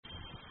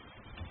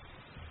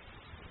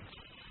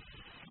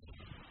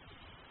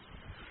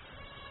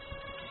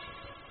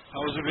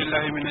اعوذ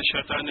باللہ من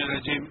الشیطان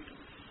الرجیم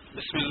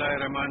بسم اللہ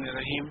الرحمن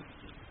الرحیم.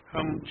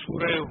 ہم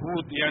سورہ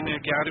ہود یعنی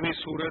 11ویں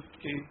سورت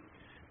کی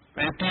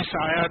 35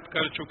 آیات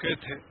کر چکے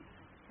تھے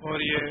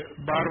اور یہ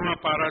 12واں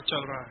پارہ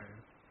چل رہا ہے.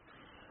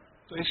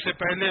 تو اس سے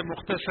پہلے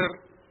مختصر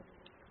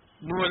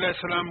نوح علیہ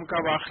السلام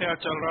کا واقعہ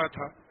چل رہا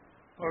تھا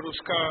اور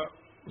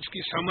اس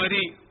کی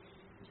سمری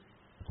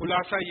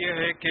خلاصہ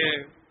یہ ہے کہ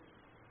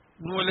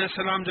نوح علیہ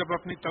السلام جب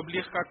اپنی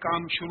تبلیغ کا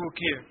کام شروع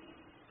کیے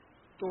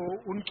تو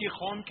ان کی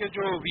قوم کے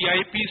جو وی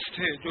آئی پیز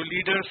تھے، جو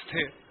لیڈرز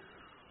تھے،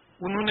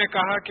 انہوں نے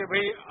کہا کہ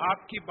بھئی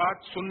آپ کی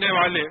بات سننے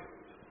والے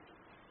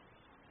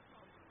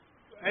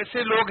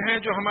ایسے لوگ ہیں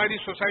جو ہماری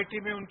سوسائٹی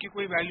میں ان کی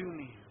کوئی ویلیو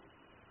نہیں ہے.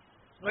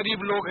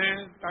 غریب لوگ ہیں،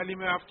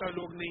 تعلیم یافتہ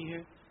لوگ نہیں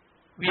ہیں،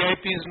 وی آئی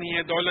پیز نہیں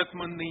ہیں، دولت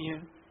مند نہیں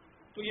ہیں.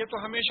 تو یہ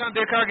تو ہمیشہ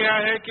دیکھا گیا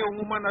ہے کہ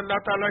عموماً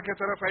اللہ تعالیٰ کی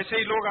طرف ایسے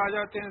ہی لوگ آ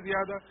جاتے ہیں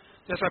زیادہ.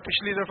 جیسا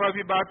پچھلی دفعہ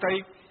بھی بات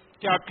آئی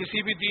کہ آپ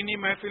کسی بھی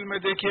دینی محفل میں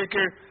دیکھیے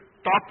کہ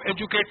ٹاپ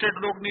ایجوکیٹڈ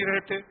لوگ نہیں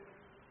رہتے،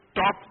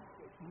 ٹاپ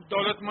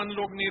دولت مند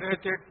لوگ نہیں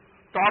رہتے،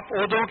 ٹاپ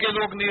عہدوں کے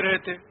لوگ نہیں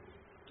رہتے،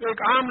 تو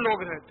ایک عام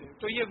لوگ رہتے.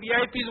 تو یہ وی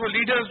آئی پیز وہ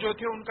لیڈرز جو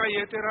تھے ان کا یہ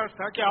اعتراض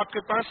تھا کہ آپ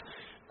کے پاس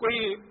کوئی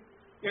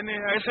یعنی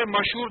ایسے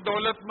مشہور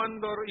دولت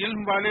مند اور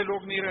علم والے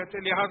لوگ نہیں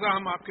رہتے، لہذا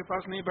ہم آپ کے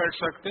پاس نہیں بیٹھ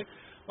سکتے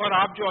اور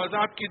آپ جو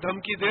عذاب کی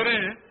دھمکی دے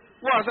رہے ہیں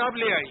وہ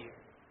عذاب لے آئیے.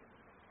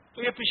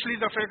 تو یہ پچھلی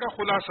دفعے کا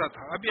خلاصہ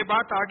تھا. اب یہ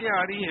بات آگے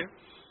آ رہی ہے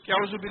کہ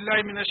اعوذ باللہ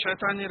من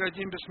الشیطان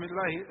الرجیم بسم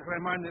اللہ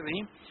الرحمن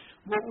الرحیم.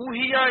 وہ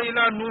اوحی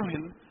الی نوح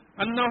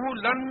انہ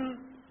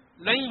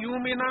لن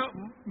یؤمن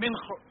من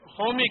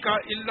قومک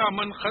الا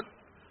من قد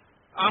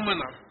آمن.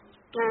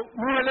 تو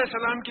نوح علیہ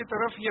السلام کی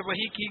طرف یہ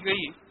وحی کی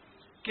گئی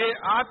کہ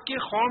آپ کی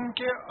قوم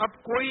کے اب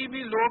کوئی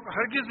بھی لوگ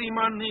ہرگز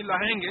ایمان نہیں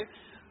لائیں گے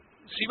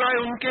سوائے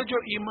ان کے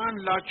جو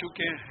ایمان لا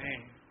چکے ہیں.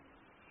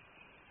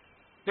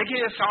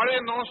 دیکھیے یہ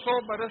 950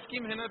 برس کی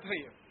محنت ہے.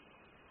 یہ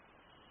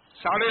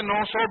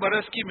 950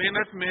 برس کی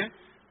محنت میں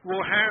وہ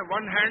ہے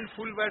ون ہینڈ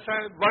فل، ویسا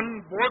ون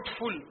بوٹ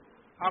فل،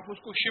 آپ اس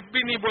کو شپ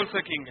بھی نہیں بول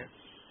سکیں گے.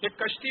 ایک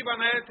کشتی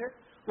بنائے تھے،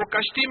 وہ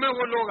کشتی میں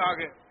وہ لوگ آ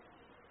گئے.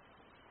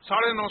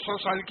 950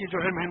 سال کی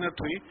جو ہے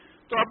محنت ہوئی.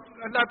 تو اب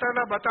اللہ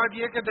تعالیٰ بتا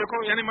دیے کہ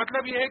دیکھو، یعنی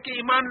مطلب یہ ہے کہ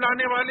ایمان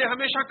لانے والے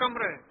ہمیشہ کم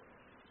رہے.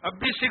 اب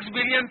بھی 6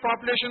 بلین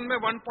پاپولیشن میں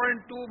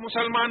 1.2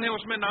 مسلمان ہیں،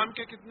 اس میں نام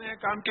کے کتنے ہیں،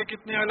 کام کے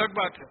کتنے الگ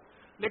بات ہے،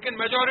 لیکن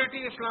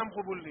میجورٹی اسلام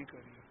قبول نہیں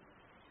کری.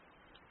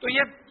 تو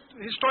یہ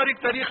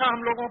ہسٹورک طریقہ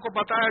ہم لوگوں کو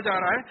بتایا جا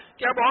رہا ہے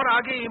کہ اب اور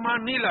آگے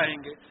ایمان نہیں لائیں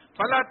گے.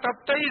 فلا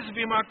تبتئس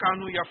بما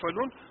کانوا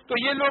یفعلون. تو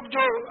یہ لوگ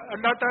جو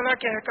اللہ تعالیٰ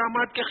کے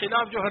احکامات کے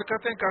خلاف جو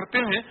حرکتیں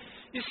کرتے ہیں،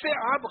 اس سے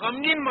آپ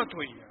غمگین مت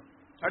ہوئیے.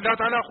 اللہ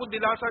تعالیٰ خود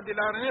دلاسا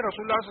دلا رہے ہیں.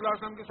 رسول اللہ صلی اللہ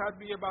علیہ وسلم کے ساتھ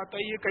بھی یہ بات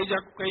آئی ہے،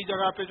 کئی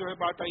جگہ پہ جو ہے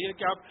بات آئی ہے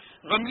کہ آپ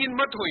غمگین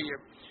مت ہوئیے.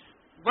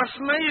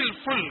 وَاصْنَعِ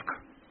الْفُلْكَ،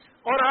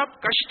 اور آپ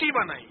کشتی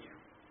بنائیے.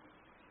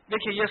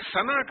 دیکھیے یہ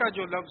ثنا کا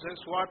جو لفظ ہے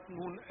سوات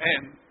نون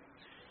عین،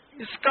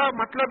 اس کا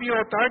مطلب یہ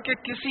ہوتا ہے کہ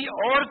کسی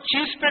اور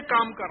چیز پہ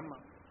کام کرنا.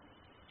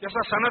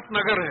 جیسا صنعت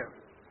نگر ہے،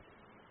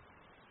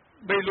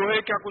 بھئی لوہے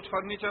کا کچھ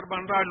فرنیچر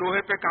بن رہا ہے،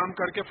 لوہے پہ کام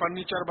کر کے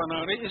فرنیچر بنا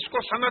رہے، اس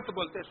کو صنعت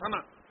بولتے ہیں. ثنا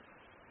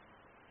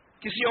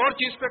کسی اور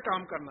چیز پہ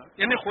کام کرنا.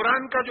 یعنی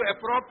قرآن کا جو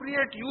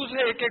اپروپریٹ یوز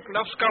ہے ایک ایک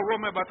لفظ کا، وہ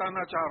میں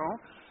بتانا چاہ رہا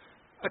ہوں.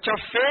 اچھا،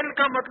 فعل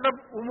کا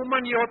مطلب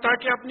عموماً یہ ہوتا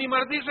ہے کہ اپنی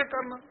مرضی سے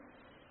کرنا.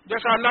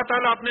 جیسا اللہ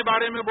تعالیٰ اپنے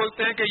بارے میں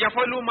بولتے ہیں کہ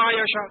یفعلوا ما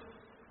یشاء،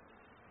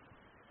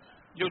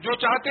 جو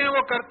چاہتے ہیں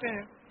وہ کرتے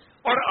ہیں.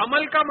 اور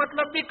عمل کا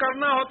مطلب بھی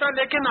کرنا ہوتا ہے،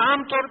 لیکن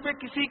عام طور پہ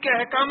کسی کے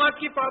احکامات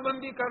کی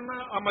پابندی کرنا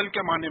عمل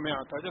کے معنی میں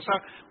آتا ہے. جیسا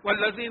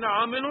والذین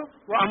آمنوا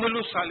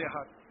وعملوا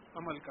الصالحات،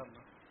 عمل کرنا.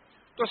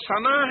 تو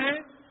ثنا ہے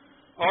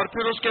اور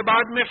پھر اس کے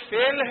بعد میں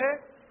فعل ہے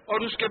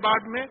اور اس کے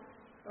بعد میں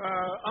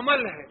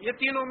عمل ہے. یہ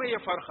تینوں میں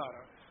یہ فرق آ رہا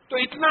ہے. تو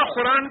اتنا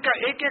قرآن کا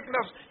ایک ایک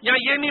لفظ یا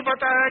یہ نہیں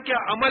بتایا کہ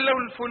عمل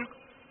الفلک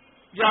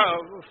یا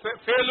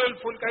فعل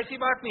الفلک، ایسی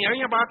بات نہیں ہے.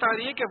 یہ بات آ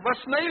رہی ہے کہ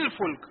وَاصْنَعِ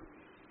الْفُلْكَ،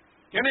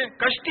 یعنی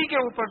کشتی کے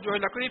اوپر جو ہے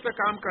لکڑی پہ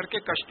کام کر کے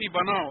کشتی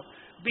بناؤ.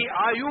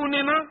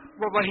 بِأَعْيُنِنَا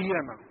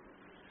وَوَحْيِنَا،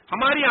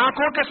 ہماری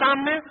آنکھوں کے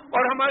سامنے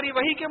اور ہماری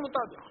وحی کے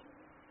مطابق.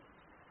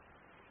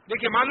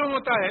 دیکھیے معلوم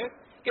ہوتا ہے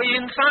کہ یہ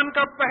انسان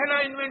کا پہلا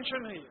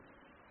انوینشن ہے.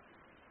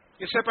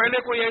 اس سے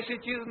پہلے کوئی ایسی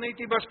چیز نہیں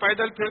تھی، بس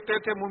پیدل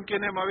پھرتے تھے،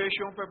 ممکن ہے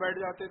مویشیوں پہ بیٹھ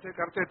جاتے تھے،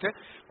 کرتے تھے.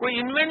 کوئی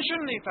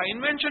انوینشن نہیں تھا.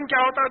 انوینشن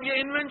کیا ہوتا ہے؟ اب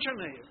یہ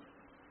انوینشن ہے.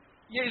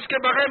 یہ اس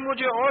کے بغیر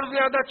مجھے اور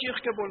زیادہ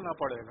چیخ کے بولنا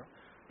پڑے گا.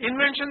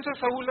 انوینشن سے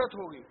سہولت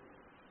ہوگی.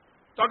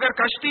 تو اگر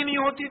کشتی نہیں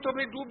ہوتی تو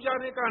بھی ڈوب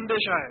جانے کا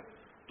اندیشہ ہے.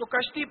 تو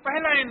کشتی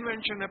پہلا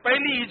انوینشن ہے،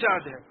 پہلی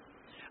ایجاد ہے.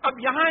 اب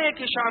یہاں ایک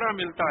اشارہ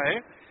ملتا ہے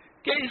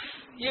کہ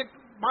یہ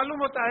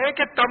معلوم ہوتا ہے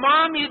کہ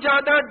تمام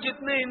ایجادات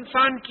جتنے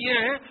انسان کیے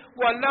ہیں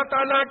وہ اللہ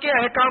تعالیٰ کے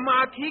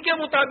احکامات ہی کے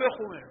مطابق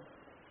ہوئے ہیں.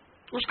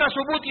 اس کا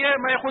ثبوت یہ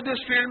ہے، میں خود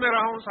اس فیلڈ میں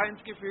رہا ہوں،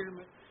 سائنس کی فیلڈ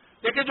میں.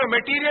 لیکن جو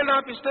میٹیریل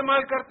آپ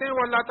استعمال کرتے ہیں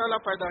وہ اللہ تعالیٰ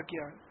پیدا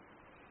کیا ہے.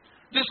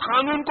 جس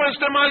قانون کو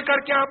استعمال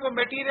کر کے آپ وہ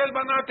میٹیریل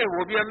بناتے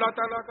وہ بھی اللہ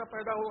تعالیٰ کا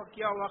پیدا ہوا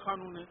کیا ہوا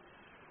قانون ہے.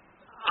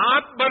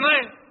 آپ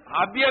بنائیں،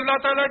 آپ بھی اللہ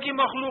تعالیٰ کی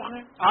مخلوق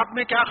ہیں. آپ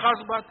میں کیا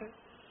خاص بات ہے؟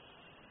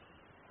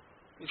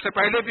 اس سے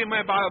پہلے بھی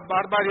میں بار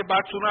بار یہ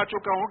بات سنا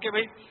چکا ہوں کہ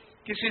بھئی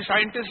کسی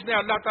سائنٹسٹ نے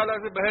اللہ تعالیٰ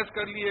سے بحث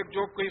کر لی، ایک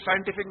جو کوئی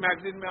سائنٹیفک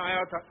میگزین میں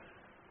آیا تھا،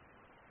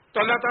 تو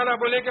اللہ تعالیٰ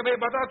بولے کہ بھائی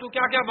بتا تو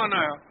کیا کیا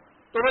بنایا؟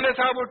 تو بولے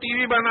صاحب وہ ٹی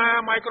وی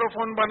بنایا، مائکرو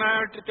فون بنایا،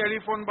 ٹیلی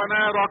فون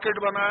بنایا، راکٹ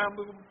بنایا،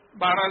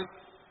 بہرحال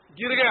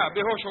گر گیا،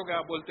 بے ہوش ہو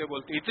گیا بولتے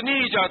بولتے، اتنی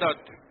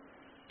ایجادات تھے۔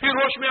 پھر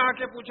ہوش میں آ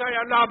کے پوچھا یا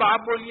اللہ اب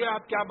آپ بولیے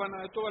آپ کیا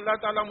بنائے؟ تو اللہ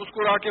تعالیٰ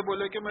مسکرا کے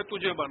بولے کہ میں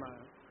تجھے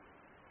بنایا۔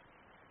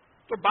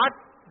 تو بات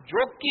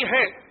جوک کی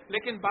ہے،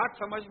 لیکن بات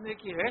سمجھنے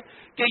کی ہے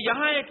کہ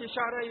یہاں ایک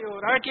اشارہ یہ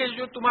ہو رہا ہے کہ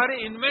جو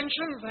تمہارے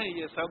انوینشنز ہیں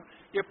یہ سب،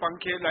 یہ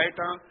پنکھے،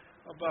 لائٹاں،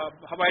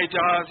 ہوائی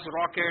جہاز،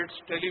 راکٹس،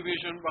 ٹیلی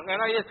ویژن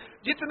وغیرہ، یہ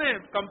جتنے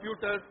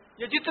کمپیوٹر،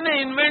 یہ جتنے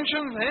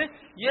انوینشنز ہیں،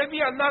 یہ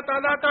بھی اللہ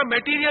تعالیٰ کا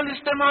میٹیریل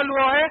استعمال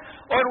ہوا ہے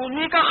اور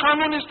انہی کا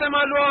قانون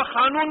استعمال ہوا۔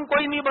 قانون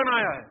کوئی نہیں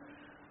بنایا ہے۔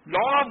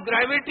 لا آف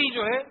گریوٹی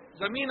جو ہے،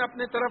 زمین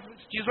اپنے طرف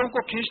چیزوں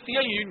کو کھینچتی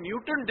ہے، یہ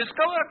نیوٹن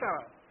ڈسکور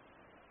کرا،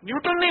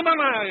 نیوٹن نہیں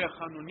بنایا یہ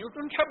قانون۔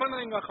 نیوٹن کیا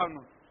بنائیں گا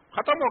قانون؟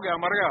 ختم ہو گیا،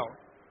 مر گیا ہو۔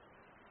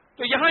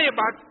 تو یہاں یہ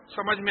بات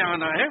سمجھ میں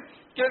آنا ہے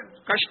کہ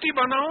کشتی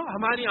بناؤ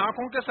ہماری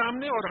آنکھوں کے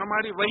سامنے اور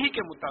ہماری وحی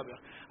کے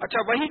مطابق۔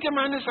 اچھا، وحی کے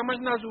معنی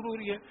سمجھنا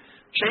ضروری ہے۔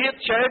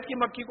 شہد کی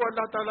مکھی کو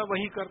اللہ تعالیٰ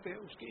وحی کرتے ہیں،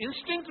 اس کی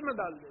انسٹنکٹ میں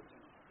ڈال دیتے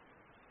ہیں،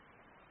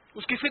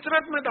 اس کی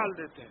فطرت میں ڈال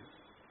دیتے ہیں۔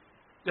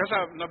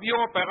 جیسا نبیوں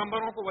اور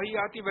پیغمبروں کو وحی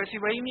آتی ویسی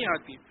وحی نہیں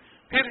آتی۔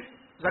 پھر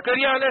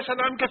زکریا علیہ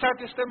السلام کے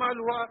ساتھ استعمال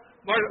ہوا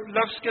وہ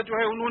لفظ کے جو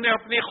ہے انہوں نے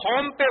اپنی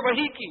قوم پہ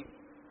وحی کی،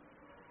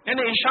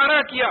 یعنی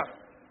اشارہ کیا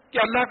کہ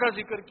اللہ کا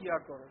ذکر کیا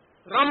کرو۔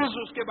 رمز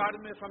اس کے بارے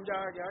میں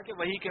سمجھایا گیا کہ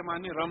وحی کے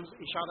معنی رمز،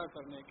 اشارہ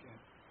کرنے کے ہیں۔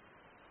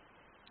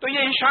 تو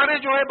یہ اشارے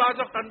جو ہے بعض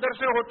وقت اندر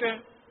سے ہوتے ہیں،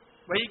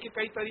 وحی کے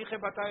کئی طریقے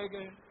بتائے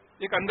گئے ہیں،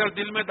 ایک اندر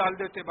دل میں ڈال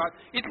دیتے بات۔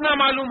 اتنا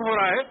معلوم ہو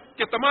رہا ہے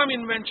کہ تمام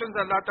انوینشنز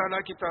اللہ تعالیٰ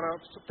کی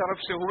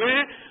طرف سے ہوئے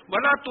ہیں۔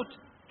 وَلَا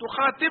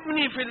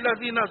تُخَاطِبْنِي فِي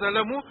الَّذِينَ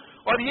ظَلَمُوا،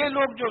 اور یہ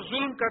لوگ جو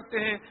ظلم کرتے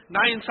ہیں،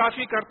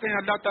 ناانصافی کرتے ہیں،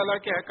 اللہ تعالیٰ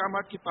کے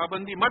احکامات کی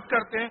پابندی مت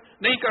کرتے ہیں،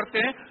 نہیں کرتے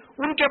ہیں،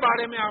 ان کے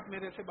بارے میں آپ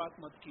میرے سے بات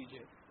مت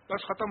کیجیے۔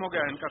 بس ختم ہو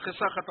گیا، ان کا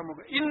قصہ ختم ہو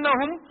گیا۔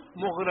 اِنَّهُمْ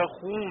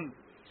مُغْرَقُونَ،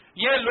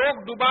 یہ لوگ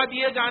ڈبا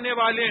دیے جانے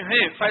والے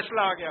ہیں،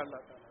 فیصلہ آ گیا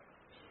اللہ تعالیٰ۔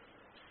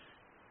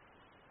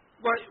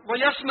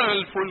 وَيَصْنَعُ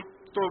الْفُلْكَ،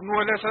 تو نوح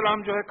علیہ السلام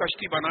جو ہے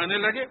کشتی بنانے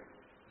لگے۔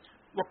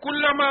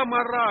 وَكُلَّمَا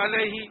مَرَّ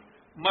عَلَيْهِ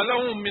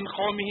مَلَأٌ مِّنْ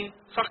قَوْمِهِ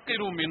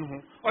سَخِّرُوا مِنْهُ،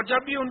 اور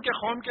جب بھی ان کے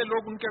قوم کے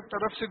لوگ ان کے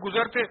طرف سے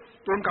گزرتے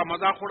تو ان کا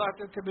مذاق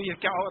اڑاتے تھے، بھئی یہ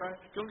کیا ہو رہا ہے،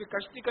 کیونکہ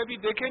کشتی کبھی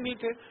دیکھے نہیں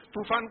تھے،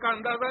 طوفان کا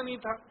اندازہ نہیں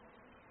تھا،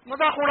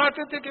 مذاق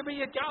اڑاتے تھے کہ بھئی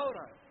یہ کیا ہو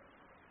رہا ہے۔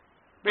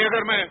 بھئی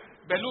اگر میں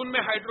بیلون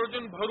میں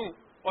ہائیڈروجن بھروں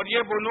اور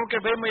یہ بولوں کہ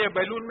بھئی میں یہ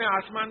بیلون میں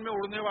آسمان میں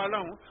اڑنے والا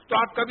ہوں، تو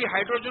آپ کبھی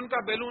ہائیڈروجن کا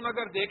بیلون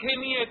اگر دیکھے ہی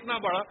نہیں ہے اتنا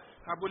بڑا،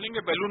 آپ بولیں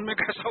گے بیلون میں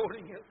کیسا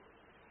اڑیں گے،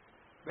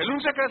 بیلون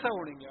سے کیسا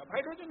اڑیں گے آپ؟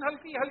 ہائیڈروجن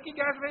ہلکی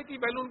گیس رہتی،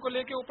 بیلون کو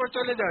لے کے اوپر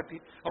چلے جاتی،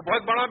 اور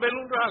بہت بڑا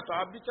بیلون رہا تو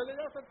آپ بھی چلے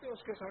جا سکتے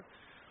اس کے ساتھ۔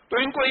 تو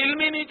ان کو علم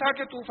ہی نہیں تھا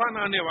کہ طوفان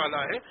آنے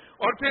والا ہے۔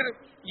 اور پھر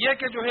یہ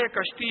کہ جو ہے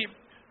کشتی،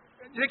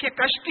 دیکھیے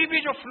کشتی بھی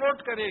جو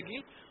فلوٹ کرے گی،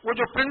 وہ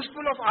جو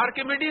پرنسپل آف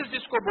آرکیمیڈیز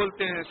جس کو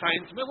بولتے ہیں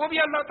سائنس میں، وہ بھی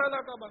اللہ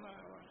تعالیٰ کا بنایا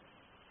ہوا ہے۔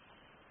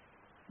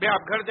 بھئی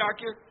آپ گھر جا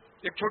کے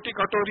ایک چھوٹی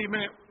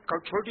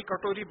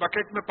کٹوری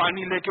بکیٹ میں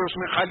پانی لے کے اس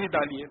میں خالی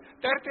ڈالیے،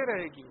 تیرتے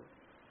رہے گی وہ،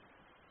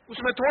 اس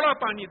میں تھوڑا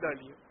پانی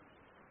ڈالیے،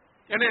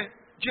 یعنی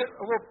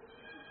وہ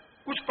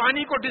کچھ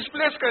پانی کو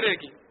ڈسپلیس کرے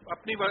گی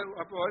اپنی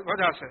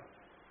وجہ سے،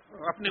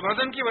 اپنے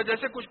وزن کی وجہ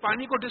سے کچھ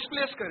پانی کو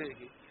ڈسپلیس کرے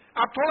گی۔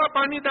 آپ تھوڑا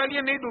پانی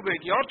ڈالیے نہیں ڈوبے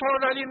گی، اور تھوڑا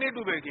ڈالیے نہیں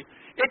ڈوبے گی،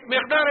 ایک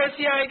مقدار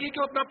ایسی آئے گی کہ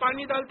اتنا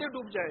پانی ڈالتے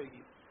ڈوب جائے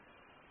گی۔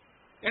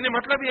 یعنی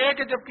مطلب یہ ہے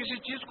کہ جب کسی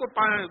چیز کو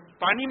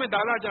پانی میں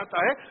ڈالا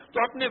جاتا ہے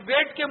تو اپنے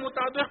ویٹ کے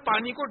مطابق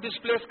پانی کو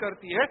ڈسپلیس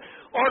کرتی ہے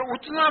اور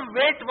اتنا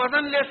ویٹ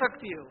وزن لے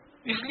سکتی ہے،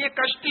 اس لیے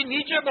کشتی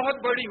نیچے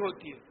بہت بڑی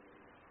ہوتی ہے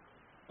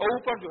اور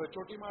اوپر جو ہے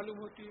چھوٹی معلوم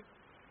ہوتی ہے۔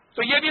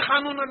 تو یہ بھی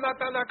قانون اللہ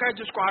تعالیٰ کا ہے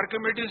جس کو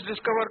آرکیمیڈیز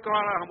ڈسکور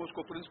کرا، ہم اس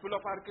کو پرنسپل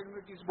آف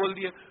آرکیمیڈیز بول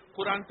دیے۔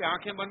 قرآن پہ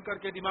آنکھیں بند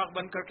کر کے، دماغ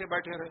بند کر کے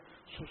بیٹھے رہے،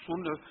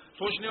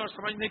 سوچنے اور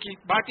سمجھنے کی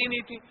بات ہی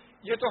نہیں تھی۔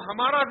 یہ تو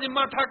ہمارا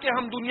ذمہ تھا کہ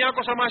ہم دنیا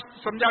کو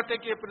سمجھاتے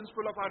کہ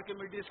پرنسپل آف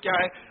آرکیمیڈیز کیا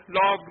ہے،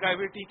 لا آف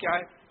گریوٹی کیا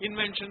ہے،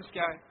 انوینشنز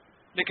کیا ہے،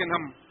 لیکن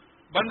ہم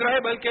بند رہے۔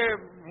 بلکہ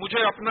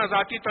مجھے اپنا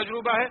ذاتی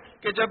تجربہ ہے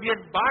کہ جب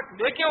یہ بات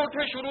لے کے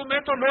اٹھے شروع میں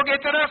تو لوگ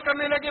اعتراض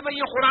کرنے لگے، بھائی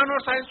یہ قرآن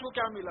اور سائنس کو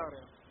کیا ملا رہے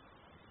ہیں۔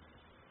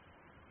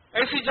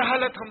 ایسی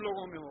جہالت ہم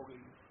لوگوں میں ہو گئی،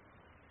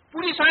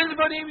 پوری سائنس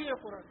بھری ہوئی ہے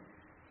قرآن میں۔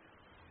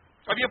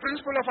 اب یہ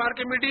پرنسپل آف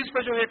آرکیمیڈیز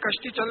پہ جو ہے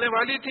کشتی چلنے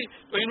والی تھی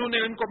تو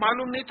ان کو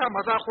معلوم نہیں تھا،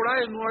 مذاق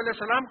اڑائے نوح علیہ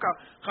السلام کا۔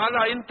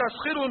 قالا ان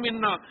تسخروا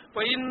منا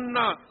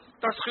فإنا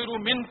تسخر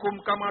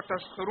منکم کما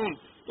تسخرون،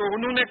 تو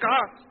انہوں نے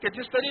کہا کہ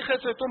جس طریقے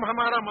سے تم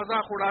ہمارا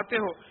مذاق اڑاتے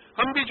ہو،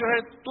 ہم بھی جو ہے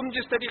تم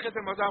جس طریقے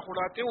سے مذاق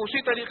اڑاتے ہو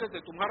اسی طریقے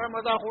سے تمہارا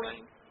مذاق اڑائیں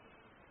گے۔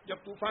 جب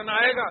طوفان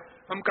آئے گا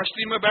ہم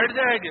کشتی میں بیٹھ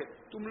جائیں گے،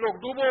 تم لوگ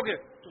ڈوبو گے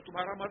تو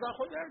تمہارا مذاق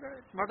ہو جائے گا،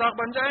 مذاق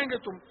بن جائیں گے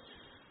تم۔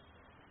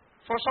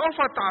 فسوف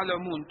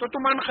تعلمون، تو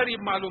تم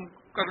عنقریب معلوم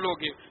کر لو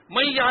گے۔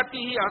 من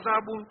یاتیہ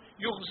عذاب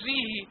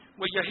یخزیہ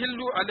ویحل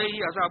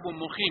علیہ عذاب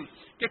مقیم،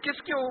 کہ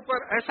کس کے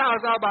اوپر ایسا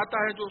عذاب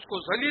آتا ہے جو اس کو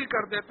ذلیل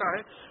کر دیتا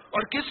ہے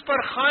اور کس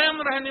پر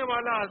قائم رہنے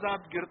والا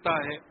عذاب گرتا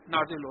ہے،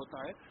 نازل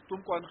ہوتا ہے،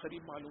 تم کو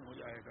عنقریب معلوم ہو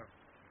جائے گا۔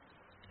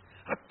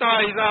 حتی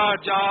اذا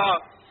جاء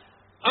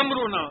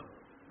امرنا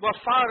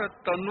وفارت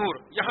تنور،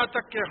 یہاں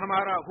تک کہ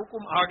ہمارا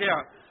حکم آ گیا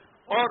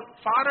اور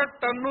فارت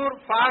تنور،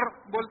 فار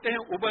بولتے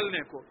ہیں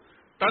ابلنے کو،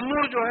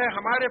 تنور جو ہے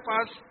ہمارے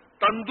پاس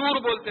تندور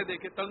بولتے،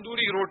 دیکھیں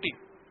تندوری روٹی،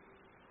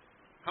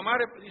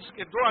 ہمارے اس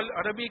کے دو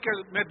عربی کے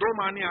میں دو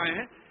معنی آئے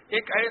ہیں،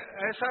 ایک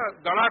ایسا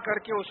گڑا کر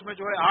کے اس میں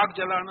جو ہے آگ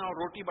جلانا اور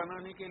روٹی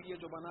بنانے کے لیے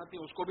جو بناتے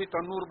ہیں اس کو بھی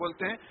تندور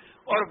بولتے ہیں،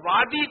 اور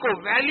وادی کو،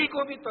 ویلی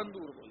کو بھی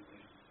تندور بولتے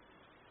ہیں،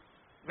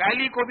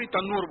 ویلی کو بھی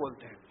تندور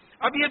بولتے ہیں۔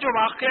 اب یہ جو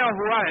واقعہ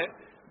ہوا ہے،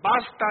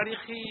 بعض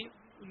تاریخی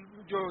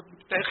جو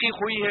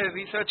تحقیق ہوئی ہے،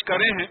 ریسرچ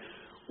کرے ہیں،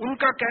 ان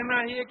کا کہنا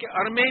ہے کہ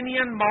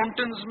ارمینین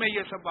ماؤنٹنز میں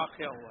یہ سب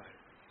واقعہ ہوا ہے،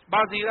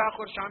 بعض عراق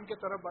اور شام کی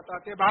طرف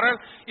بتاتے ہیں۔ بہرحال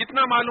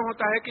اتنا معلوم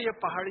ہوتا ہے کہ یہ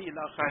پہاڑی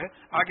علاقہ ہے،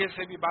 آگے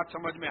سے بھی بات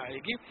سمجھ میں آئے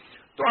گی۔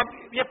 تو اب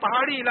یہ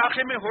پہاڑی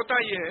علاقے میں ہوتا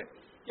یہ ہے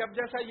کہ اب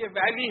جیسا یہ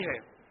ویلی ہے،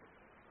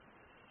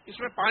 اس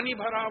میں پانی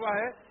بھرا ہوا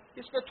ہے،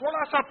 اس پہ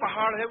تھوڑا سا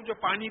پہاڑ ہے جو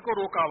پانی کو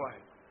روکا ہوا ہے،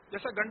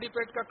 جیسا گنڈی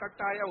پیٹ کا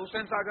کٹا ہے یا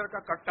حسین ساگر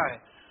کا کٹا ہے،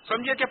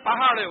 سمجھے کہ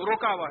پہاڑ ہے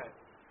روکا ہوا ہے۔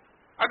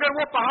 اگر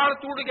وہ پہاڑ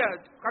ٹوٹ گیا،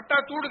 کٹا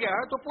ٹوٹ گیا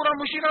تو پورا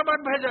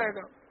مشیرآباد بہہ جائے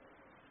گا،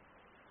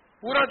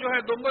 پورا جو ہے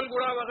دنگل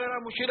گڑا وغیرہ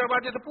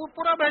مشیرآباد تو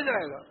پورا بہہ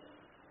جائے گا۔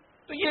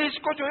 تو یہ اس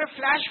کو جو ہے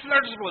فلیش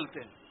فلڈز بولتے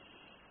ہیں،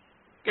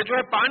 کہ جو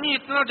ہے پانی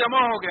اتنا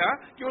جمع ہو گیا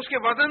کہ اس کے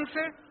وزن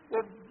سے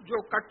وہ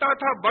جو کٹا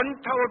تھا،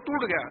 بند تھا، وہ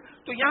ٹوٹ گیا۔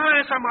 تو یہاں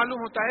ایسا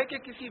معلوم ہوتا ہے کہ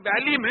کسی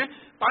ویلی میں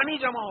پانی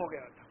جمع ہو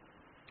گیا تھا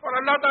اور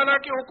اللہ تعالیٰ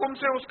کے حکم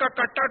سے اس کا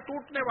کٹا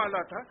ٹوٹنے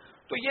والا تھا۔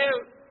 تو یہ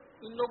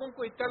ان لوگوں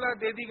کو اطلاع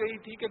دے دی گئی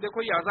تھی کہ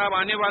دیکھو یہ عذاب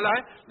آنے والا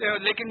ہے،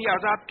 لیکن یہ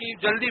عذاب کی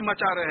جلدی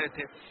مچا رہے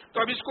تھے۔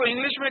 تو اب اس کو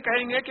انگلش میں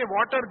کہیں گے کہ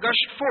water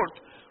گشڈ fourth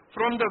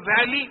from the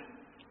valley,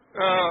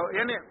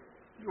 یعنی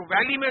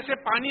ویلی میں سے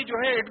پانی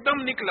جو ہے ایک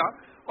دم نکلا،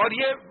 اور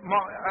یہ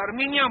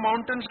ارمینیا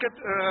ماؤنٹنز کے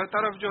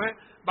طرف جو ہے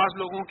بعض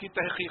لوگوں کی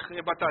تحقیق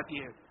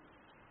بتاتی ہے۔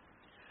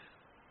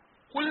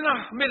 قلنا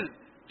احمل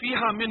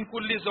فیہا من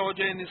کل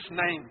زوجین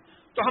اثنین،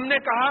 تو ہم نے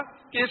کہا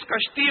کہ اس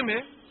کشتی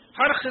میں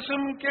ہر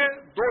قسم کے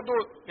دو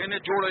یعنی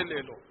جوڑے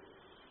لے لو۔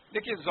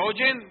 دیکھیے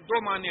زوجین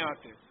دو معنی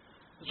آتے،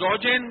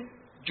 زوجین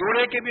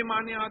جوڑے کے بھی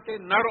معنی آتے،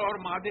 نر اور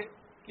مادے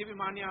کے بھی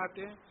معنی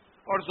آتے ہیں،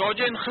 اور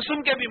زوجین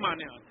قسم کے بھی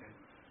معنی آتے ہیں۔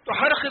 تو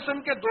ہر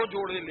قسم کے دو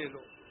جوڑے لے لو۔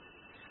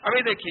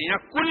 ابھی دیکھیے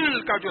یہاں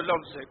کل کا جو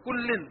لفظ ہے،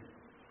 کلن،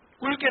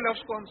 کل کے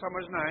لفظ کو ہم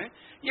سمجھنا ہے۔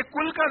 یہ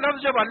کل کا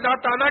لفظ جب اللہ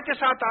تعالیٰ کے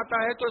ساتھ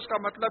آتا ہے تو اس کا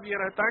مطلب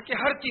یہ رہتا ہے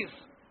کہ ہر چیز،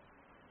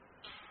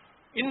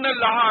 ان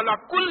اللہ علی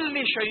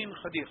کل شیء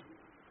قدیر،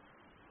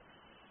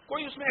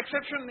 کوئی اس میں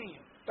ایکسیپشن نہیں ہے،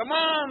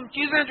 تمام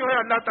چیزیں جو ہے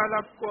اللہ تعالیٰ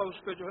کو اس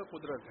پہ جو ہے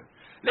قدرت ہے۔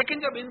 لیکن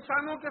جب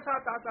انسانوں کے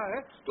ساتھ آتا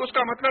ہے تو اس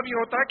کا مطلب یہ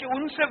ہوتا ہے کہ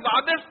ان سے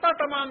وابستہ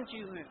تمام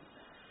چیزیں،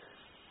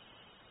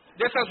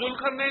 جیسا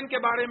ذوالقرنین کے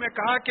بارے میں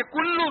کہا کہ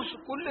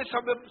کل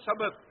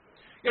سبب،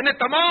 یعنی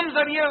تمام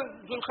ذریعے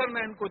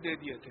ذوالقرنین کو دے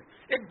دیے تھے۔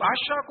 ایک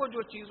بادشاہ کو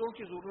جو چیزوں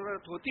کی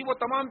ضرورت ہوتی وہ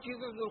تمام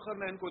چیزیں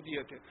ذوالقرنین کو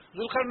دیے تھے۔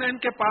 ذوالقرنین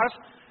کے پاس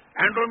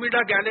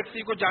اینڈرومیڈا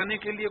گیلیکسی کو جانے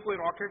کے لیے کوئی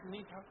راکٹ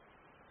نہیں تھا،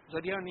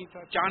 ذریعہ نہیں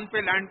تھا، چاند پہ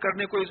لینڈ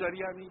کرنے کوئی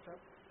ذریعہ نہیں تھا،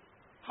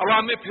 ہوا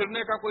میں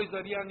پھرنے کا کوئی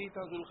ذریعہ نہیں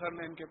تھا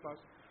ذوالقرنین کے پاس۔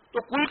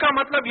 تو کل کا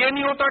مطلب یہ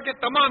نہیں ہوتا کہ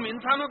تمام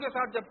انسانوں کے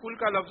ساتھ جب کل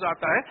کا لفظ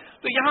آتا ہے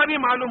تو یہاں بھی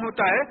معلوم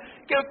ہوتا ہے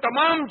کہ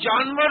تمام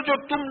جانور جو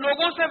تم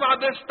لوگوں سے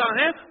وابستہ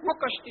ہیں وہ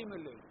کشتی میں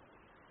لے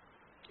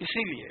لو۔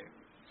 اسی لیے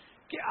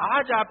کہ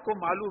آج آپ کو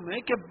معلوم ہے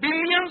کہ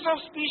بلینز آف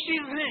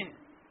سپیشیز ہیں،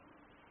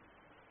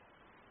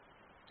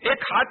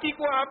 ایک ہاتھی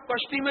کو آپ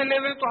کشتی میں لے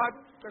لیں تو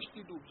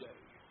کشتی ڈوب جائے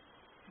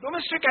گی۔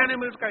 ڈومیسٹک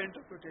اینیملز کا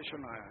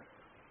انٹرپریٹیشن آیا ہے۔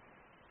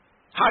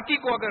 ہاتھی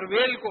کو اگر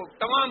ویل کو،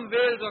 تمام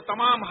ویلز اور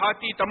تمام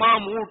ہاتھی،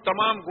 تمام اونٹ،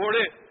 تمام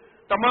گھوڑے،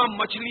 تمام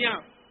مچھلیاں،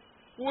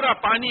 پورا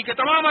پانی کے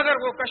تمام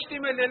اگر وہ کشتی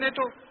میں لے لیں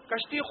تو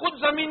کشتی خود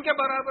زمین کے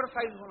برابر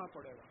سائز ہونا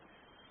پڑے گا۔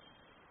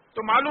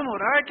 تو معلوم ہو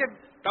رہا ہے کہ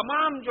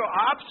تمام جو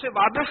آپ سے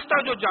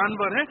وابستہ جو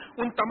جانور ہیں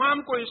ان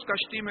تمام کو اس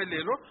کشتی میں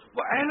لے لو،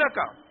 وہ اہل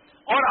کا،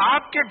 اور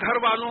آپ کے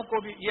گھر والوں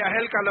کو بھی۔ یہ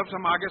اہل کا لفظ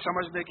ہم آگے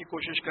سمجھنے کی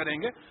کوشش کریں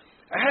گے۔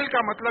 اہل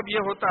کا مطلب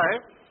یہ ہوتا ہے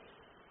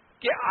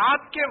کہ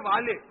آپ کے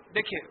والے،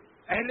 دیکھیے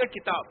اہل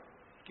کتاب،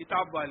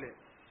 کتاب والے،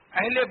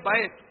 اہل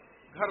بیت،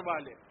 گھر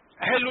والے،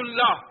 اہل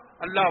اللہ،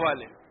 اللہ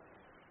والے۔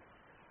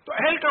 تو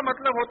اہل کا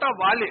مطلب ہوتا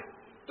والے۔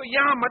 تو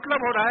یہاں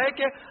مطلب ہو رہا ہے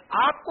کہ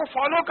آپ کو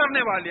فالو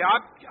کرنے والے،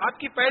 آپ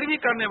کی پیروی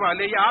کرنے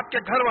والے یا آپ کے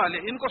گھر والے،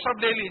 ان کو سب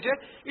لے لیجئے۔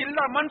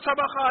 الا من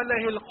سبق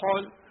علیہ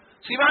القول،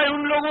 سوائے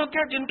ان لوگوں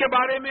کے جن کے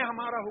بارے میں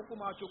ہمارا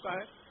حکم آ چکا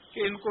ہے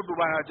کہ ان کو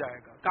ڈبایا جائے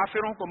گا۔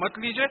 کافروں کو مت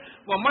لیجئے۔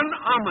 ومن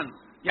آمن،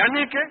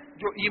 یعنی کہ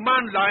جو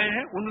ایمان لائے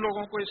ہیں ان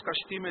لوگوں کو اس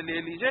کشتی میں لے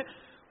لیجئے۔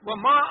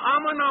 وما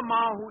آمن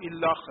معہ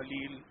الا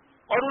خلیل،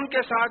 اور ان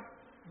کے ساتھ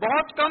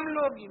بہت کم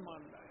لوگ ایمان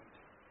لائے تھے۔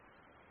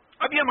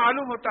 اب یہ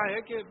معلوم ہوتا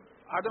ہے کہ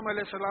آدم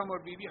علیہ السلام اور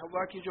بی بی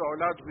حوا کی جو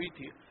اولاد ہوئی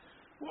تھی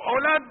وہ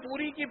اولاد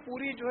پوری کی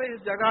پوری جو ہے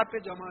اس جگہ پہ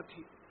جمع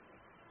تھی۔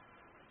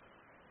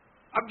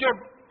 اب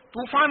جب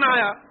طوفان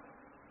آیا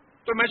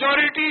تو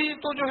میجورٹی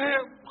تو جو ہے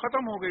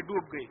ختم ہو گئی،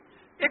 ڈوب گئی۔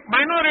 ایک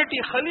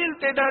مائنورٹی خلیل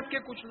تعداد کے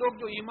کچھ لوگ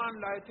جو ایمان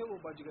لائے تھے وہ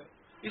بچ گئے۔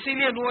 اسی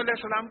لیے نوح علیہ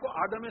السلام کو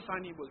آدم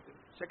ثانی بولتے ہیں،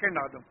 سیکنڈ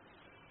آدم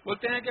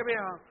بولتے ہیں کہ بھئی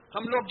ہاں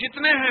ہم لوگ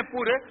جتنے ہیں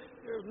پورے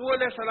نوح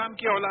علیہ السلام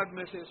کی اولاد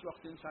میں سے اس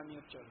وقت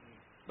انسانیت چل رہی ہے،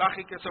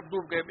 باقی کے سب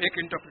ڈوب گئے. ایک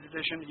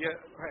انٹرپریٹیشن یہ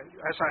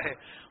ایسا ہے.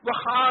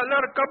 وَقَالَ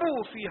ارْكَبُوا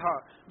فِيهَا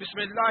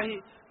بسم اللہ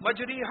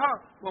مجریہا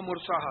و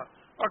مرساہا،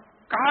 اور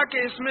کہا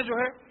کہ اس میں جو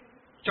ہے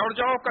چڑھ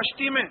جاؤ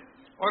کشتی میں،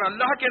 اور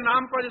اللہ کے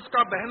نام پر اس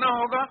کا بہنا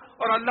ہوگا،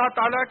 اور اللہ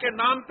تعالیٰ کے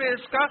نام پہ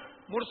اس کا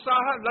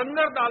مرساہا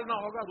لنگر ڈالنا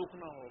ہوگا،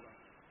 رکنا ہوگا،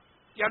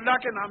 کہ اللہ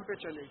کے نام پہ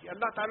چلے گی،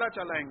 اللہ تعالیٰ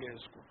چلائیں گے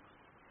اس کو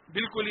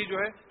بالکل ہی جو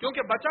ہے،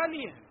 کیونکہ بچا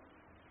لیے ہیں.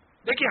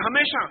 دیکھیے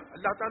ہمیشہ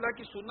اللہ تعالیٰ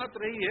کی سنت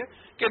رہی ہے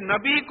کہ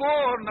نبی کو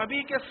اور نبی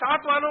کے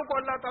ساتھ والوں کو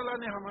اللہ تعالیٰ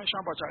نے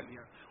ہمیشہ بچا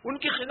لیا، ان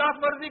کی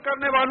خلاف ورزی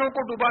کرنے والوں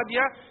کو ڈبا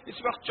دیا.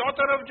 اس وقت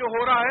چوطرف جو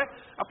ہو رہا ہے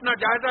اپنا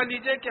جائزہ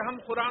لیجئے کہ ہم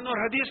قرآن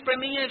اور حدیث پہ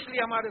نہیں ہیں، اس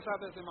لیے ہمارے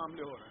ساتھ ایسے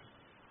معاملے ہو رہے ہیں.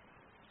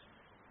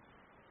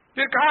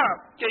 پھر کہا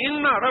کہ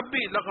ان ربی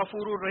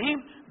لغفور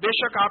الرحیم، بے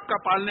شک آپ کا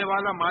پالنے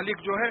والا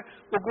مالک جو ہے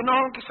وہ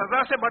گناہوں کی سزا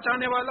سے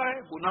بچانے والا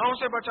ہے، گناہوں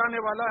سے بچانے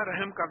والا ہے،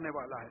 رحم کرنے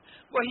والا ہے.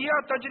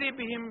 وَهِيَ تَجْرِي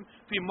بِهِمْ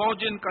فِي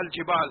مَوْجٍ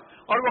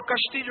كَالْجِبَالِ، اور وہ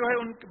کشتی جو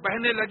ہے ان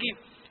بہنے لگی،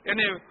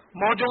 یعنی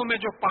موجوں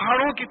میں جو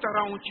پہاڑوں کی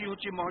طرح اونچی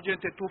اونچی موجیں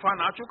تھے،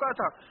 طوفان آ چکا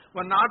تھا.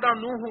 وَنَادَى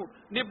نُوحٌ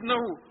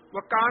ابْنَهُ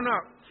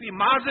وَكَانَ فِي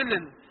مَعْزِلٍ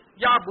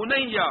يَا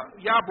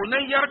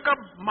بُنَيَّ ارْكَبْ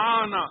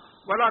مَعَنَا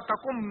وَلَا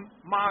تَكُن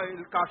مَعَ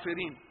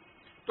الْكَافِرِينَ.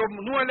 تو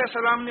نوح علیہ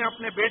السلام نے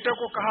اپنے بیٹے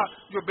کو کہا،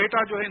 جو بیٹا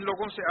جو ہے ان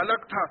لوگوں سے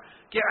الگ تھا،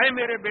 کہ اے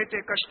میرے بیٹے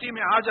کشتی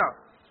میں آ جا،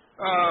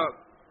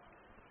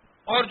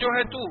 اور جو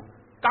ہے تو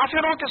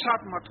کافروں کے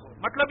ساتھ مت ہو.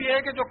 مطلب یہ ہے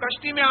کہ جو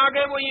کشتی میں آ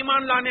گئے وہ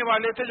ایمان لانے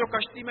والے تھے، جو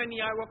کشتی میں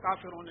نہیں آئے وہ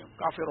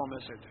کافروں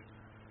میں سے تھے.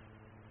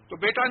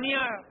 تو بیٹا نہیں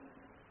آیا.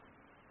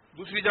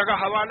 دوسری جگہ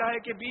حوالہ ہے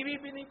کہ بیوی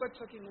بھی نہیں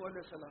بچ سکی نوح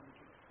علیہ السلام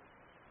کی،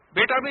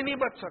 بیٹا بھی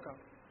نہیں بچ سکا.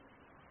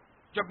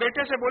 جب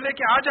بیٹے سے بولے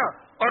کہ آ جا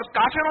اور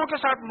کافروں کے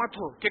ساتھ مت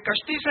ہو، کہ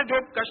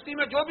کشتی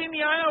میں جو بھی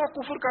نہیں آیا وہ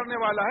کفر کرنے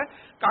والا ہے،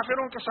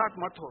 کافروں کے ساتھ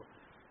مت ہو.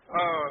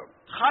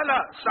 خالا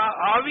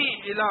سآوی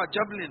الی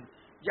جبل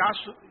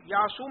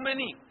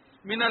یاسومنی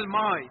من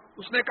الماء،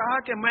 اس نے کہا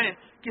کہ میں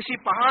کسی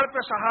پہاڑ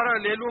پہ سہارا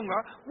لے لوں گا،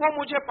 وہ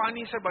مجھے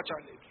پانی سے بچا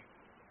لے گی.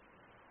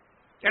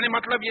 یعنی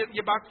مطلب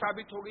یہ بات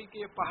ثابت ہو گئی کہ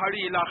یہ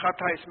پہاڑی علاقہ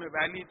تھا، اس میں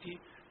ویلی تھی،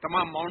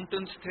 تمام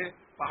ماؤنٹنز تھے،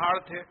 پہاڑ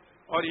تھے،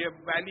 اور یہ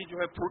ویلی جو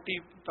ہے پھوٹی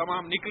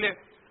تمام نکلے.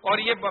 اور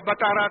یہ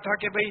بتا رہا تھا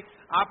کہ بھئی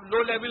آپ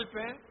لو لیول پہ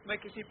ہیں، میں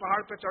کسی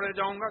پہاڑ پہ چڑھ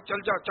جاؤں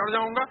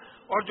گا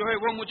اور جو ہے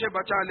وہ مجھے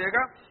بچا لے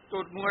گا.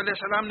 تو نوح علیہ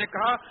السلام نے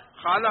کہا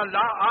خالا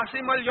لا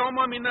عاصم اليوم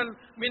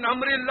من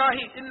امر اللہ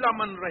الا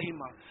من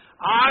رحم،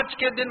 آج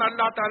کے دن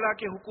اللہ تعالیٰ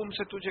کے حکم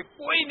سے تجھے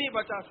کوئی نہیں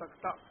بچا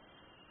سکتا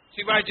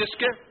سوائے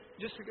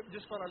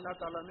جس پر اللہ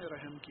تعالیٰ نے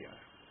رحم کیا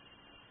ہے.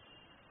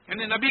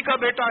 یعنی نبی کا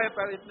بیٹا ہے،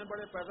 اتنے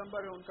بڑے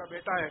پیغمبر ہے، ان کا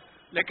بیٹا ہے،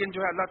 لیکن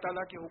جو ہے اللہ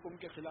تعالیٰ کے حکم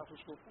کے خلاف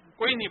اس کو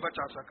کوئی نہیں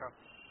بچا سکا.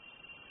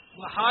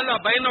 وحال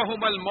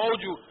بینہم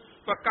الموج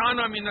فکان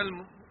من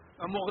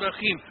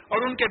المغرقین،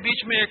 اور ان کے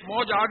بیچ میں ایک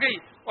موج آ گئی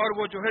اور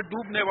وہ جو ہے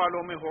ڈوبنے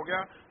والوں میں ہو گیا،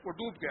 وہ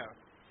ڈوب گیا.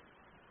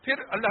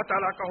 پھر اللہ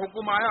تعالیٰ کا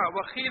حکم آیا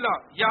وخیلا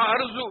یا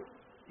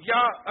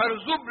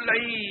ارض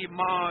ابلعی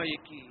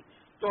ماءکی،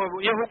 تو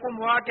یہ حکم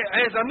ہوا کہ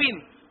اے زمین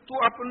تو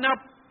اپنا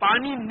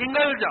پانی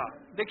نگل جا.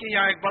 دیکھیے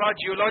یہاں ایک بڑا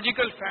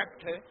جیولوجیکل فیکٹ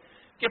ہے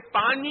کہ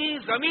پانی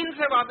زمین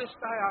سے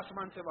وابستہ ہے،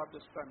 آسمان سے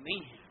وابستہ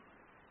نہیں ہے.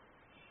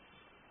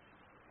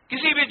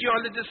 کسی بھی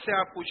جیولوجسٹ سے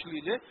آپ پوچھ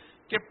لیجئے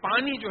کہ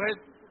پانی جو ہے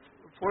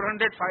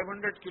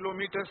 400-500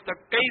 کلومیٹر تک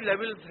کئی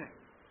لیولز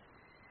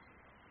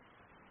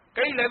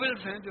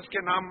ہیں جس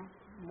کے نام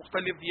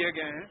مختلف دیے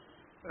گئے ہیں،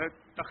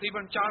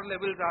 تقریباً 4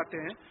 لیولز آتے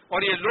ہیں، اور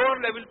یہ لوور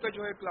لیول پہ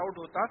جو ہے کلاؤڈ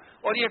ہوتا،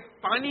 اور یہ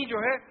پانی جو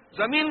ہے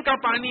زمین کا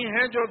پانی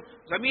ہے، جو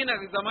زمین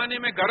زمانے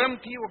میں گرم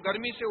تھی، وہ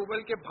گرمی سے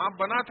ابل کے بھاپ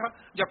بنا تھا.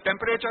 جب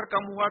ٹیمپریچر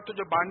کم ہوا تو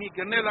جو پانی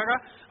گرنے لگا،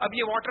 اب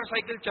یہ واٹر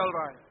سائیکل چل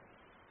رہا ہے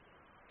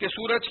کہ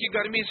سورج کی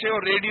گرمی سے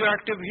اور ریڈیو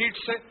ایکٹیو ہیٹ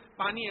سے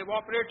پانی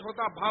ایواپریٹ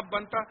ہوتا، بھاپ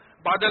بنتا،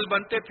 بادل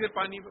بنتے، پھر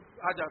پانی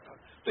آ جاتا.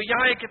 تو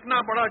یہاں ایک اتنا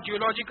بڑا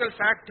جیولوجیکل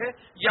فیکٹ ہے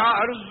یا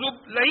ارض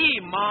ابلعی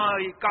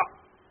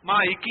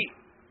ماءکی،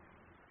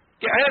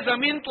 کہ اے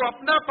زمین تو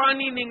اپنا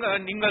پانی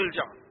نگل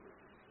جا،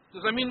 تو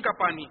زمین کا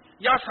پانی.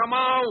 یا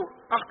سماؤ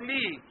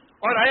اقلی،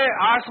 اور اے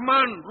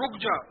آسمان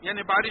رک جا،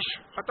 یعنی بارش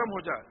ختم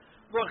ہو جائے.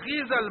 وہ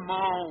غیظ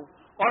الماء،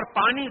 اور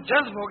پانی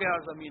جذب ہو گیا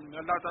زمین میں.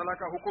 اللہ تعالیٰ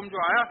کا حکم جو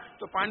آیا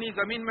تو پانی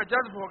زمین میں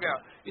جذب ہو گیا.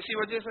 اسی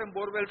وجہ سے ہم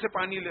بور ویل سے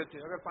پانی لیتے،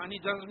 اگر پانی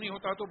جذب نہیں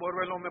ہوتا تو بور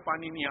ویلوں میں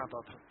پانی نہیں آتا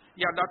تھا.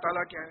 یہ اللہ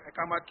تعالیٰ کے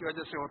احکامات کی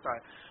وجہ سے ہوتا ہے.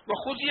 وہ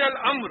خضی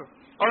الامر،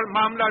 اور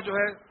معاملہ جو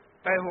ہے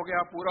طے ہو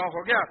گیا، پورا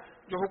ہو گیا،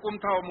 جو حکم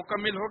تھا وہ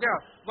مکمل ہو گیا.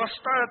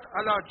 وسطت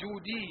علی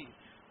جودی،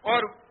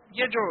 اور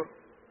یہ جو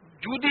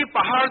جودی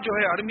پہاڑ جو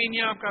ہے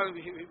ارمینیا کا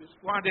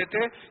وہاں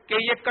دیتے کہ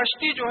یہ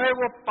کشتی جو ہے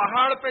وہ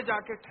پہاڑ پہ جا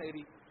کے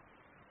ٹھہری.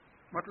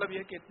 مطلب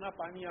یہ کہ اتنا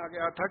پانی آ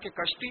گیا تھا کہ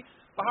کشتی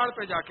پہاڑ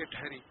پہ جا کے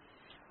ٹھہری.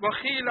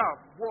 وخیلا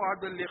وہ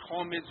عدل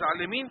قوم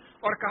ظالمین،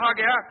 اور کہا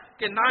گیا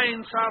کہ نا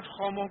انصاف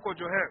قوموں کو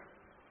جو ہے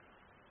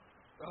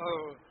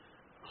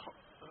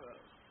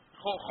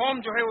قوم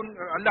جو ہے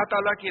اللہ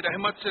تعالیٰ کی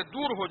رحمت سے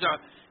دور ہو جا،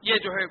 یہ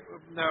جو ہے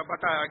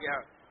بتایا گیا.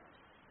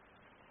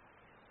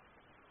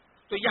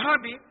 تو یہاں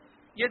بھی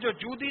یہ جو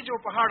جودی جو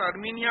پہاڑ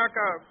ارمینیا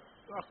کا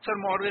اکثر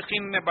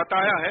مورخین نے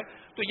بتایا ہے،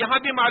 تو یہاں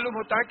بھی معلوم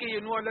ہوتا ہے کہ یہ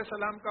نوح علیہ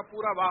السلام کا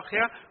پورا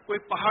واقعہ کوئی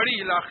پہاڑی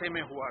علاقے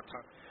میں ہوا تھا.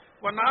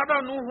 وَنَادَى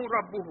نُوحٌ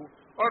رَبُّهُ،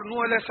 اور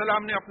نوح علیہ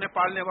السلام نے اپنے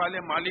پالنے والے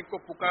مالک کو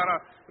پکارا،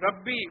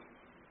 ربی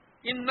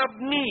ان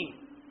ابنی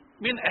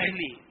من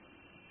اہلی،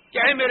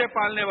 کیا ہے میرے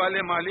پالنے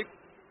والے مالک،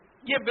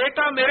 یہ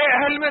بیٹا میرے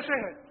اہل میں سے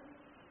ہے.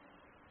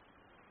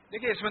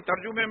 دیکھیے اس میں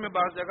ترجمے میں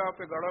بعض جگہ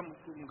پہ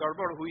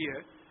گڑبڑ ہوئی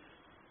ہے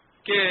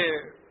کہ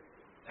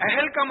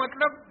اہل کا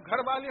مطلب گھر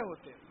والے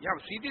ہوتے ہیں. یا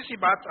سیدھی سی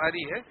بات آ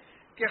رہی ہے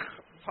کہ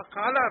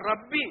فقال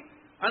ربی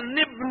ان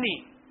ابنی،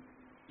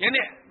 یعنی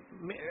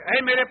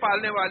اے میرے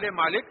پالنے والے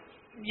مالک،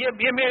 یہ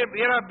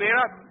میرا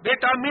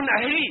بیٹا من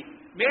اہلی،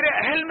 میرے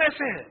اہل میں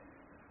سے ہے،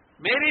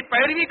 میری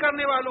پیروی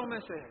کرنے والوں میں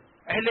سے ہے.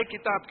 اہل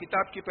کتاب،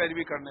 کتاب کی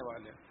پیروی کرنے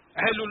والے،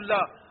 اہل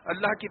اللہ،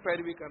 اللہ کی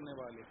پیروی کرنے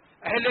والے،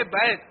 اہل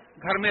بیت،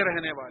 گھر میں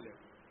رہنے والے،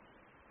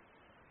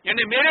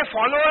 یعنی میرے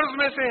فالوورز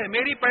میں سے ہے،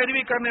 میری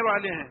پیروی کرنے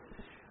والے ہیں.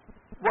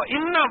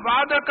 وَإِنَّ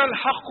وَعْدَكَ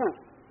الْحَقُّ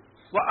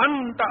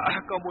وَأَنْتَ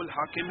أَحْكَمُ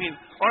الْحَاكِمِينَ،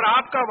 اور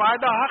آپ کا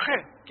وعدہ حق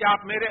ہے کہ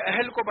آپ میرے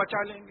اہل کو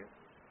بچا لیں گے،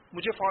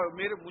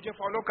 مجھے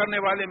فالو کرنے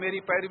والے، میری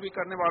پیروی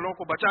کرنے والوں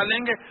کو بچا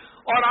لیں گے،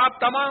 اور آپ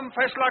تمام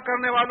فیصلہ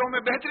کرنے والوں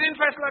میں بہترین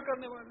فیصلہ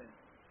کرنے والے ہیں.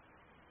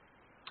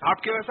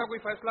 آپ کے ویسا کوئی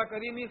فیصلہ کر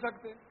ہی نہیں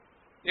سکتے.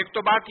 ایک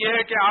تو بات یہ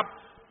ہے کہ آپ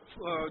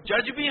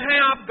جج بھی ہیں،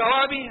 آپ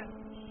گواہ بھی ہیں.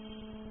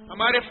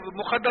 ہمارے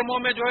مقدموں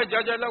میں جو ہے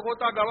جج الگ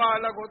ہوتا، گواہ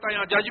الگ ہوتا،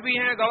 یہاں جج بھی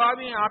ہیں، گواہ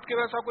بھی ہیں. آپ کے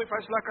ویسا کوئی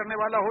فیصلہ کرنے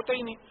والا ہوتا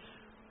ہی نہیں.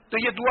 تو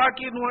یہ دعا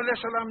کی نوح علیہ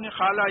السلام نے،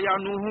 خالا یا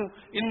نوح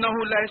انہ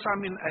لیس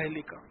من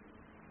اہلک،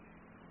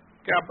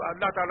 کہ اب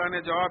اللہ تعالیٰ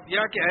نے جواب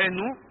دیا کہ اے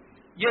نوح،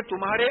 یہ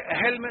تمہارے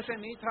اہل میں سے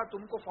نہیں تھا،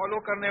 تم کو فالو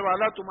کرنے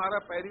والا، تمہارا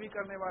پیروی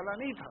کرنے والا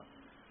نہیں تھا.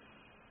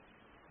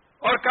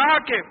 اور کہا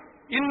کہ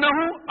انہ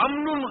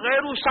امن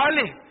غیر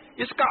صالح،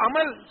 اس کا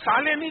عمل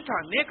صالح نہیں تھا،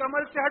 نیک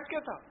عمل سے ہٹ کے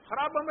تھا،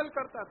 خراب عمل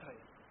کرتا تھا،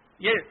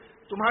 یہ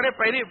تمہارے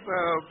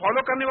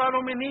فالو کرنے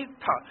والوں میں نہیں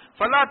تھا.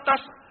 فلا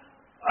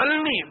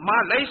تسألنی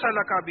ما لیس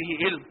لک بہ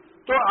علم،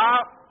 تو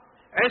آپ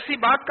ایسی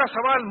بات کا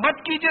سوال مت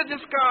کیجئے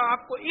جس کا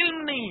آپ کو علم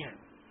نہیں ہے.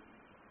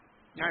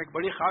 یہاں ایک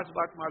بڑی خاص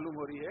بات معلوم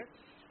ہو رہی ہے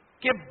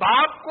کہ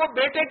باپ کو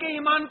بیٹے کے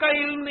ایمان کا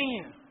علم نہیں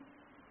ہے،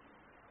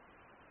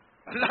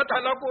 اللہ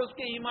تعالیٰ کو اس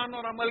کے ایمان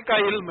اور عمل کا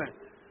علم ہے.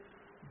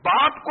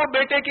 باپ کو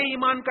بیٹے کے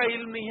ایمان کا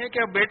علم نہیں ہے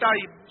کہ بیٹا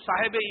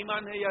صاحب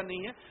ایمان ہے یا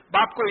نہیں ہے،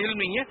 باپ کو علم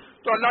نہیں ہے.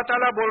 تو اللہ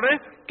تعالیٰ بول رہے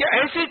ہیں کہ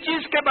ایسی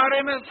چیز کے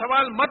بارے میں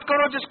سوال مت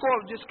کرو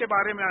جس کے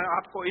بارے میں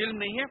آپ کو علم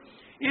نہیں ہے.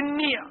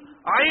 انی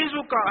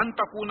اعیذک ان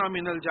تکون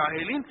من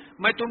الجاہلین،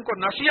 میں تم کو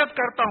نصیحت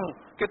کرتا ہوں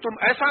کہ تم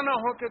ایسا نہ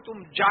ہو کہ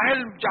تم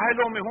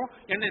جاہلوں میں ہو،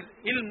 یعنی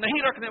علم نہیں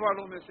رکھنے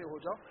والوں میں سے ہو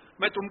جاؤ.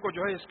 میں تم کو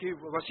جو ہے اس کی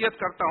وصیت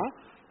کرتا ہوں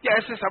کہ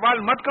ایسے سوال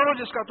مت کرو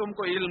جس کا تم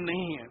کو علم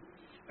نہیں ہے،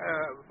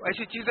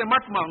 ایسی چیزیں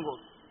مت مانگو.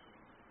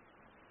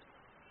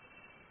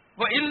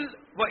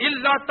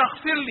 وَإِلَّا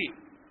تَغْفِرْ لِي،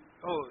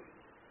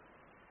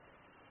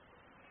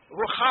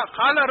 وہ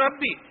قال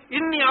ربی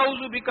انی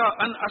اعوذ بک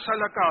ان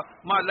اسألک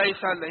ما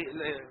لیس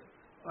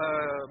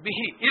بہ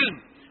علم،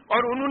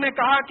 اور انہوں نے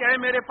کہا کہ اے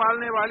میرے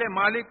پالنے والے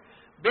مالک،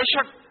 بے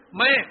شک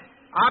میں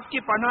آپ کی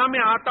پناہ میں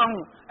آتا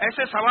ہوں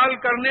ایسے سوال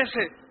کرنے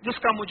سے جس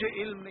کا مجھے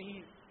علم نہیں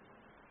ہے.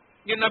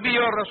 یہ نبی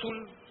اور رسول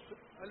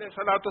علیہ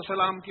الصلوۃ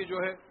والسلام کی جو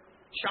ہے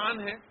شان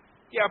ہے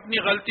کہ اپنی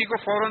غلطی کو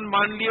فوراً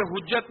مان لیے،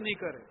 حجت نہیں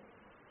کرے،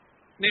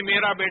 نہیں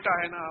میرا بیٹا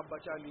ہے نا آپ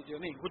بچا لیجئے،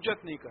 نہیں حجت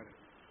نہیں کرے.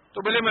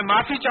 تو بولے میں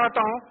معافی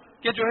چاہتا ہوں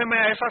کہ جو ہے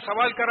میں ایسا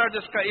سوال کرا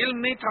جس کا علم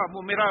نہیں تھا،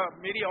 وہ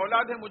میری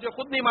اولاد ہے، مجھے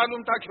خود نہیں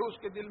معلوم تھا کہ اس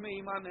کے دل میں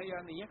ایمان ہے یا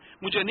نہیں ہے،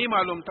 مجھے نہیں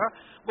معلوم تھا.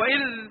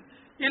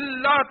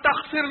 وَإِلَّا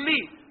تَغْفِرْ لِي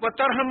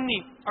وَتَرْحَمْنِي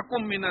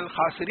أَكُن مِّنَ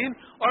الْخَاسِرِينَ،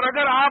 اور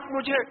اگر آپ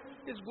مجھے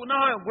اس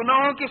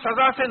گناہوں کی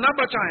سزا سے نہ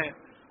بچائیں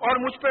اور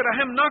مجھ پہ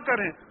رحم نہ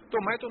کریں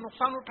تو میں تو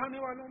نقصان اٹھانے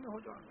والوں میں ہو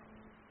جاؤں گا.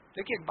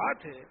 دیکھیے ایک بات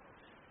ہے،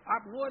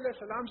 آپ نوح علیہ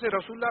السلام سے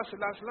رسول اللہ صلی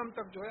اللہ علیہ وسلم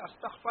تک جو ہے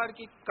استغفار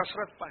کی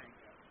کثرت پائیں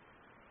گے.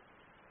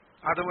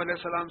 آدم علیہ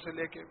السلام سے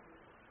لے کے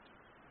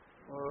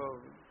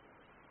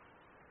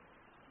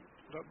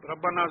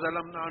ربنا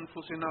ظلمنا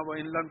انفسنا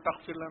وان لم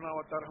تغفر لنا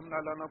وترحمنا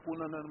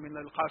لنكونن من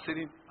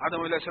الخاسرین.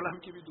 آدم علیہ السلام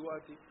کی بھی دعا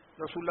تھی.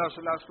 رسول اللہ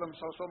صلی اللہ علیہ وسلم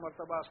 100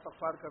 مرتبہ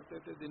استغفار کرتے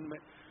تھے دن میں.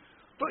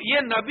 تو یہ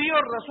نبی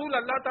اور رسول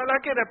اللہ تعالیٰ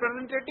کے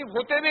ریپرزینٹیٹو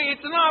ہوتے ہوئے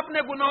اتنا اپنے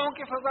گناہوں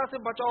کی سزا سے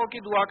بچاؤ کی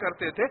دعا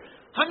کرتے تھے،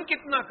 ہم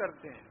کتنا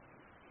کرتے ہیں؟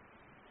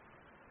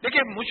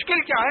 دیکھیے مشکل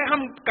کیا ہے،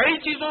 ہم کئی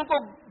چیزوں کو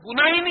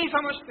گناہ ہی نہیں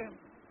سمجھتے،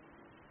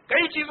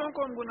 کئی چیزوں کو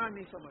ہم گناہ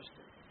نہیں سمجھتے.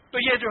 تو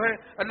یہ جو ہے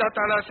اللہ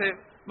تعالیٰ سے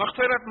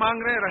مغفرت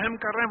مانگ رہے ہیں، رحم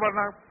کر رہے ہیں،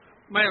 ورنہ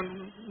میں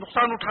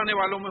نقصان اٹھانے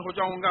والوں میں ہو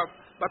جاؤں گا.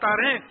 بتا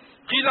رہے ہیں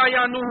قیلا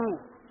یا نوح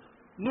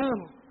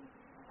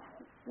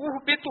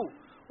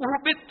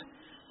اہبط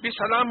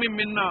بسلام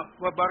منا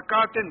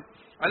وبرکات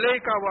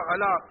علیک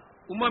وعلی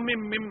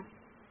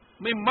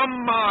ممن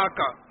معک.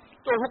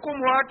 تو حکم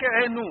ہوا کہ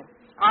اے نوح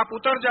آپ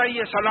اتر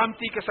جائیے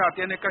سلامتی کے ساتھ،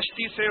 یعنی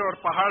کشتی سے اور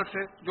پہاڑ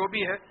سے جو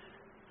بھی ہے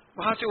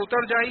وہاں سے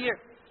اتر جائیے،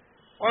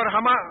 اور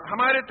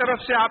ہمارے طرف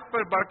سے آپ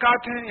پر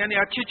برکات ہیں، یعنی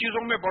اچھی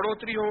چیزوں میں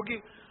بڑھوتری ہوگی.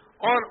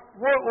 اور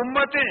وہ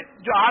امتیں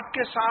جو آپ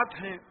کے ساتھ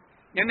ہیں،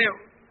 یعنی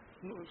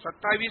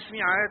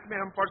 27ویں آیت میں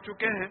ہم پڑھ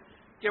چکے ہیں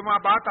کہ وہاں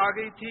بات آ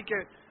گئی تھی کہ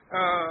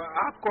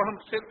آپ کو ہم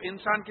صرف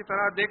انسان کی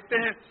طرح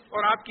دیکھتے ہیں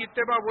اور آپ کی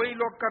اتباع وہی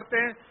لوگ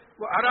کرتے ہیں.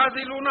 وہ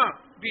اراذلونا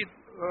بھی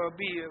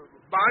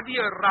بادی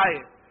اور رائے،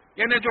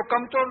 یعنی جو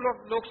کمزور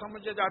لوگ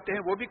سمجھے جاتے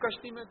ہیں وہ بھی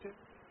کشتی میں تھے.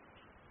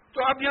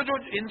 تو اب یہ جو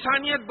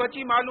انسانیت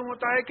بچی معلوم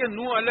ہوتا ہے کہ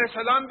نوح علیہ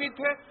السلام بھی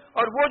تھے،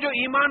 اور وہ جو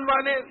ایمان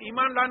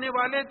لانے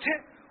والے تھے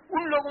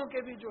ان لوگوں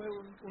کے بھی جو ہے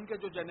ان کے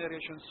جو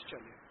جنریشنز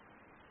چلے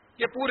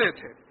یہ پورے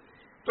تھے.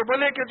 تو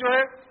بولے کہ جو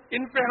ہے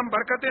ان پہ ہم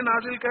برکتیں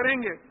نازل کریں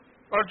گے،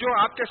 اور جو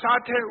آپ کے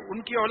ساتھ ہے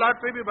ان کی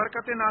اولاد پہ بھی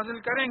برکتیں نازل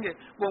کریں گے.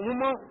 وہ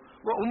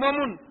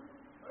امم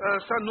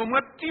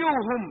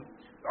سنمتعہم،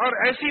 اور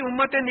ایسی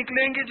امتیں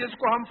نکلیں گی جس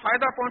کو ہم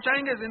فائدہ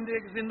پہنچائیں گے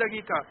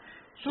زندگی کا.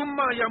 ثم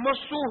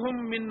یمسہم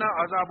منا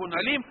عذاب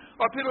علیم،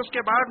 اور پھر اس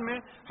کے بعد میں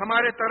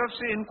ہمارے طرف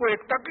سے ان کو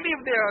ایک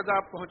تکلیف دہ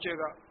عذاب پہنچے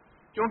گا،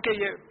 کیونکہ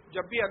یہ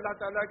جب بھی اللہ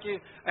تعالیٰ کے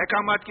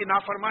احکامات کی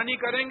نافرمانی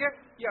کریں گے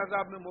یہ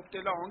عذاب میں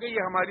مبتلا ہوں گے.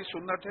 یہ ہماری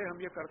سنت ہے، ہم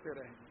یہ کرتے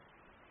رہیں گے.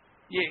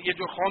 یہ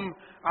جو قوم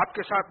آپ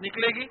کے ساتھ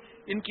نکلے گی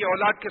ان کی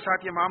اولاد کے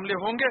ساتھ یہ معاملے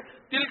ہوں گے.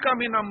 تلک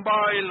من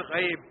انباء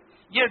الغیب،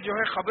 یہ جو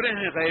ہے خبریں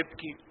ہیں غیب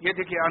کی. یہ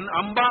دیکھیے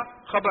انبا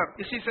خبر،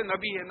 اسی سے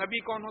نبی ہے. نبی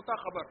کون ہوتا؟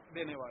 خبر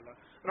دینے والا.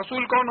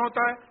 رسول کون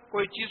ہوتا ہے؟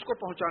 کوئی چیز کو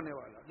پہنچانے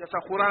والا. جیسا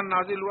قرآن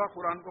نازل ہوا،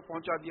 قرآن کو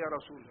پہنچا دیا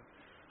رسول ہے.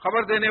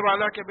 خبر دینے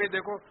والا کہ بھئی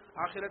دیکھو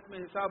آخرت میں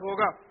حساب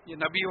ہوگا، یہ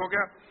نبی ہو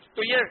گیا.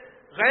 تو یہ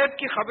غیب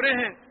کی خبریں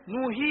ہیں.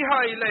 نوحیھا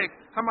الیک،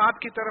 ہم آپ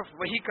کی طرف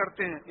وحی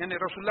کرتے ہیں، یعنی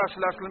رسول اللہ صلی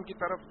اللہ علیہ وسلم کی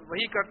طرف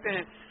وحی کرتے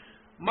ہیں.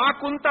 ما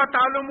کنتا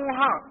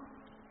تعلموہا،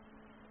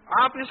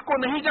 آپ اس کو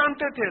نہیں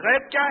جانتے تھے.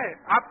 غیب کیا ہے؟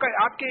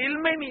 آپ کے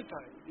علم میں نہیں تھا.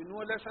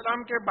 نوح علیہ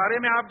السلام کے بارے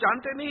میں آپ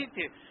جانتے نہیں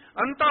تھے.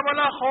 انتا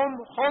ولا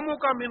قوموں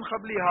کا من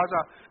قبل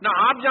ھذا، نہ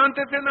آپ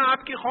جانتے تھے نہ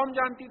آپ کی قوم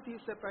جانتی تھی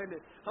اس سے پہلے.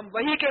 ہم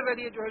وحی کے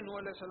ذریعے جو ہے نوح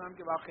علیہ السلام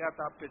کے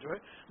واقعات آپ پہ جو ہے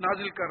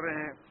نازل کر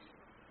رہے ہیں.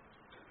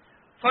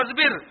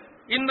 فاصبر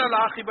ان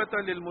العاقبۃ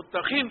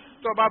للمتقین.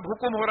 تو اب آپ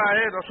حکم ہو رہا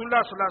ہے رسول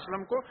اللہ صلی اللہ علیہ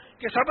وسلم کو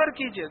کہ صبر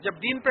کیجئے.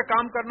 جب دین پہ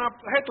کام کرنا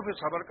ہے تو پھر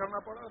صبر کرنا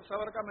پڑا.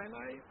 صبر کا مہینہ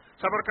ہے،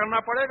 صبر کرنا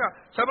پڑے گا.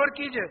 صبر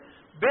کیجئے.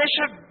 بے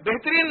شک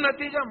بہترین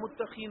نتیجہ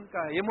متقین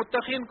کا ہے. یہ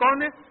متقین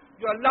کون ہے؟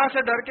 جو اللہ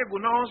سے ڈر کے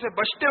گناہوں سے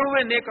بچتے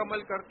ہوئے نیک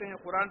عمل کرتے ہیں،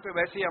 قرآن پہ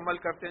ویسے ہی عمل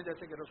کرتے ہیں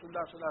جیسے کہ رسول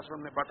اللہ صلی اللہ علیہ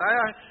وسلم نے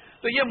بتایا ہے.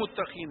 تو یہ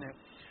متقین ہے.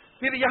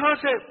 پھر یہاں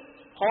سے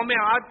قوم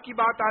عاد کی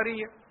بات آ رہی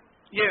ہے.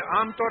 یہ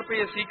عام طور پہ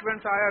یہ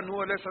سیکوینس آیا، نوح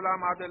علیہ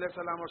السلام، عاد علیہ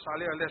السلام اور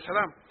صالح علیہ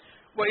السلام.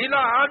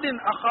 وَإِلَىٰ عَادٍ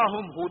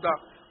أَخَاهُمْ هُودًا،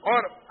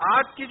 اور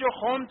عاد کی جو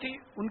قوم تھی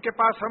ان کے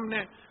پاس ہم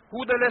نے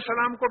ہود علیہ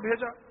السلام کو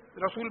بھیجا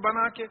رسول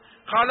بنا کے.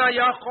 قَالَ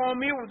يَا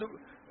قَوْمِ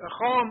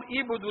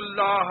اعْبُدُوا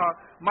اللَّهَ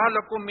مَا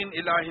لَكُم مِّنْ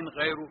إِلَٰهٍ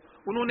غَيْرُهُ.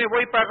 انہوں نے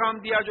وہی پیغام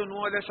دیا جو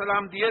نوح علیہ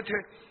السلام دیے تھے،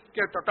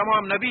 کہ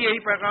تمام نبی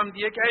یہی پیغام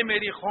دیے کہ اے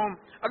میری قوم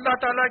اللہ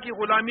تعالیٰ کی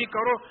غلامی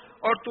کرو،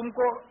 اور تم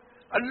کو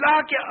اللہ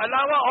کے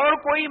علاوہ اور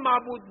کوئی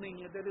معبود نہیں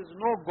ہے. There is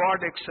no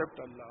god except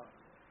اللہ.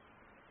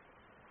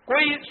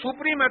 کوئی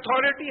سپریم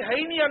اتھارٹی ہے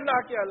ہی نہیں اللہ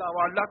کے علاوہ.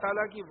 اللہ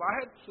تعالیٰ کی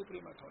واحد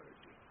سپریم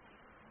اتھارٹی.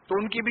 تو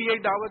ان کی بھی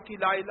یہی دعوت تھی،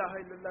 لا الہ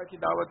الا اللہ کی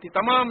دعوت تھی.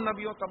 تمام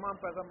نبیوں، تمام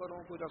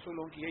پیغمبروں کو،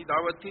 رسولوں کی یہی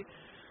دعوت تھی.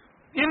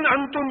 ان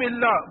انتم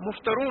الا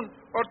مفترون،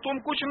 اور تم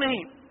کچھ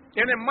نہیں،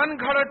 یعنی من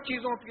گھڑت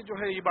چیزوں کی جو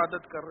ہے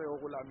عبادت کر رہے ہو،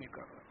 غلامی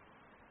کر رہے ہو،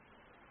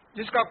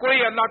 جس کا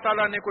کوئی اللہ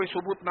تعالیٰ نے کوئی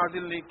ثبوت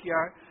نازل نہیں کیا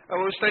ہے.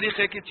 اور اس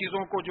طریقے کی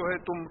چیزوں کو جو ہے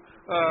تم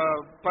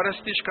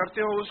پرستش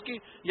کرتے ہو اس کی.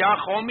 یا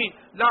قومی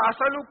لا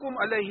اسألکم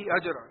علیہ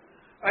اجرا،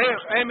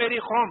 اے میری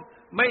قوم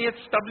میں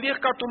اس تبلیغ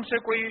کا تم سے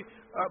کوئی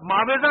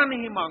معاوضہ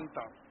نہیں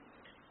مانگتا.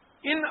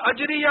 ان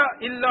اجریہ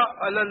الا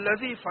علی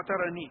الذی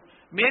فطرنی،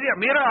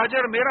 میرا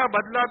اجر، میرا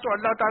بدلہ تو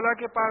اللہ تعالیٰ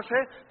کے پاس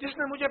ہے جس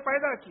نے مجھے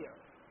پیدا کیا.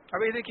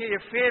 اب یہ دیکھیے،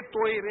 یہ فے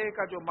توئی رے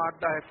کا جو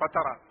مادہ ہے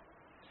فطرہ،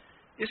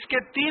 اس کے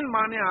 3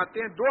 معنی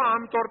آتے ہیں. 2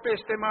 عام طور پہ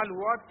استعمال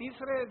ہوا،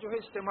 تیسرے جو ہے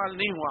استعمال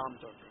نہیں ہوا عام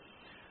طور پہ.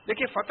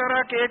 دیکھیے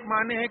فطرہ کے ایک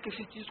معنی ہے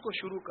کسی چیز کو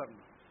شروع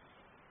کرنا،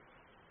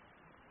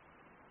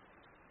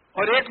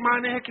 اور ایک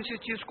معنی ہے کسی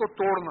چیز کو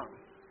توڑنا،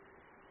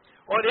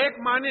 اور ایک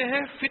معنی ہے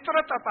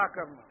فطرت عطا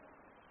کرنا،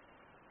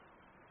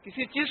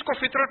 کسی چیز کو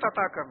فطرت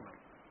عطا کرنا.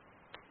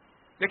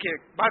 دیکھیے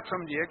بات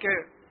سمجھیے کہ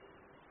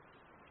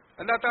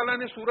اللہ تعالیٰ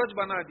نے سورج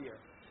بنا دیا،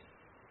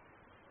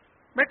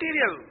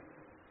 میٹیریل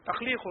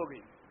تخلیق ہو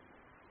گئی.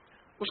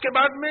 اس کے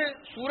بعد میں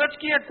سورج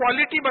کی ایک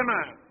کوالٹی بنا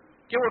ہے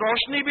کہ وہ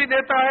روشنی بھی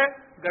دیتا ہے،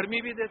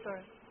 گرمی بھی دیتا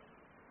ہے.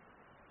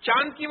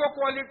 چاند کی وہ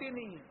کوالٹی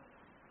نہیں ہے.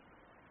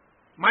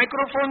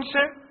 مائکرو فون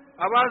سے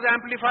آواز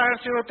ایمپلیفائر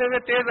سے ہوتے ہوئے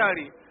تیز آ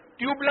رہی.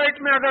 ٹیوب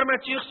لائٹ میں اگر میں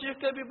چیخ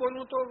کے بھی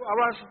بولوں تو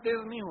آواز تیز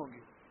نہیں ہوگی.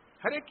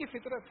 ہر ایک کی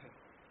فطرت ہے.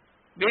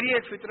 میری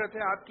ایک فطرت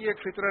ہے، آپ کی ایک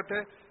فطرت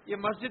ہے، یہ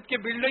مسجد کے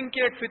بلڈنگ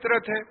کی ایک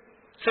فطرت ہے،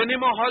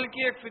 سنیما ہال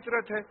کی ایک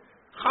فطرت ہے،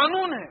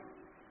 قانون ہے.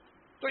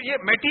 تو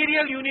یہ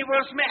میٹیریل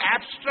یونیورس میں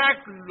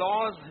ایبسٹریکٹ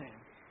لاز ہیں،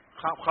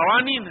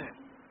 قوانین ہیں.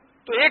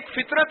 تو ایک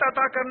فطرت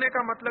عطا کرنے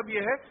کا مطلب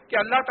یہ ہے کہ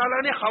اللہ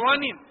تعالیٰ نے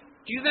قوانین،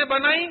 چیزیں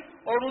بنائی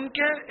اور ان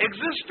کے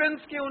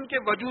ایگزسٹنس کے، ان کے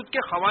وجود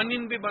کے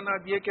قوانین بھی بنا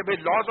دیے کہ بھئی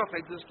لاز آف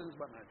ایگزسٹنس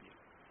بنا دیے.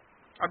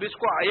 اب اس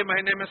کو آئے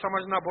مہینے میں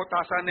سمجھنا بہت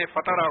آسان ہے.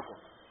 فطرہ کو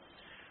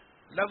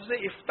لفظ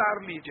افطار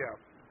لیجئے. آپ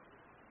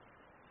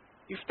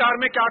افطار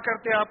میں کیا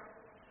کرتے آپ؟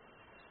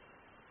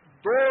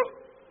 2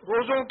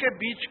 روزوں کے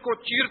بیچ کو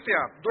چیرتے،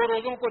 آپ 2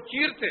 روزوں کو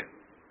چیرتے،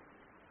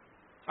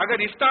 اگر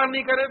افطار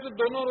نہیں کرے تو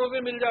دونوں روزے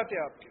مل جاتے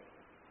آپ کے.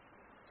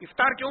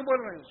 افطار کیوں بول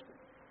رہے ہیں اس کو؟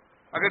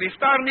 اگر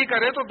افطار نہیں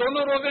کرے تو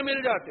دونوں روزے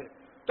مل جاتے.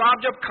 تو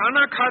آپ جب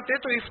کھانا کھاتے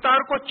تو افطار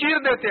کو چیر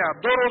دیتے،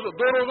 آپ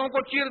 2 روزوں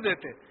کو چیر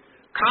دیتے،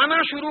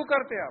 کھانا شروع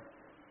کرتے، آپ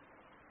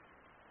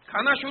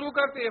کھانا شروع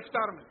کرتے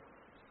افطار میں.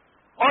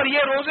 اور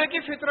یہ روزے کی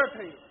فطرت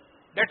ہے،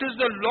 that is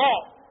the law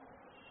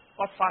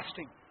of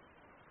fasting.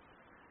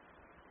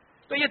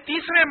 تو یہ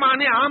تیسرے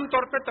معنی عام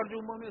طور پہ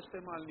ترجموں میں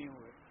استعمال نہیں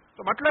ہوئے.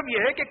 تو مطلب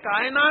یہ ہے کہ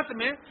کائنات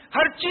میں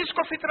ہر چیز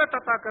کو فطرت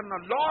عطا کرنا،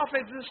 لا آف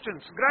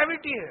ایگزسٹنس،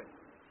 گریوٹی ہے.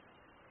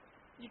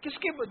 یہ کس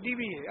کی دی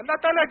ہوئی ہے؟ اللہ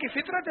تعالیٰ کی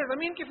فطرت ہے.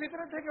 زمین کی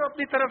فطرت ہے کہ وہ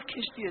اپنی طرف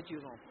کھینچتی ہے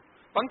چیزوں کو.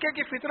 پنکھے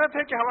کی فطرت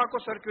ہے کہ ہوا کو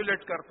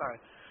سرکولیٹ کرتا ہے.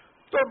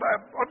 تو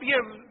اب یہ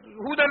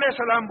ہود علیہ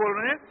السلام بول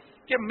رہے ہیں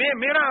کہ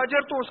میرا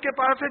اجر تو اس کے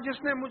پاس ہے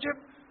جس نے مجھے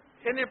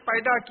یعنی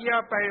پیدا کیا،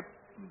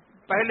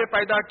 پہلے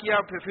پیدا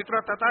کیا، پھر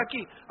فطرت عطا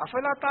کی.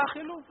 افلا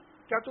تعقلون،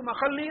 کیا تم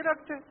عقل نہیں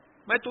رکھتے؟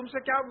 میں تم سے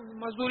کیا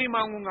مزدوری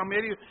مانگوں گا؟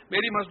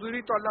 میری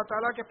مزدوری تو اللہ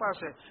تعالیٰ کے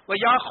پاس ہے.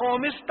 وَيَا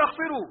قَوْمِ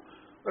اسْتَغْفِرُوا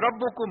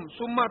رَبُّكُمْ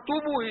ثُمَّ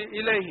تُوبُوا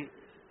إِلَيْهِ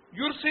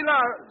يُرْسِلَ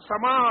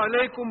السَّمَاءَ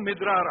عَلَيْكُمْ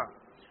مِدْرَارًا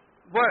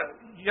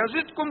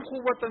وَيَزِدْكُمْ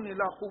قُوَّةً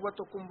إِلَىٰ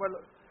قُوَّتِكُمْ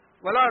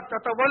وَلَا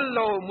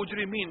تَتَوَلَّوْا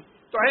مُجْرِمِينَ.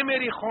 تو اے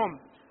میری قوم،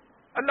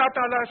 اللہ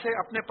تعالیٰ سے،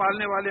 اپنے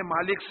پالنے والے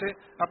مالک سے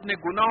اپنے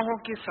گناہوں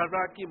کی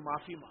سزا کی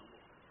معافی مانگو.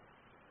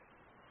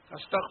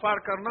 استغفار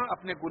کرنا،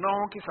 اپنے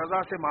گناہوں کی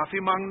سزا سے معافی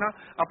مانگنا،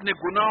 اپنے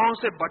گناہوں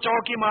سے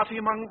بچاؤ کی معافی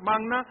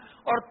مانگنا،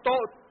 اور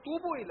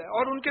توبو الیہ،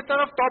 اور ان کی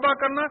طرف توبہ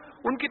کرنا،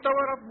 ان کی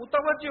طرف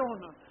متوجہ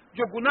ہونا.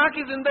 جو گناہ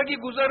کی زندگی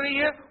گزر رہی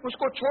ہے اس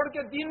کو چھوڑ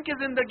کے دین کی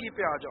زندگی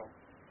پہ آ جاؤ.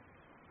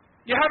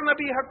 یہ ہر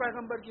نبی، ہر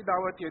پیغمبر کی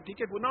دعوت یہ تھی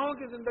کہ گناہوں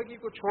کی زندگی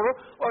کو چھوڑو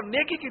اور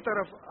نیکی کی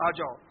طرف آ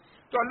جاؤ.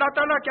 تو اللہ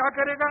تعالیٰ کیا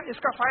کرے گا؟ اس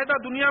کا فائدہ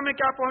دنیا میں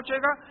کیا پہنچے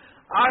گا؟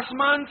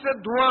 آسمان سے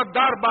دھواں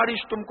دار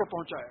بارش تم کو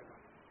پہنچائے گا،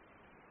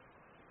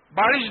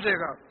 بارش دے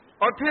گا،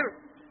 اور پھر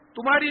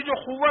تمہاری جو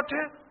قوت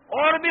ہے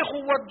اور بھی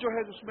قوت جو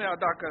ہے اس میں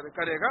ادا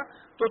کرے گا.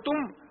 تو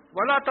تم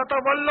ولا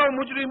تتولوا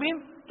مجرمین،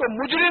 تو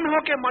مجرم ہو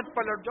کے مت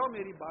پلٹ جاؤ.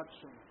 میری بات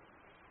سنو،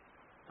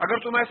 اگر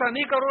تم ایسا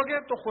نہیں کرو گے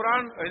تو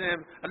قرآن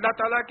اللہ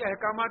تعالیٰ کے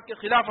احکامات کے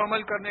خلاف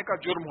عمل کرنے کا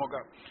جرم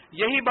ہوگا.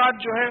 یہی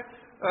بات جو ہے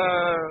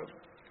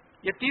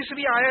یہ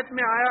تیسری آیت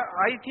میں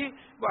آئی تھی،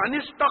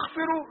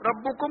 وَأَنِسْتَغْفِرُوا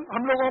رَبُّكُمْ.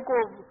 ہم لوگوں کو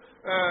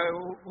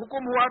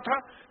حکم ہوا تھا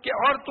کہ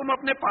اور تم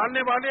اپنے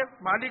پالنے والے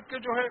مالک کے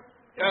جو ہے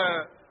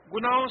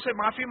گناہوں سے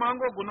معافی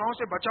مانگو، گناہوں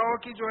سے بچاؤ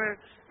کی جو ہے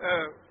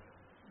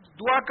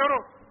دعا کرو.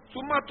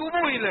 ثُمَّ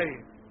تُوبُوا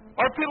إِلَيْهِ،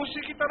 اور پھر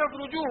اسی کی طرف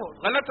رجوع ہو.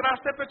 غلط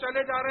راستے پہ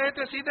چلے جا رہے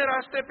تھے، سیدھے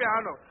راستے پہ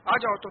آ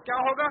جاؤ. تو کیا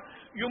ہوگا؟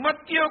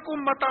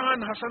 یُمَتِّعُکُم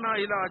مَتَاعًا حَسَنًا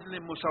إِلَىٰ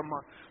أَجَلٍ مُّسَمًّى.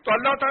 تو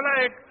اللہ تعالیٰ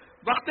ایک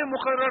وقت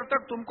مقرر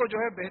تک تم کو جو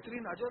ہے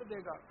بہترین اجر دے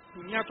گا،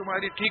 دنیا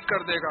تمہاری ٹھیک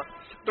کر دے گا.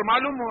 تو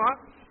معلوم ہوا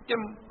کہ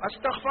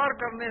استغفار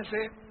کرنے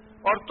سے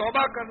اور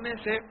توبہ کرنے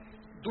سے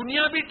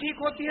دنیا بھی ٹھیک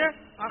ہوتی ہے،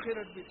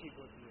 آخرت بھی ٹھیک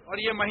ہوتی ہے. اور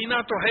یہ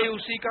مہینہ تو ہے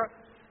اسی کا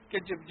کہ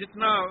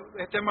جتنا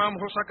اہتمام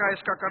ہو سکا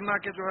اس کا کرنا،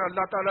 کہ جو ہے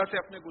اللہ تعالیٰ سے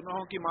اپنے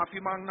گناہوں کی معافی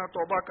مانگنا،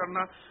 توبہ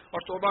کرنا.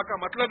 اور توبہ کا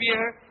مطلب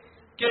یہ ہے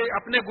کہ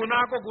اپنے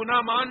گناہ کو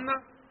گناہ ماننا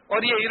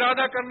اور یہ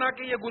ارادہ کرنا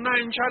کہ یہ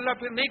گناہ انشاءاللہ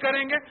پھر نہیں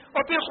کریں گے،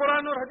 اور پھر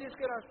قرآن اور حدیث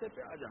کے راستے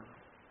پہ آ جانا.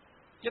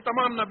 یہ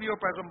تمام نبیوں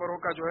پیغمبروں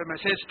کا جو ہے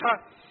میسج تھا.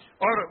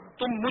 اور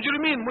تم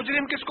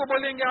مجرم کس کو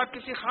بولیں گے؟ آپ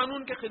کسی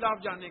قانون کے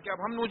خلاف جانے کے. اب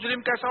ہم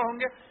مجرم کیسا ہوں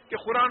گے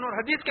کہ قرآن اور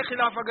حدیث کے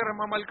خلاف اگر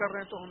ہم عمل کر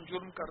رہے ہیں تو ہم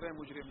جرم کر رہے ہیں،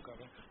 مجرم کر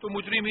رہے ہیں. تو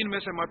مجرمین میں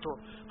سے مت ہو.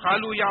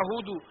 قالوا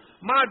یہود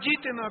ما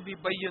جیتنا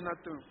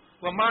ببینۃ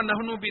وما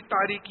نحن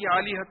بتارکی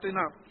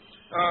آلہتنا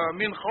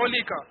من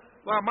قولک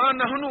وما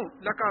نحن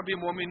لک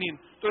بمؤمنین.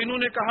 تو انہوں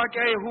نے کہا کہ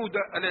اے یہود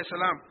علیہ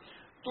السلام،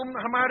 تم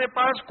ہمارے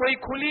پاس کوئی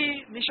کھلی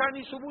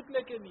نشانی ثبوت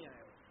لے کے نہیں آئے.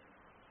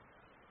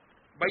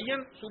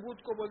 بین ثبوت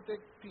کو بولتے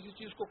کسی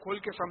چیز کو کھول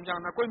کے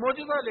سمجھانا. کوئی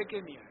معجزہ لے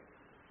کے نہیں آئے.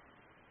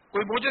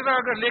 کوئی معجزہ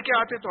اگر لے کے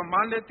آتے تو ہم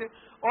مان لیتے.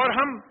 اور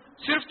ہم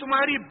صرف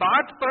تمہاری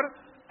بات پر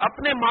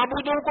اپنے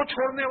معبودوں کو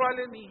چھوڑنے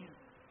والے نہیں ہیں.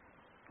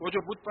 وہ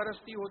جو بت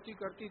پرستی ہوتی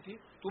کرتی تھی،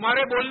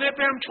 تمہارے بولنے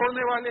پہ ہم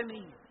چھوڑنے والے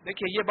نہیں ہیں.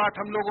 دیکھیے یہ بات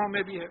ہم لوگوں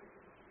میں بھی ہے.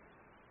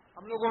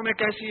 ہم لوگوں میں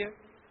کیسی ہے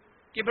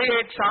کہ بھئی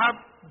ایک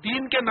صاحب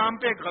دین کے نام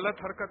پہ ایک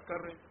غلط حرکت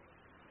کر رہے ہیں،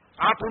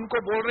 آپ ان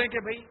کو بول رہے ہیں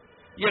کہ بھئی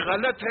یہ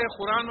غلط ہے،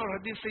 قرآن اور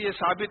حدیث سے یہ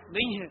ثابت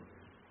نہیں ہے.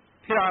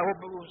 پھر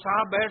وہ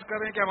صاحب بحث کر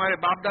رہے ہیں کہ ہمارے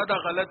باپ دادا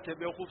غلط تھے،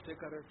 بیوقوف تھے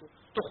کرے.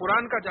 تو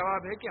قرآن کا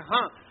جواب ہے کہ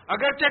ہاں،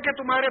 اگرچہ کہ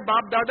تمہارے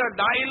باپ دادا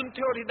لا علم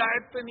تھے اور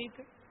ہدایت پہ نہیں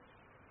تھے،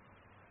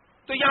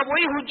 تو یا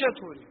وہی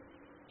حجت ہو رہی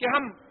کہ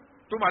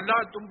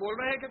تم بول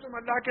رہے ہیں کہ تم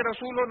اللہ کے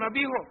رسول ہو،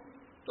 نبی ہو،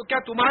 تو کیا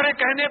تمہارے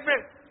کہنے پہ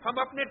ہم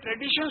اپنے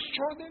ٹریڈیشنز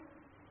چھوڑ دیں؟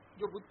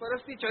 جو بت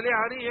پرستی چلے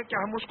آ رہی ہے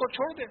کیا ہم اس کو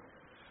چھوڑ دیں؟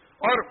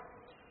 اور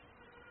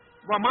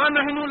وما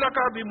نحن لک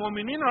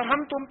بمؤمنین، اور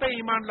ہم تم پہ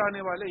ایمان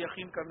لانے والے،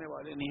 یقین کرنے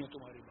والے نہیں ہیں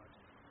تمہاری بات.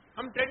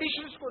 ہم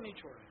ٹریڈیشنز کو نہیں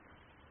چھوڑیں.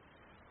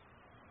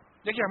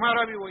 دیکھیے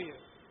ہمارا بھی وہی ہے.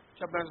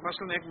 جب میں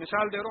مثلا ایک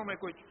مثال دے رہا ہوں، میں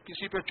کوئی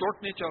کسی پہ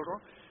چوٹ نہیں چل رہا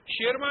ہوں.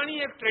 شیروانی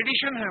ایک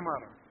ٹریڈیشن ہے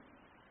ہمارا.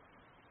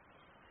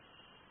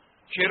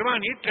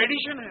 شیروانی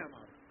ٹریڈیشن ہے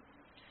ہمارا.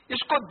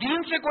 اس کو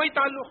دین سے کوئی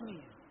تعلق نہیں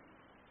ہے.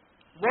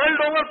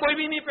 ورلڈ اوور کوئی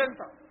بھی نہیں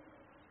پہنتا،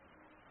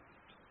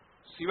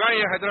 سوائے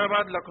یہ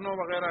حیدرآباد لکھنؤ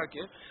وغیرہ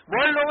کے،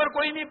 ورلڈ اوور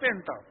کوئی نہیں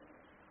پہنتا.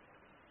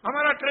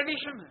 ہمارا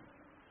ٹریڈیشن ہے،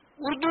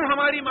 اردو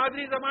ہماری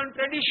مادری زبان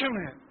ٹریڈیشن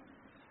ہے.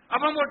 اب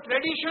ہم وہ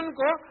ٹریڈیشن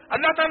کو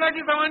اللہ تعالیٰ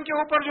کی زبان کے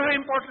اوپر جو ہے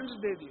امپورٹنس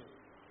دے دیے.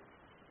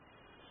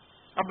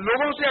 اب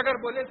لوگوں سے اگر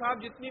بولے صاحب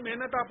جتنی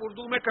محنت آپ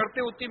اردو میں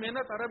کرتے اتنی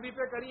محنت عربی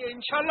پہ کریے،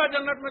 انشاءاللہ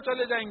جنت میں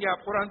چلے جائیں گے، آپ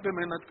قرآن پہ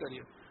محنت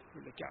کریے.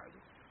 بولے کیا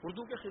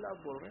اردو کے خلاف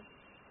بول رہے ہیں؟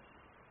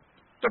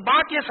 تو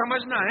بات یہ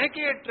سمجھنا ہے کہ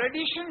یہ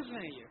ٹریڈیشنز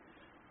ہیں،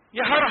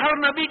 یہ ہر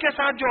نبی کے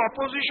ساتھ جو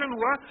اپوزیشن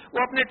ہوا وہ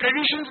اپنے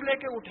ٹریڈیشنز لے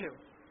کے اٹھے،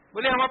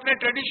 بولے ہم اپنے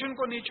ٹریڈیشن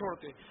کو نہیں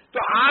چھوڑتے. تو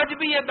آج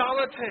بھی یہ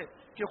دعوت ہے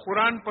کہ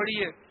قرآن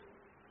پڑھیے،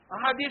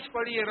 احادیث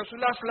پڑھیے، رسول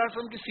اللہ صلی اللہ علیہ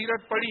وسلم کی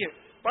سیرت پڑھیے،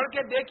 پڑھ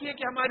کے دیکھیے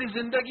کہ ہماری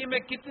زندگی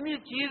میں کتنی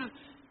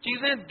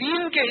چیزیں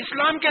دین کے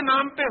اسلام کے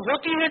نام پہ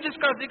ہوتی ہیں جس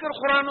کا ذکر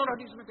قرآن اور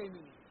حدیث میں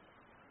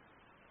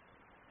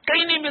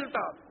کہیں نہیں ملتا.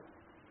 آپ کو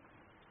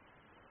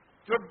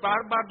جو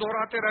بار بار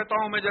دہراتے رہتا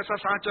ہوں میں، جیسا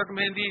سانچک،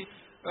 مہندی،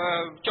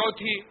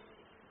 چوتھی،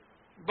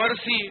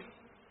 برسی،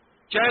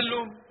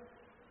 چہلم،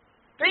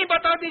 کہیں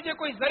بتا دیجئے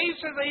کوئی ضعیف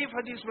سے ضعیف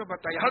حدیث میں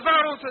بتائیے.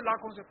 ہزاروں سے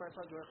لاکھوں سے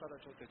پیسہ جو ہے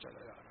خرچ ہوتے چلا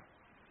جا رہا ہے.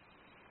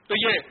 تو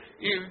یہ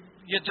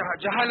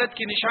جہالت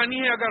کی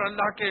نشانی ہے اگر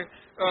اللہ کے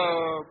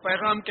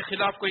پیغام کے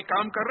خلاف کوئی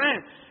کام کر رہے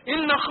ہیں.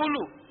 ان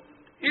نخلو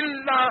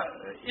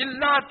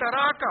اللہ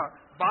ترا کا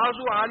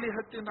بازو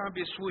آلہتنا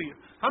بسوئی،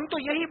 ہم تو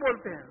یہی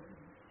بولتے ہیں.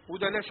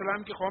 حود علیہ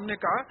السلام کی قوم نے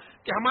کہا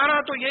کہ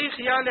ہمارا تو یہی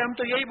خیال ہے، ہم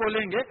تو یہی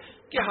بولیں گے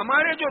کہ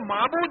ہمارے جو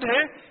معبود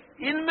ہیں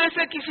ان میں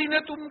سے کسی نے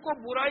تم کو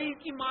برائی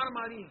کی مار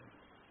ماری ہے،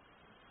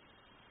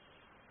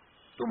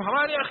 تم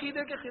ہمارے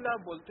عقیدے کے خلاف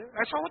بولتے.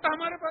 ایسا ہوتا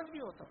ہمارے پاس بھی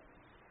ہوتا.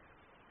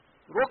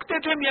 روکتے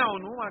تھے میاں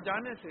انہوں وہاں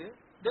جانے سے.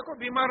 دیکھو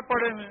بیمار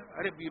پڑے ہوئے،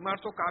 ارے بیمار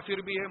تو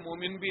کافر بھی ہے،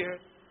 مومن بھی ہے،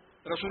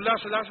 رسول اللہ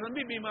صلی اللہ علیہ وسلم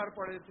بھی بیمار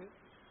پڑے تھے.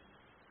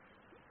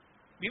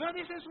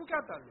 بیماری سے اس کو کیا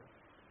تعلق؟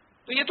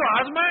 تو یہ تو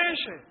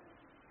آزمائش ہے.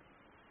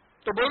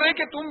 تو بول رہے ہیں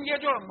کہ تم یہ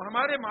جو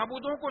ہمارے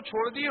معبودوں کو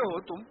چھوڑ دیے ہو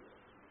تم،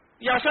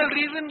 یہ اصل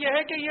ریزن یہ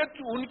ہے کہ یہ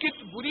ان کی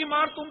بری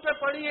مار تم پہ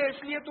پڑی ہے،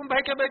 اس لیے تم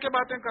بہکے بہکے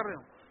باتیں کر رہے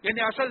ہو.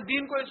 یعنی اصل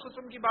دین کو اس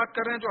قسم کی بات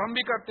کر رہے ہیں جو ہم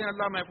بھی کرتے ہیں.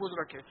 اللہ محفوظ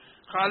رکھے.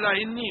 خالہ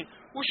انی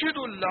اشہد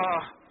اللہ،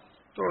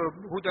 تو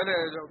حود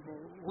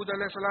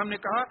علیہ السلام نے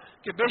کہا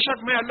کہ بے شک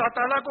میں اللہ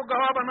تعالیٰ کو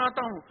گواہ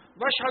بناتا ہوں،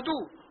 واشہدو،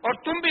 اور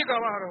تم بھی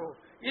گواہ رہو،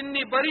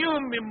 انی بری ہوں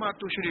مما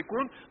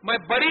تشرکون، میں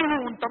بری ہوں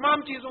ان تمام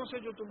چیزوں سے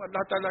جو تم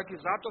اللہ تعالیٰ کی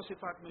ذات و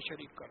صفات میں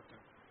شریک کرتے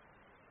ہو.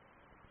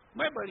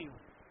 میں بری ہوں،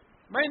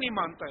 میں نہیں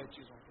مانتا یہ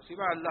چیزوں کو،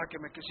 سوائے اللہ کے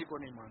میں کسی کو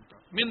نہیں مانتا.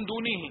 من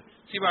دونی ہی،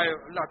 سوائے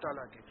اللہ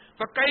تعالیٰ کے.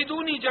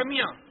 فقیدونی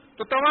جميعا،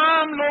 تو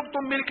تمام لوگ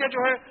تم مل کے جو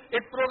ہے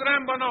ایک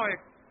پروگرام بناؤ، ایک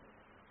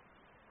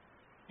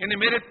یعنی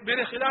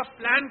میرے خلاف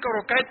پلان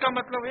کرو. قید کا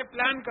مطلب ہے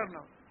پلان کرنا،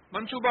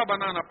 منصوبہ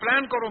بنانا.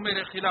 پلان کرو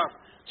میرے خلاف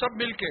سب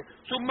مل کے.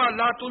 ثم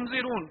لا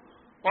تنظرون،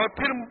 اور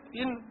پھر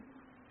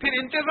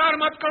انتظار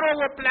مت کرو،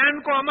 وہ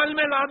پلان کو عمل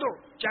میں لا دو.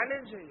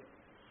 چیلنج ہے یہ،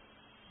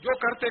 جو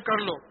کرتے کر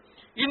لو.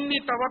 انی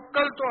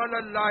توکلت علی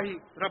اللہ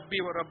ربی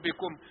و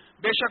ربکم،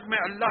 بے شک میں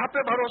اللہ پہ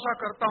بھروسہ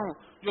کرتا ہوں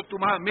جو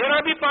میرا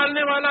بھی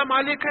پالنے والا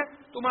مالک ہے،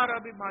 تمہارا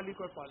بھی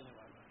مالک اور پالنے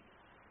والا ہے.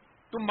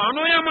 تم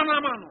مانو یا نہ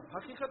مانو،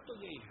 حقیقت تو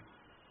یہی ہے.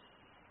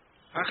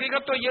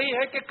 حقیقت تو یہی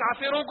ہے کہ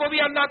کافروں کو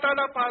بھی اللہ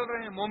تعالیٰ پال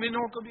رہے ہیں،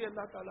 مومنوں کو بھی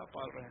اللہ تعالیٰ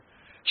پال رہے ہیں.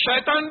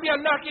 شیطان بھی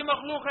اللہ کی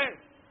مخلوق ہے،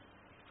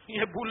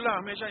 یہ بھولنا،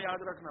 ہمیشہ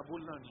یاد رکھنا،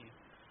 بھولنا نہیں ہے.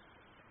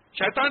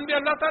 شیطان بھی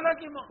اللہ تعالیٰ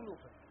کی مخلوق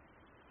ہے،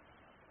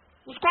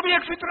 اس کو بھی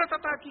ایک فطرت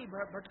عطا کی،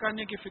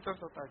 بھٹکانے کی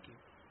فطرت عطا کی.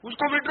 اس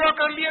کو وڈرا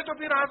کر لیے تو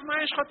پھر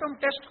آزمائش ختم،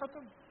 ٹیسٹ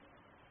ختم.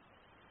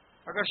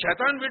 اگر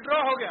شیطان وڈرا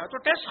ہو گیا تو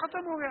ٹیسٹ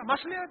ختم ہو گیا.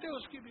 مصلحت ہے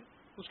اس کی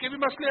بھی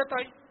مصلحت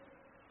آئی.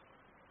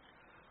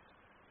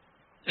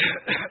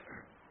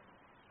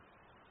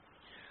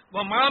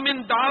 وَمَا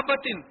مِن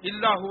دَابَّةٍ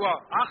إِلَّا هُوَ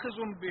آخِذٌ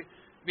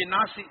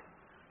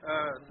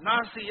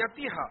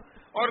بِنَاصِيَتِهَا،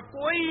 اور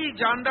کوئی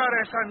جاندار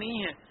ایسا نہیں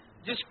ہے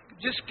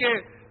جس کے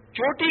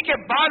چوٹی کے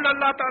بال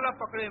اللہ تعالیٰ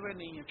پکڑے ہوئے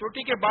نہیں ہیں.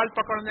 چوٹی کے بال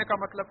پکڑنے کا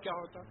مطلب کیا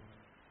ہوتا؟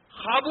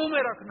 قابو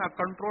میں رکھنا،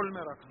 کنٹرول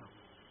میں رکھنا.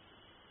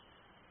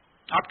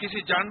 آپ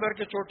کسی جانور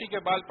کے چوٹی کے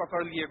بال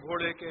پکڑ لیے،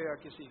 گھوڑے کے یا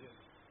کسی کے،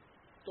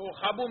 تو وہ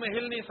قابو میں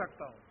ہل نہیں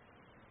سکتا ہو.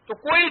 تو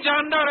کوئی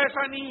جاندار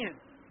ایسا نہیں ہے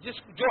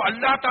جو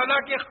اللہ تعالیٰ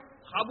کے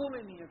قابو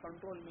میں نہیں ہے،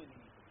 کنٹرول میں نہیں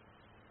ہے.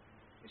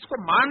 اس کو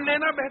مان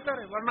لینا بہتر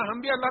ہے، ورنہ ہم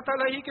بھی اللہ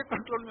تعالیٰ ہی کے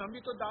کنٹرول میں، ہم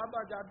بھی تو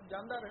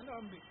جاندار ہیں نا.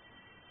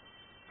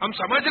 ہم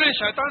سمجھ رہے ہیں،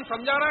 شیطان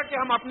سمجھا رہا ہے کہ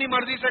ہم اپنی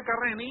مرضی سے کر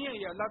رہے ہیں. نہیں ہے،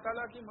 یہ اللہ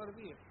تعالیٰ کی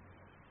مرضی ہے.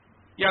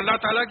 یہ اللہ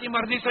تعالیٰ کی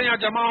مرضی سے یہاں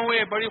جمع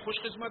ہوئے. بڑی خوش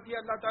قسمتی ہے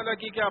اللہ تعالیٰ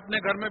کی کہ اپنے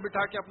گھر میں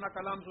بٹھا کے اپنا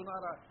کلام سنا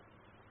رہا ہے.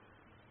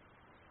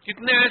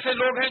 کتنے ایسے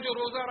لوگ ہیں جو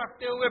روزہ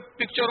رکھتے ہوئے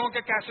پکچروں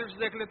کے کیسٹس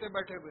دیکھ لیتے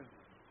بیٹھے ہوئے،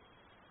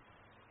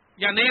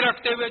 یا نہیں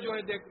رکھتے ہوئے جو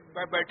ہے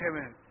بیٹھے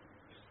ہوئے ہیں.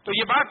 تو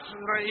یہ بات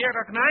یہ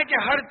رکھنا ہے کہ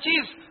ہر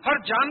چیز، ہر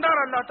جاندار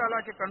اللہ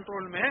تعالیٰ کے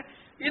کنٹرول میں ہے.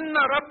 ان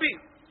ربی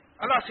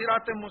اللہ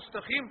صراط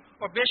مستقیم،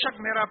 اور بے شک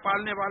میرا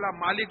پالنے والا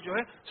مالک جو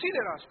ہے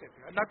سیدھے راستے پہ.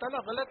 اللہ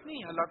تعالیٰ غلط نہیں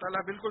ہے، اللہ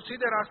تعالیٰ بالکل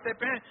سیدھے راستے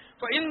پہ ہیں.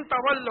 فَإِن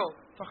تَوَلَّوْا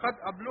فَقَدْ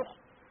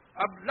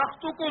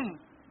أَبْلَغْتُكُمْ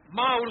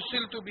مَا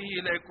أُرْسِلْتُ بِهِ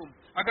إِلَيْكُمْ،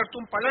 اگر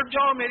تم پلٹ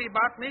جاؤ میری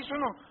بات نہیں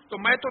سنو تو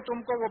میں تو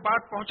تم کو وہ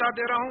بات پہنچا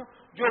دے رہا ہوں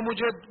جو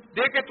مجھے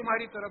دے کے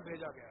تمہاری طرف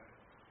بھیجا گیا ہے،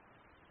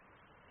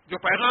 جو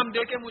پیغام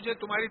دے کے مجھے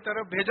تمہاری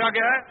طرف بھیجا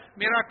گیا ہے،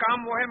 میرا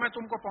کام وہ ہے، میں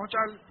تم کو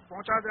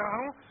پہنچا دے رہا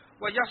ہوں.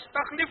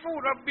 وَيَسْتَخْلِفُ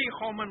رَبِّي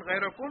قَوْمًا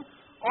غَيْرَكُمْ،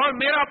 اور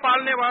میرا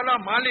پالنے والا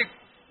مالک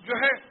جو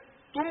ہے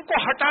تم کو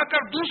ہٹا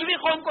کر دوسری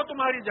قوم کو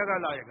تمہاری جگہ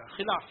لائے گا.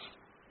 خلاف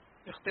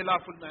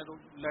اختلاف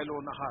اللیل و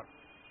نہار،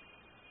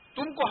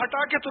 تم کو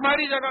ہٹا کے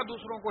تمہاری جگہ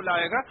دوسروں کو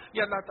لائے گا.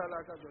 یہ اللہ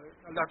تعالیٰ کا جو ہے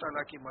اللہ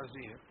تعالیٰ کی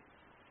مرضی ہے.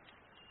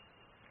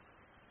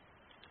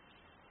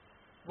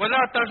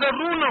 وَلَا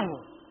تَذَرُّونَهُ،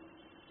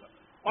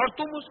 اور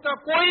تم اس کا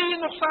کوئی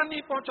نقصان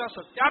نہیں پہنچا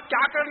سکتے. آپ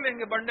کیا کر لیں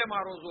گے؟ بنڈے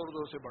مارو، زور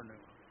زور سے بنڈے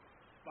مارو.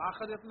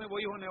 آخرت میں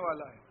وہی ہونے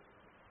والا ہے.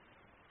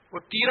 وہ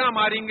تیرا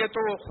ماریں گے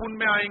تو خون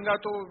میں آئیں گا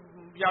تو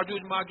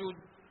یاجوج ماجوج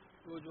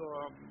وہ جو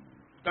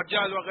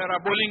دجال وغیرہ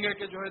بولیں گے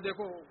کہ جو ہے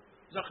دیکھو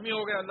زخمی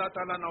ہو گئے، اللہ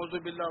تعالیٰ نعوذ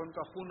باللہ ان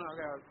کا خون آ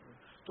گیا.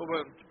 تو وہ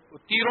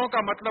تیروں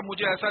کا مطلب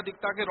مجھے ایسا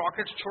دکھتا کہ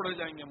راکٹس چھوڑے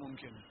جائیں گے.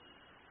 ممکن ہے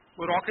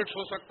وہ راکٹس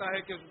ہو سکتا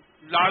ہے کہ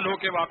لال ہو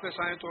کے واپس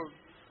آئیں تو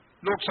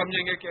لوگ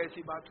سمجھیں گے کہ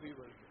ایسی بات ہوئی.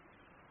 بول کے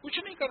کچھ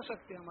نہیں کر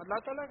سکتے ہم. اللہ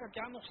تعالیٰ کا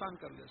کیا نقصان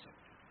کر لے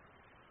سکتے؟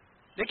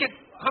 لیکن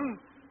ہم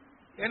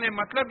یعنی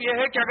مطلب یہ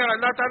ہے کہ اگر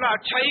اللہ تعالیٰ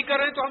اچھائی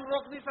کرے تو ہم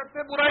روک نہیں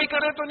سکتے، برائی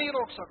کرے تو نہیں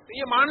روک سکتے.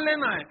 یہ مان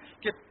لینا ہے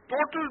کہ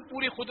ٹوٹل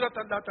پوری قدرت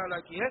اللہ تعالیٰ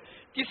کی ہے.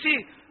 کسی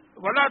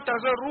ولا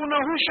تذرونہ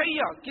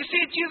شیئا،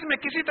 کسی چیز میں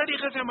کسی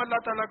طریقے سے ہم اللہ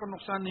تعالیٰ کو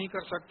نقصان نہیں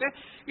کر سکتے.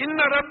 ان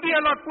ربی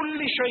علی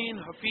کل شیء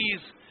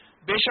حفیظ،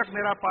 بے شک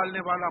میرا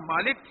پالنے والا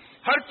مالک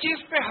ہر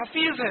چیز پہ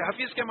حفیظ ہے.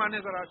 حفیظ کے معنی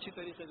ذرا اچھی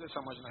طریقے سے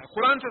سمجھنا ہے،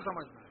 قرآن سے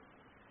سمجھنا ہے.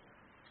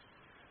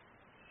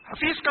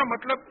 حفیظ کا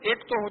مطلب ایک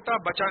تو ہوتا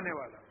بچانے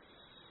والا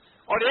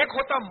اور ایک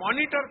ہوتا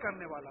مانیٹر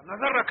کرنے والا،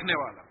 نظر رکھنے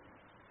والا.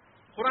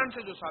 قرآن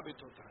سے جو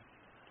ثابت ہوتا ہے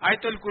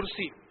آیت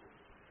الکرسی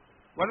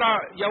ولا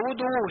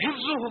یعودہ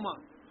حفظہما،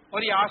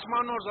 اور یہ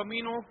آسمان اور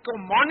زمینوں کو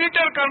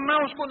مانیٹر کرنا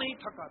اس کو نہیں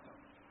تھکاتا.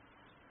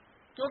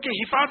 کیونکہ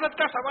حفاظت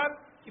کا سوال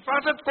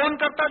حفاظت کون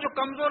کرتا؟ جو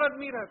کمزور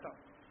آدمی رہتا.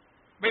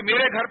 بھئی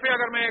میرے گھر پہ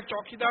اگر میں ایک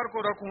چوکیدار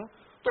کو رکھوں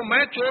تو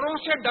میں چوروں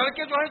سے ڈر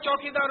کے جو ہے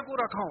چوکیدار کو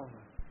رکھا ہوں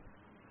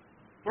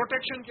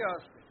پروٹیکشن کے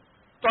واسطے.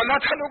 تو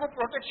اللہ تعالیٰ کو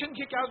پروٹیکشن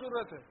کی کیا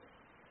ضرورت ہے؟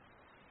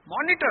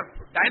 مانیٹر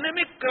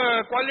ڈائنامک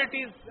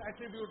کوالٹیز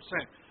ایٹریبیوٹس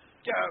ہیں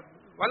کیا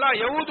ولا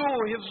یعودہ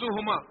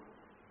حفظہما،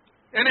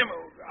 یعنی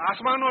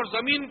آسمان اور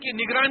زمین کی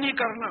نگرانی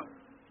کرنا،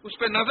 اس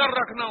پہ نظر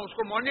رکھنا، اس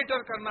کو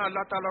مانیٹر کرنا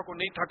اللہ تعالیٰ کو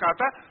نہیں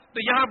تھکاتا. تو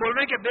یہاں بول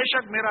رہے ہیں کہ بے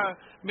شک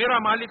میرا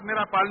مالک،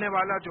 میرا پالنے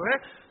والا جو ہے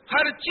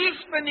ہر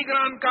چیز پہ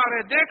نگران کار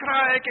ہے. دیکھ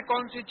رہا ہے کہ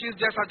کون سی چیز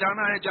جیسا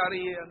جانا ہے جا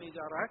رہی ہے یا نہیں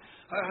جا رہا ہے.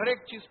 ہر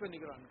ایک چیز پہ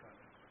نگران کار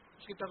ہے.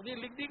 اس کی تقدیر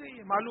لکھ دی گئی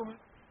ہے، معلوم ہے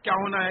کیا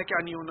ہونا ہے کیا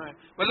نہیں ہونا ہے.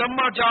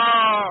 وَلَمَّا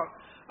جَاءَ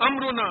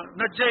أَمْرُنَا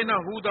نَجَّيْنَا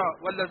هُودًا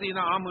وَالَّذِينَ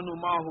آمَنُوا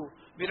مَعَهُ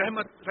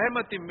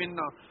بِرَحْمَةٍ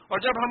مِنَّا، اور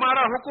جب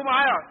ہمارا حکم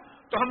آیا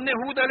تو ہم نے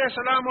ہود علیہ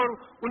السلام اور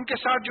ان کے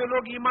ساتھ جو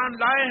لوگ ایمان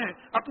لائے ہیں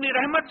اپنی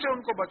رحمت سے ان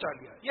کو بچا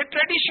لیا. یہ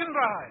ٹریڈیشن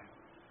رہا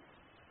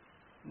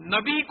ہے،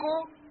 نبی کو،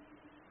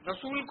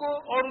 رسول کو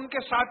اور ان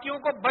کے ساتھیوں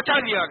کو بچا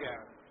لیا گیا.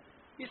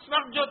 اس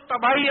وقت جو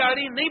تباہی آ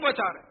رہی نہیں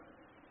بچا رہے.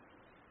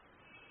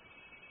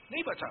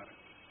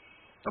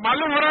 تو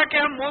معلوم ہو رہا ہے کہ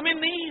ہم مومن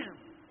نہیں ہیں.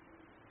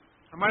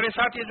 ہمارے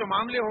ساتھ یہ جو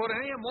معاملے ہو رہے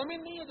ہیں یہ مومن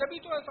نہیں ہے، جبھی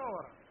تو ایسا ہو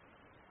رہا ہے.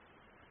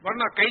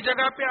 ورنہ کئی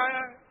جگہ پہ آیا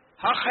ہے،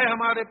 حق ہے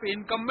ہمارے پہ،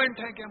 انکمبنٹ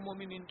ہے کہ ہم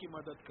مومنین کی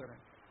مدد کریں.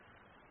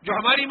 جو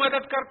ہماری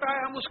مدد کرتا ہے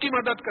ہم اس کی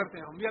مدد کرتے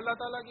ہیں. ہم بھی اللہ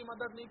تعالیٰ کی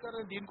مدد نہیں کر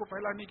رہے، دین کو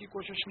پھیلانے کی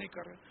کوشش نہیں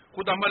کر رہے،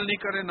 خود عمل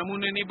نہیں کر رہے،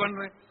 نمونے نہیں بن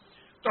رہے.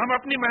 تو ہم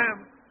اپنی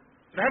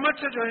رحمت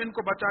سے جو ہے ان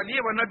کو بچا لیے.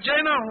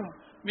 وَنَجَّيْنَاهُمْ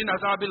مِنْ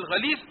عَذَابِ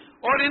الْغَلِيظِ،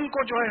 اور ان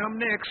کو جو ہے ہم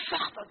نے ایک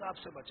سخت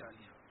عذاب سے بچا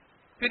لیا.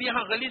 پھر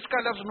یہاں غلیظ کا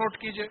لفظ نوٹ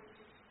کیجئے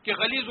کہ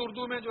غلیظ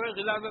اردو میں جو ہے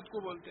غلاظت کو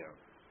بولتے ہیں،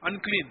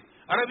 انکلین.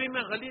 عربی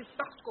میں غلیظ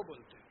سخت کو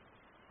بولتے ہیں.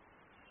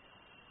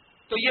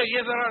 تو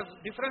یہ ذرا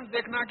ڈفرنس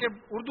دیکھنا کہ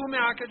اردو میں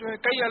آ کے جو ہے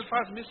کئی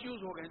الفاظ مس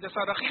یوز ہو گئے.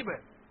 جیسا رقیب ہے،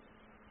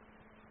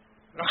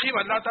 رقیب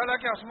اللہ تعالیٰ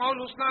کے اسماء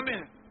الحسنہ میں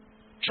ہے.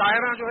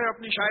 شاعراں جو ہے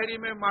اپنی شاعری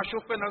میں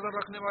معشوق پہ نظر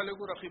رکھنے والے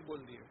کو رقیب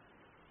بول دیے.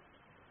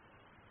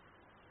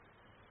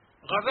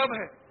 غضب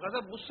ہے،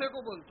 غضب غصے کو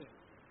بولتے ہیں.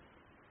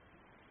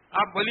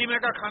 آپ ولیمے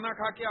کا کھانا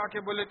کھا کے آ کے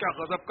بولے کیا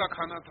غضب کا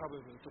کھانا تھا،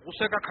 تو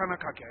غصے کا کھانا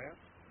کھا کے آیا.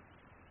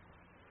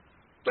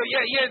 تو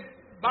یہ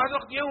بعض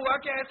وقت یہ ہوا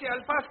کہ ایسے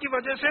الفاظ کی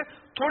وجہ سے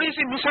تھوڑی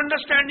سی مس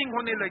انڈرسٹینڈنگ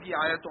ہونے لگی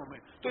آیتوں میں،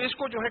 تو اس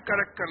کو جو ہے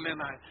کریکٹ کر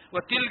لینا ہے. وہ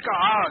تل کا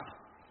عاد،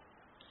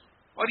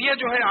 اور یہ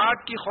جو ہے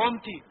عاد کی قوم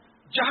تھی.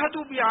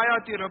 جہدوا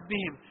بآیات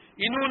ربہم،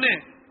 انہوں نے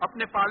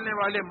اپنے پالنے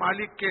والے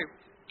مالک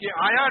کے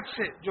آیات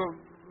سے، جو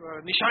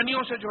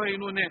نشانیوں سے جو ہے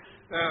انہوں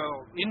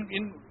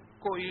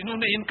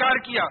نے انکار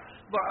کیا.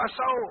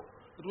 وَعَصَوْا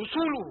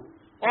رُسُولَهُ،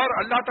 اور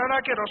اللہ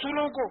تعالیٰ کے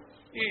رسولوں کو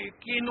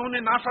کی انہوں نے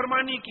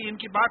نافرمانی کی، ان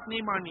کی بات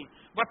نہیں مانی.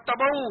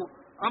 وَاتَّبَعُوا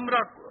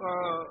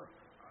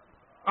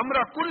امر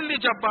کل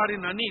جبار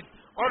عنید،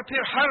 اور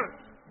پھر ہر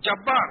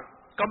جبار،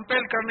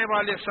 کمپیل کرنے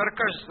والے،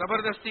 سرکش،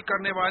 زبردستی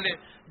کرنے والے،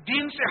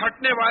 دین سے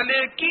ہٹنے والے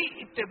کی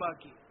اتباع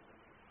کی.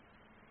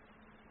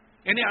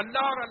 یعنی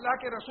اللہ اور اللہ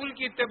کے رسول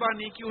کی اتباع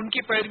نہیں کی، ان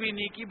کی پیروی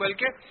نہیں کی،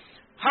 بلکہ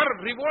ہر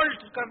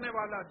ریوولٹ کرنے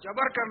والا،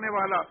 جبر کرنے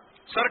والا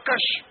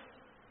سرکش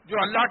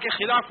جو اللہ کے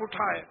خلاف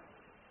اٹھا ہے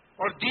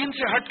اور دین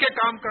سے ہٹ کے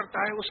کام کرتا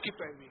ہے، اس کی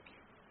پیروی کی.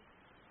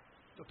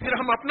 تو پھر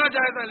ہم اپنا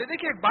جائزہ لیں.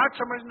 دیکھیے ایک بات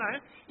سمجھنا ہے،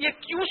 یہ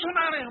کیوں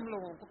سنا رہے ہیں ہم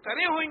لوگوں کو؟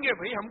 کرے ہوئیں گے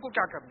بھائی، ہم کو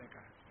کیا کرنے کا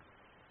ہے؟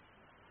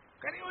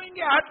 کری ہوئیں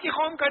گے، آج کی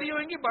قوم کری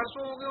ہوئیں گی،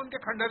 برسوں ہو گئے ان کے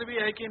کھنڈر بھی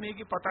ہے کہ نہیں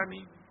کہ پتہ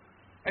نہیں،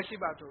 ایسی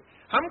بات ہو.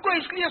 ہم کو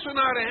اس لیے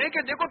سنا رہے ہیں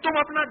کہ دیکھو تم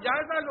اپنا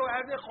جائزہ لو،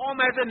 ایز اے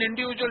قوم، ایز این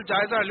انڈیویجل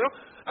جائزہ لو.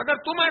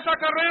 اگر تم ایسا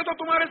کر رہے ہو تو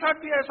تمہارے ساتھ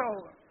بھی ایسا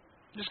ہوگا،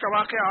 جس کا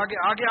واقعہ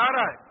آگے آ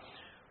رہا ہے.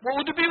 وہ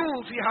ادبیو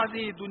فی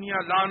ہذہ دنیا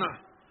لانا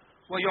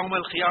وہ یوم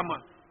القیامہ،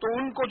 تو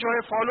ان کو جو ہے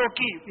فالو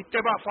کی،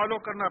 اتباع فالو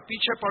کرنا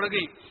پیچھے پڑ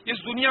گئی،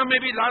 اس دنیا میں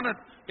بھی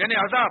لعنت یعنی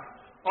عذاب،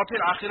 اور پھر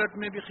آخرت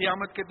میں بھی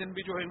قیامت کے دن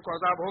بھی جو ہے ان کو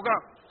عذاب ہوگا.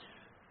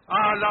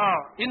 الا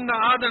ان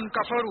عادن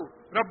کفروا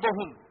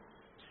ربهم،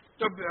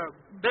 تو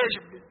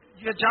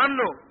یہ جان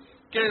لو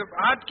کہ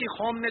عاد کی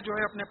قوم نے جو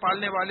ہے اپنے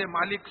پالنے والے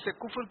مالک سے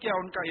کفر کیا،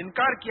 ان کا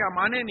انکار کیا،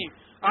 مانے نہیں.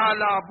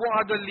 الا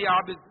بعد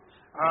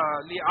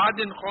لعاد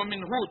قوم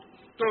ہود،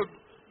 تو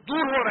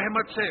دور ہو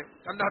رحمت سے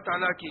اللہ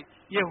تعالیٰ کی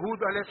یہ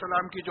ہود علیہ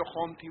السلام کی جو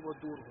قوم تھی وہ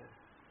دور ہو.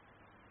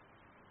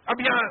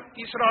 اب یہاں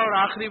تیسرا اور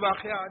آخری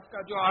واقعہ آج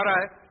کا جو آ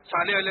رہا ہے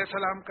صالح علیہ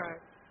السلام کا ہے،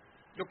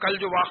 جو کل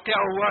جو واقعہ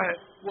ہوا ہے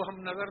وہ ہم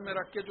نظر میں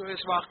رکھ کے جو ہے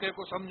اس واقعے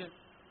کو سمجھیں.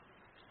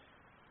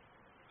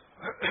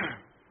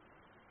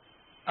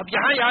 اب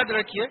یہاں یاد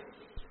رکھیے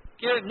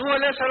کہ نوح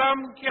علیہ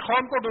السلام کی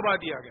قوم کو ڈبا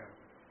دیا گیا.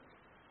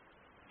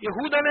 یہ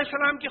ہود علیہ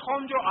السلام کی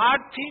قوم جو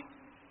عاد تھی،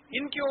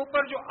 ان کے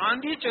اوپر جو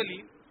آندھی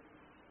چلی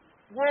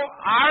وہ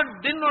 8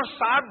 دن اور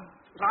 7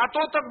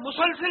 راتوں تک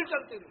مسلسل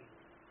چلتی رہی.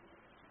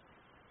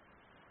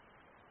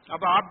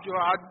 اب آپ جو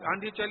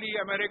آندھی چلی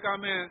امریکہ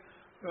میں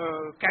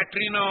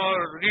کیٹرینا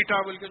اور ریٹا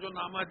بول کے جو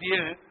نامہ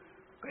دیے ہیں،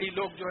 کئی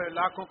لوگ جو ہے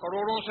لاکھوں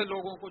کروڑوں سے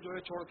لوگوں کو جو ہے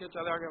چھوڑ کے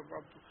چلا گیا.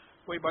 اب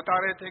کوئی بتا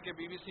رہے تھے کہ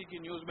بی بی سی کی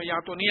نیوز میں،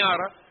 یہاں تو نہیں آ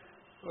رہا،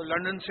 تو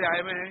لندن سے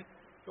آئے ہوئے ہیں،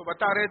 تو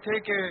بتا رہے تھے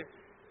کہ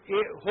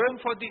ہوم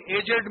فار دی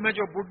ایجڈ میں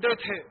جو بڈھے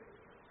تھے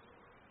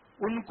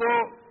ان کو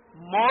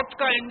موت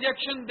کا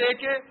انجیکشن دے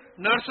کے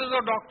نرسز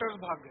اور ڈاکٹرز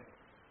بھاگ گئے،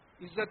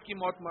 عزت کی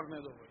موت مرنے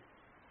دو بھائی.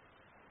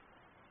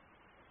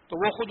 تو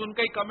وہ خود ان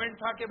کا ہی کمنٹ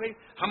تھا کہ بھائی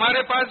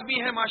ہمارے پاس بھی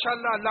ہے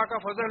ماشاءاللہ، اللہ کا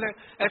فضل ہے،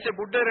 ایسے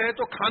بڈھے رہے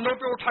تو کھانوں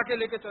پہ اٹھا کے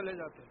لے کے چلے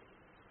جاتے.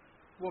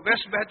 وہ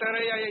ویسٹ بہتر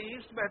ہے یا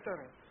ایسٹ بہتر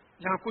ہے،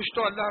 جہاں کچھ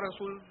تو اللہ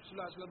رسول صلی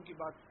اللہ علیہ وسلم کی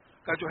بات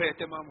کا جو ہے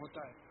اہتمام ہوتا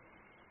ہے.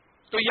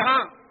 تو یہاں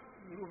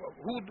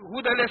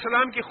ہود علیہ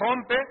السلام کی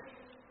قوم پہ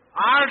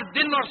 8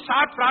 دن اور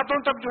 7 راتوں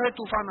تک جو ہے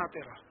طوفان آتے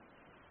رہا.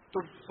 تو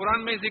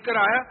قرآن میں ذکر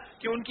آیا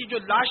کہ ان کی جو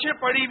لاشیں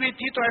پڑی ہوئی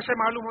تھی تو ایسے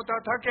معلوم ہوتا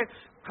تھا کہ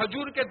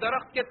کھجور کے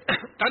درخت کے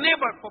تنے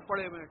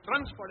پڑے ہوئے،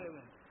 ٹرنکس پڑے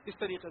ہوئے، اس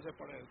طریقے سے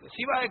پڑے ہوئے تھے،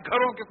 سوائے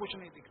گھروں کے کچھ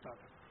نہیں دکھتا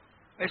تھا.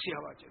 ایسی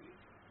ہوا چلی.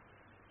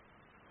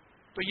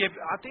 تو یہ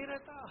آتے ہی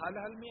رہتا، حال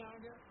حال میں آ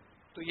گیا.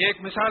 تو یہ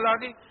ایک مثال آ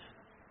گئی.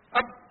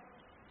 اب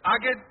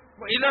آگے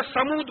اِلَى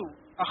ثَمُودُ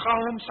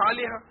أَخَاهُمْ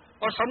صَالِحًا،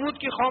 اور سمود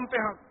کی قوم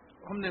پہ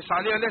ہم نے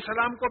صالح علیہ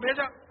السلام کو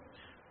بھیجا،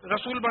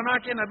 رسول بنا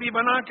کے، نبی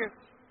بنا کے.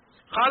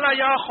 قَالَ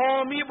يَا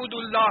قَوْمِ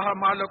اعْبُدُوا اللَّهَ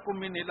مَا لَكُم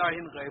مِّنْ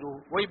إِلَٰهٍ غَيْرُهُ.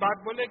 وہی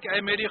بات بولے کہ اے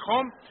میری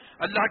قوم،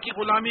 اللہ کی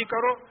غلامی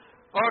کرو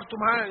اور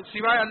تمہارے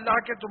سوائے اللہ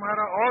کے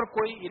تمہارا اور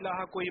کوئی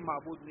الہ، کوئی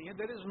معبود نہیں ہے.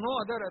 There is no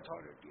other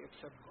authority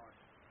except God.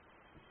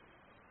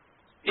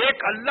 ایک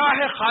اللہ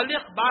ہے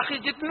خالق، باقی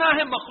جتنا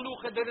ہے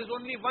مخلوق ہے. There is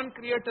only one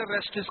creator,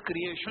 rest is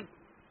creation.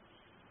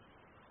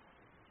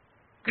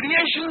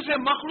 Creation سے،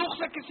 مخلوق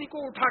سے کسی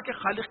کو اٹھا کے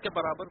خالق کے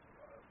برابر،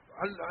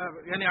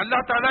 یعنی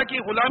اللہ تعالیٰ کی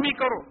غلامی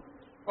کرو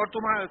اور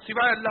تمہارا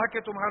سوائے اللہ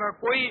کے تمہارا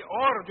کوئی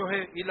اور جو ہے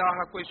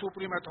الہ، کوئی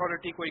سپریم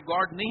اتھارٹی، کوئی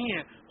گاڈ نہیں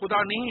ہے،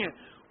 خدا نہیں ہے.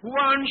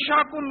 ہوا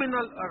انشاکم من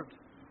الارض،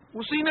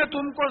 اسی نے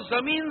تم کو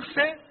زمین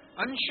سے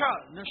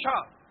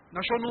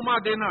نشو نما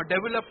دینا،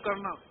 ڈیولپ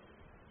کرنا،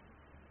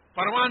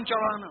 پروان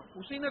چڑھانا،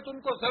 اسی نے تم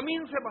کو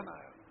زمین سے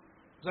بنایا،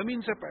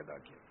 زمین سے پیدا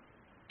کیا.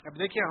 اب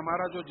دیکھیے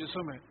ہمارا جو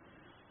جسم ہے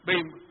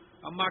بھئی،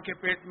 اماں کے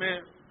پیٹ میں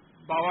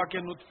باوا کے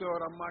نطفے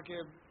اور اماں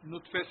کے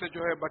نطفے سے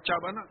جو ہے بچہ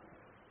بنا،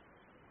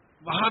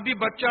 وہاں بھی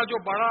بچہ جو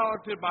بڑا اور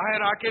پھر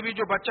باہر آ کے بھی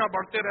جو بچہ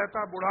بڑھتے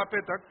رہتا بڑھاپے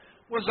تک،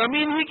 وہ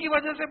زمین ہی کی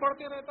وجہ سے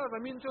بڑھتے رہتا.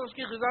 زمین سے اس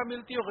کی غذا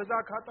ملتی ہے، غذا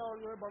کھاتا اور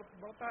جو ہے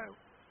بڑھتا ہے.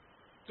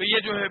 تو یہ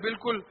جو ہے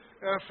بالکل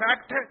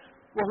فیکٹ ہے.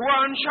 وہ ہوا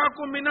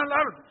انشاکم من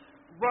الارض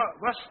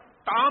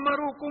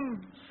واستعمرکم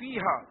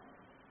فیہا،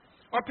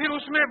 اور پھر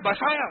اس میں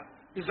بسایا.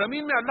 اس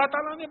زمین میں اللہ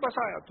تعالیٰ نے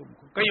بسایا تم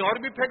کو. کہیں اور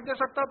بھی پھینک دے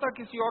سکتا تھا،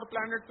 کسی اور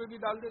پلانٹ پہ بھی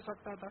ڈال دے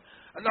سکتا تھا،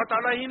 اللہ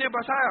تعالیٰ ہی نے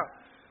بسایا.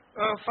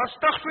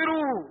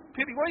 فاستغفروا،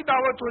 پھر وہی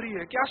دعوت ہو رہی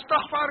ہے کہ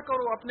استغفار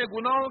کرو، اپنے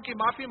گناہوں کی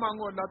معافی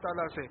مانگو اللہ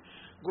تعالیٰ سے،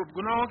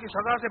 گناہوں کی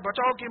سزا سے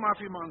بچاؤ کی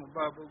معافی مانگو،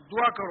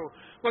 دعا کرو.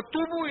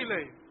 وتوبوا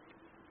الیہ،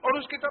 اور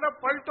اس کی طرف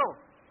پلٹو،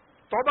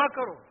 توبہ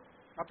کرو،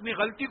 اپنی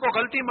غلطی کو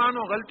غلطی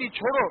مانو، غلطی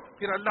چھوڑو،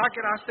 پھر اللہ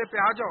کے راستے پہ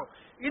آ جاؤ.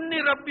 انی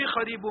ربی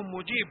قریب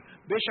مجیب،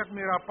 بے شک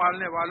میرا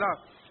پالنے والا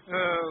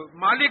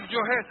مالک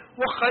جو ہے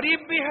وہ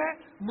قریب بھی ہے،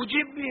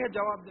 مجیب بھی ہے،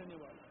 جواب دینے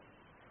والا.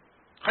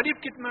 قریب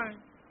کتنا ہے؟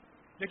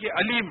 دیکھیے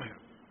علیم ہے.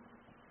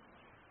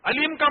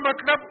 علیم کا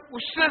مطلب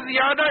اس سے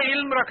زیادہ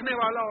علم رکھنے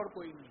والا اور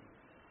کوئی نہیں.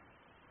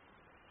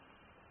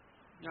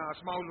 یہاں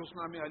اسماء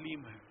الحسنہ میں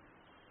علیم ہے.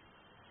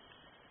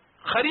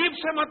 قریب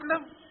سے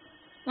مطلب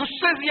اس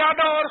سے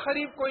زیادہ اور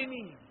قریب کوئی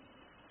نہیں ہے.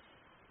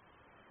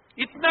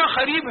 اتنا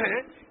قریب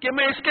ہے کہ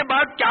میں اس کے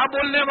بعد کیا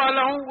بولنے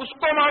والا ہوں اس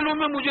کو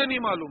معلوم ہے, مجھے نہیں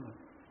معلوم ہے.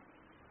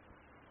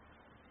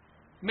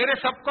 میرے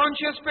سب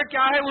کانشیس پہ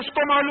کیا ہے اس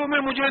کو معلوم ہے,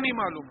 مجھے نہیں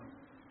معلوم ہے.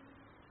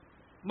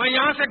 میں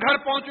یہاں سے گھر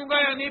پہنچوں گا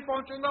یا نہیں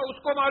پہنچوں گا اس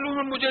کو معلوم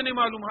ہے, مجھے نہیں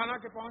معلوم,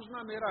 حالانکہ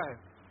پہنچنا میرا ہے.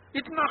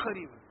 اتنا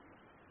قریب ہے.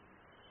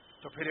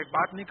 تو پھر ایک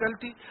بات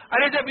نکلتی,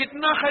 ارے جب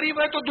اتنا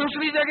قریب ہے تو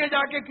دوسری جگہ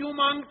جا کے کیوں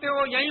مانگتے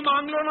ہو, یہیں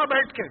مانگ لو نا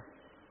بیٹھ کے.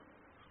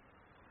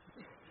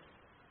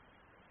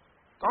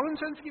 کامن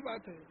سینس کی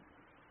بات ہے.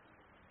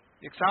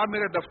 ایک صاحب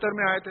میرے دفتر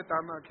میں آئے تھے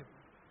تانا کے,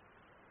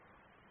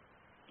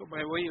 تو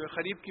میں وہی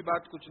قریب کی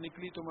بات کچھ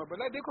نکلی تو میں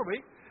بولا دیکھو بھائی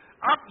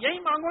آپ یہی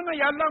مانگو نا,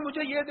 یا اللہ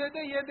مجھے یہ دے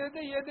دے, یہ دے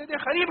دے, یہ دے دے.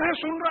 قریب ہے,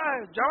 سن رہا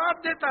ہے,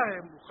 جواب دیتا ہے.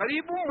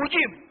 قریب ہوں,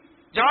 مجیب,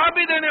 جواب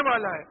بھی دینے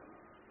والا ہے.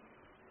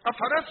 اب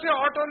فرض سے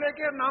آٹو لے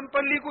کے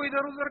نامپلی کو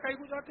ادھر ادھر کہیں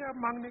کو جاتے آپ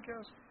مانگنے کے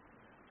واسطے,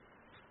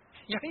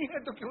 یہی ہے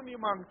تو کیوں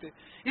نہیں مانگتے؟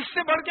 اس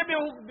سے بڑھ کے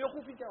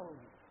بیوقوفی کیا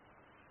ہوگی؟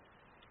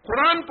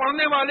 قرآن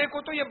پڑھنے والے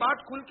کو تو یہ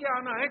بات کھل کے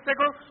آنا ہے,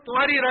 دیکھو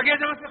تمہاری رگے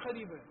جہاں سے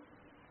قریب ہے,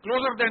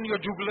 closer than your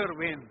jugular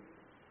vein,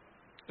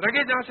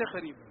 رگے جہاں سے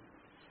قریب ہے.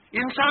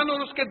 انسان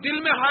اور اس کے دل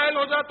میں حائل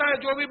ہو جاتا ہے,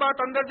 جو بھی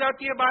بات اندر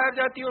جاتی ہے باہر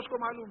جاتی ہے اس کو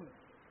معلوم ہے.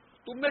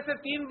 تم میں سے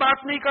 3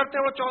 بات نہیں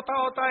کرتے وہ چوتھا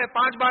ہوتا ہے,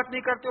 5 بات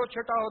نہیں کرتے وہ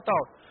چھٹا ہوتا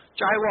ہو,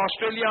 چاہے وہ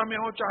آسٹریلیا میں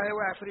ہو چاہے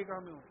وہ افریقہ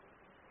میں ہو.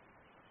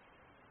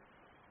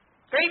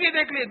 کہیں بھی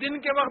دیکھ لیجیے, دن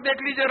کے وقت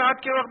دیکھ لیجیے,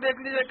 رات کے وقت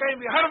دیکھ لیجیے, کہیں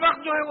بھی ہر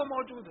وقت جو ہے وہ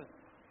موجود ہے.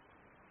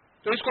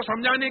 تو اس کو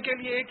سمجھانے کے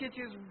لیے ایک ہی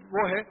چیز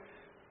وہ ہے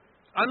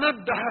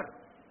انت دہر.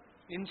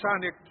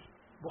 انسان, ایک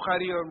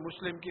بخاری اور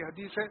مسلم کی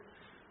حدیث ہے,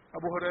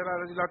 ابو ہریرہ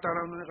رضی اللہ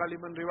تعالیٰ عنہ نے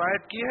غالباً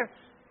روایت کی ہے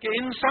کہ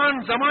انسان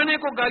زمانے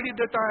کو گالی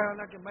دیتا ہے,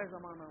 حالانکہ میں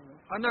زمانہ ہوں.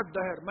 انت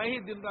دہر, میں ہی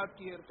دن رات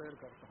کی ہیر پھیر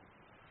کرتا ہوں.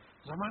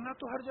 زمانہ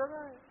تو ہر جگہ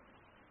ہے,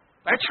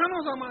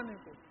 پہچانو زمانے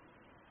کو.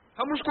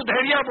 ہم اس کو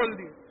دھیریا بول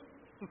دیے.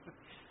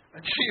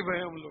 عجیب ہے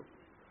ہم لوگ.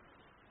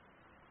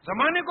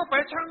 زمانے کو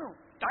پہچانو.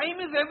 Time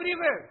is every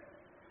where.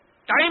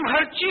 Time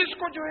ہر چیز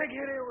کو جو ہے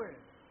گھیرے ہوئے.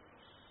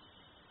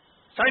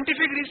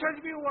 سائنٹیفک ریسرچ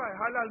بھی ہوا ہے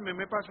حال حال میں,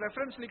 میرے پاس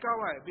ریفرنس لکھا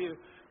ہوا ہے,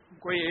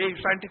 کوئی ایک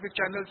سائنٹیفک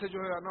چینل سے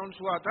جو ہے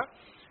اناؤنس ہوا تھا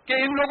کہ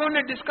ان لوگوں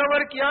نے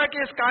ڈسکور کیا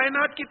کہ اس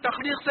کائنات کی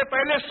تخلیق سے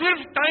پہلے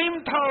صرف ٹائم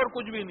تھا اور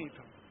کچھ بھی نہیں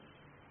تھا.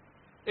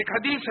 ایک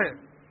حدیث ہے,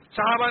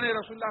 صحابہ نے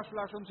رسول اللہ صلی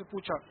اللہ علیہ وسلم سے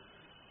پوچھا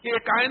کہ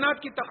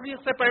کائنات کی تخلیق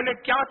سے پہلے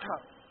کیا تھا؟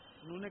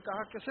 انہوں نے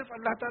کہا کہ صرف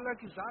اللہ تعالیٰ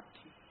کی ذات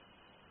تھی.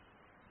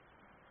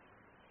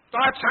 تو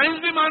آج سائنس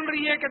بھی مان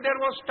رہی ہے کہ there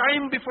was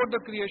time before the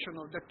creation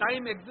of the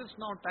time exist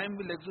now, time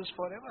will exist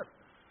for ever.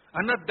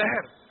 انت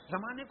دہر.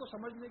 زمانے کو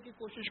سمجھنے کی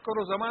کوشش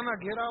کرو, زمانہ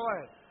گھیرا ہوا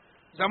ہے.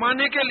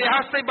 زمانے کے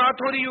لحاظ سے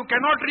بات ہو رہی, یو کی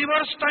not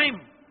reverse time.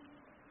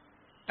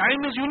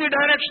 Time is uni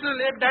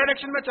directional, ایک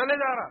ڈائریکشن میں چلے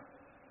جا رہا.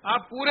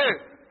 آپ پورے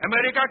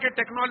امریکہ کے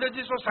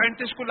ٹیکنالوجسٹ اور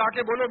سائنٹسٹ کو لا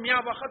کے بولو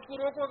میاں وقت کو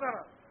روکو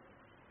ذرا,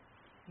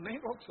 نہیں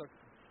روک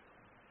سکتے,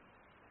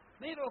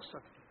 نہیں روک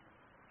سکتے.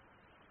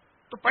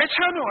 تو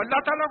پہچانو,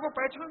 اللہ تعالیٰ کو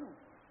پہچانو.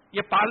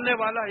 یہ پالنے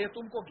والا, یہ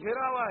تم کو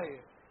گھیرا ہوا ہے.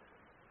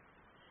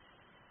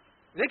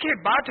 دیکھیے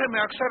ایک بات ہے,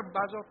 میں اکثر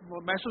بعض وقت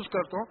محسوس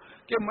کرتا ہوں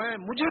کہ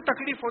مجھے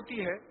تکلیف ہوتی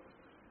ہے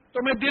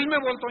تو میں دل میں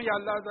بولتا ہوں یا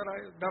اللہ ذرا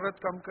درد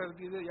کم کر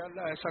دیجیے, یا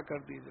اللہ ایسا کر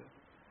دیجیے,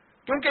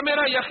 کیونکہ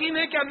میرا یقین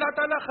ہے کہ اللہ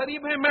تعالیٰ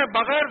قریب ہے. میں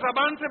بغیر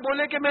زبان سے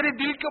بولے کہ میری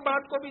دل کی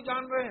بات کو بھی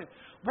جان رہے ہیں.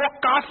 وہ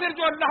کافر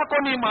جو اللہ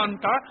کو نہیں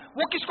مانتا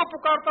وہ کس کو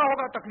پکارتا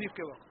ہوگا تکلیف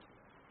کے وقت؟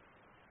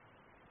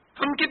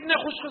 ہم کتنے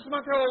خوش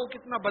قسمت ہیں, وہ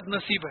کتنا بد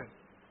نصیب ہے.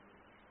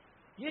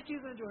 یہ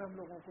چیزیں جو ہے ہم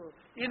لوگوں کو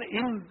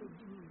ان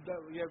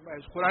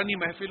قرآنی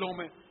محفلوں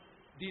میں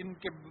دین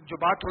کے جو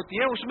بات ہوتی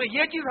ہے اس میں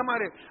یہ چیز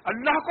ہمارے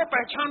اللہ کو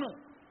پہچانو,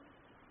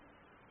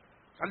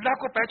 اللہ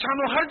کو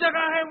پہچانو. ہر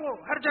جگہ ہے, وہ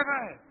ہر جگہ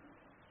ہے.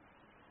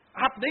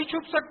 آپ نہیں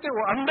چھپ سکتے,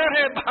 وہ اندر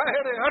ہے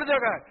باہر ہے, ہر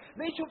جگہ ہے,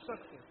 نہیں چھپ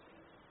سکتے.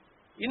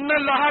 ان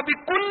اللہ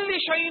بکل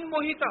شیء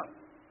محیط.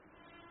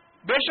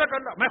 بے شک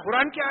اللہ, میں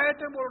قرآن کی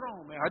آیتیں بول رہا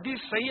ہوں, میں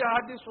حدیث صحیح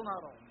احادیث سنا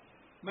رہا ہوں,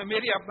 میں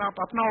میری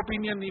اپنا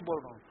اوپینین نہیں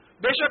بول رہا ہوں.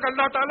 بے شک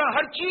اللہ تعالیٰ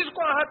ہر چیز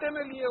کو احاطے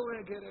میں لیے ہوئے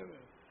ہیں, گھیرے ہوئے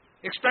ہیں.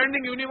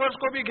 ایکسپینڈنگ یونیورس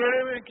کو بھی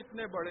گھیرے ہوئے ہیں,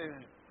 کتنے بڑے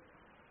ہیں.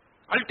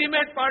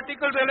 الٹیمیٹ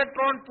پارٹیکلز,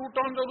 الیکٹران,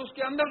 پروٹونز اور اس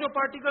کے اندر جو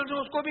پارٹیکلز ہیں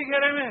اس کو بھی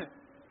گھیرے ہوئے ہیں.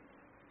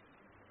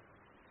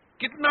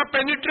 کتنا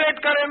پینیٹریٹ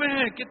کرے ہوئے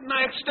ہیں, کتنا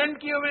ایکسٹینڈ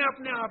کیے ہوئے ہیں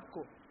اپنے آپ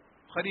کو.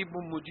 قریب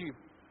مجیب,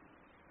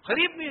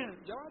 قریب بھی ہیں,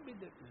 جواب بھی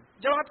دیتے ہیں.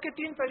 جواب کے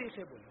 3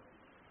 طریقے بولے.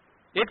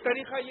 ایک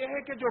طریقہ یہ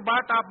ہے کہ جو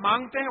بات آپ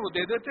مانگتے ہیں وہ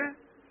دے دیتے ہیں.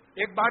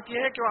 ایک بات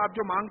یہ ہے کہ آپ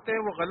جو مانگتے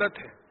ہیں وہ غلط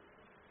ہے,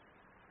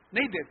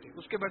 نہیں دیتے.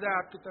 اس کے بجائے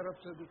آپ کی طرف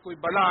سے کوئی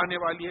بلا آنے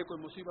والی ہے, کوئی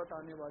مصیبت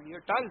آنے والی ہے,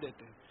 ٹال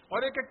دیتے ہیں.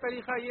 اور ایک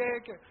طریقہ یہ ہے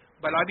کہ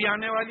بلا بھی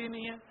آنے والی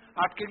نہیں ہے,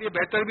 آپ کے لیے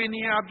بہتر بھی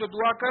نہیں ہے, آپ جو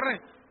دعا کر رہے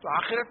ہیں تو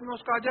آخرت میں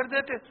اس کا اجر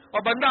دیتے.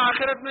 اور بندہ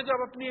آخرت میں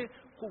جب اپنی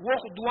وہ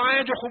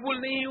دعائیں جو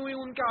قبول نہیں ہوئی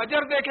ان کا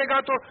اجر دیکھے گا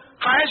تو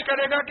خواہش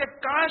کرے گا کہ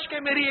کاش کہ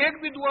میری ایک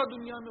بھی دعا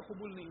دنیا میں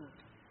قبول نہیں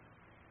ہوتی.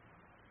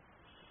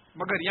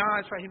 مگر یہاں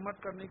ایسا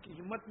ہمت کرنے کی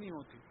ہمت نہیں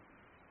ہوتی.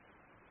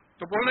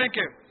 تو بول رہے ہیں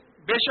کہ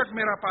بے شک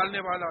میرا پالنے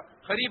والا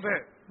قریب ہے,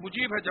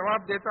 مجیب ہے,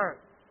 جواب دیتا ہے.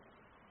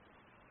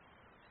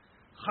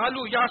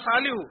 خالو یا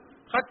صالح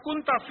قد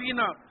كنت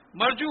فینا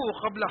مرجو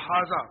قبل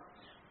ھذا،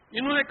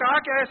 انہوں نے کہا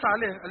کہ اے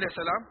صالح علیہ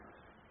السلام،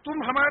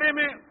 تم ہمارے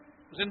میں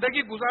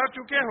زندگی گزار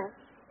چکے ہو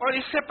اور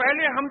اس سے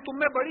پہلے ہم تم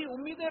میں بڑی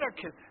امیدیں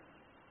رکھے تھے.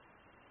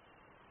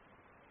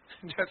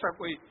 جیسا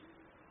کوئی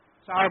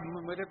صاحب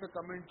میرے پہ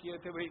کمنٹ کیے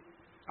تھے، بھائی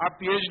آپ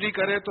پی ایچ ڈی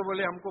کرے تو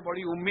بولے ہم کو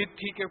بڑی امید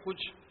تھی کہ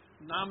کچھ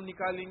نام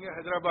نکالیں گے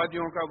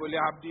حیدرآبادیوں کا. بولے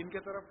آپ دین کی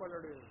طرف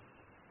پلٹ گئے.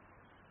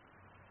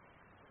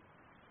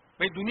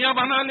 بھائی دنیا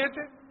بنا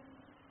لیتے،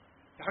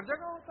 ہر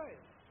جگہ ہوتا ہے.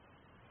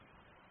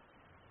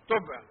 تو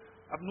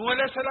اب نوح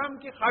علیہ السلام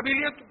کی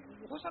قابلیت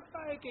ہو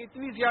سکتا ہے کہ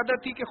اتنی زیادہ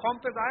تھی کہ قوم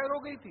پہ ظاہر ہو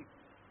گئی تھی،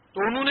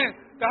 تو انہوں نے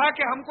کہا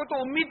کہ ہم کو تو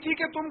امید تھی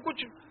کہ تم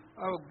کچھ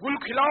گل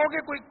کھلاؤ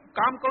گے، کوئی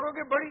کام کرو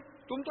گے بڑی،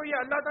 تم تو یہ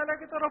اللہ تعالیٰ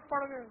کی طرف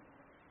پڑ گئے.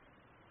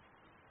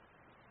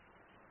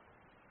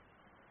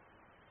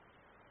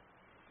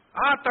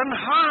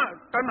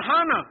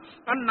 تنہانا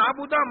ان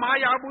نعبد ما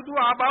یعبد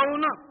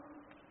آباؤنا،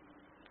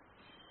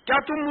 کیا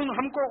تم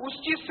ہم کو اس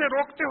چیز سے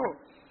روکتے ہو،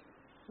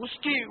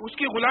 اس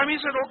کی غلامی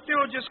سے روکتے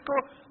ہو جس کو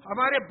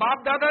ہمارے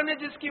باپ دادا نے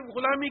جس کی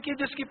غلامی کی،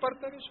 جس کی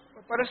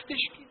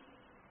پرستش کی.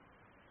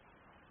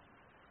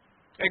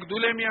 ایک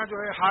دولہے میاں جو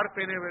ہے ہار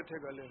پہنے ہوئے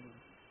تھے گلے میں.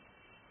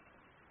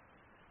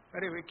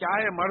 ارے بھائی کیا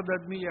ہے مرد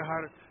آدمی یہ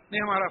ہار؟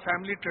 نہیں، ہمارا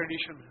فیملی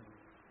ٹریڈیشن ہے،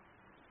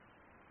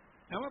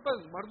 ہمارے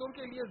پاس مردوں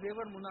کے لیے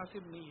زیور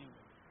مناسب نہیں ہے.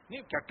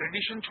 نہیں، کیا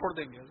ٹریڈیشن چھوڑ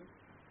دیں گے؟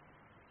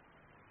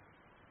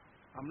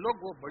 ہم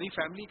لوگ وہ بڑی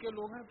فیملی کے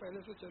لوگ ہیں،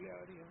 پہلے سے چلے آ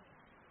رہی ہیں.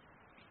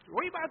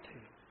 وہی بات ہے.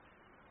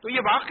 تو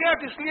یہ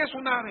واقعات اس لیے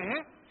سنا رہے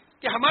ہیں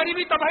کہ ہماری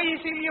بھی تباہی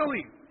اسی لیے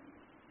ہوئی،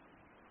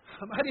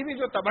 ہماری بھی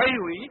جو تباہی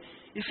ہوئی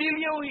اسی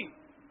لیے ہوئی.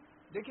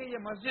 دیکھیے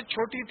یہ مسجد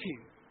چھوٹی تھی،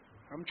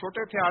 ہم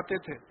چھوٹے تھے آتے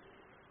تھے،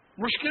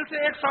 مشکل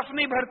سے ایک صف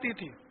نہیں بھرتی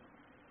تھی.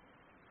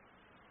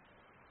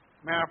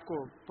 میں آپ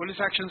کو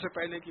پولیس ایکشن سے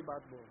پہلے کی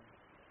بات بول رہا ہوں.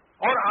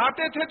 اور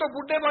آتے تھے تو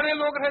بڈھے بڑے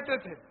لوگ رہتے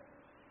تھے،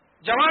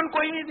 جوان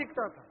کوئی نہیں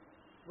دکھتا تھا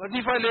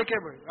وظیفہ لے کے.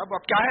 بھائی اب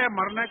کیا ہے،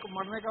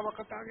 مرنے کا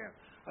وقت آ گیا.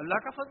 اللہ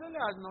کا فضل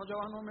ہے، آج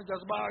نوجوانوں میں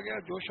جذبہ آ گیا،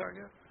 جوش آ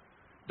گیا.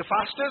 The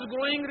fastest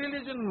growing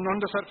religion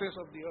on the surface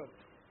of the earth.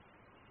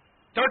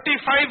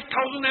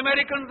 35,000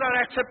 Americans are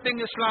accepting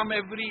Islam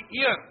every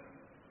year.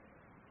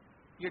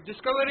 یہ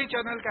ڈسکوری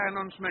چینل کا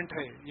اناؤنسمنٹ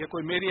ہے، یہ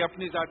کوئی میری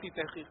اپنی ذاتی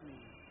تحقیق نہیں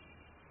ہے.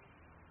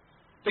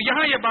 تو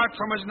یہاں یہ بات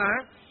سمجھنا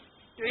ہے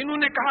کہ انہوں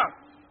نے کہا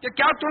کہ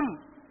کیا تم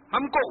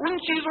ہم کو ان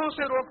چیزوں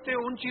سے روکتے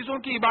ہو، ان چیزوں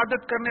کی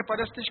عبادت کرنے،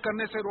 پرستش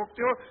کرنے سے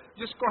روکتے ہو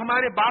جس کو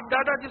ہمارے باپ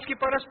دادا جس کی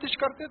پرستش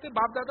کرتے تھے،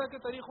 باپ دادا کے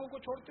طریقوں کو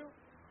چھوڑتے ہو.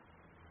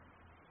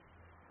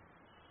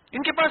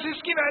 ان کے پاس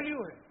اس کی ویلیو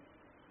ہے.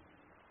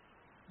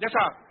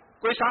 جیسا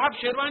کوئی صاحب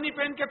شیروانی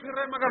پہن کے پھر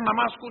رہے مگر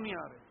نماز کو نہیں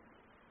آ رہے،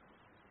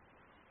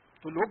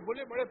 تو لوگ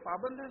بولے بڑے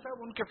پابند ہیں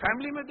صاحب. ان کے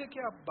فیملی میں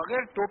دیکھیں آپ،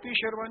 بغیر ٹوپی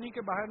شیروانی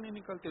کے باہر نہیں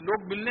نکلتے.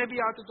 لوگ ملنے بھی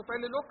آتے تو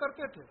پہلے لوگ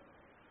کرتے تھے،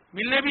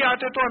 ملنے بھی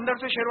آتے تو اندر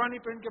سے شیروانی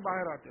پہن کے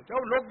باہر آتے تھے.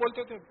 اور لوگ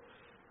بولتے تھے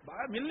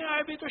باہر ملنے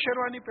آئے بھی تو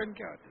شیروانی پہن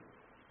کے آتے،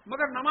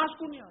 مگر نماز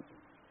کو نہیں آتے.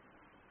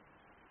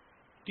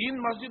 3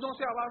 مسجدوں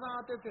سے آوازیں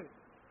آتے تھے،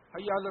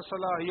 حی علی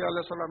الصلاۃ، حی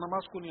علی الصلاۃ،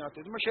 نماز کو نہیں آتے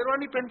تھے. میں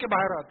شیروانی پہن کے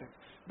باہر آتے تھے،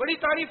 بڑی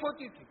تعریف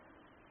ہوتی تھی.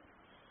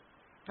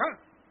 ہاں،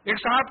 ایک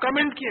صاحب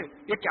کمنٹ کیے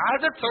یہ کیا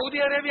حضرت سعودی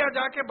عربیہ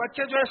جا کے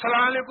بچے جو ہے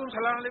سلام علیکم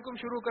سلام علیکم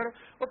شروع کرے.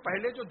 وہ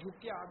پہلے جو جھک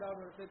کے آدھا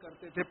ورتے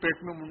کرتے تھے، پیٹ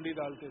میں منڈی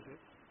ڈالتے تھے،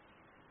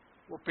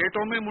 وہ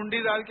پیٹوں میں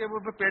منڈی ڈال کے وہ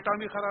پیٹا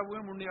بھی خراب ہوئے،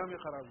 منڈیاں بھی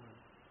خراب ہوئے.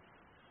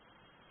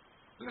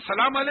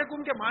 سلام علیکم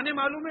کے معنی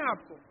معلوم ہے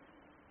آپ کو؟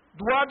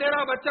 دعا دے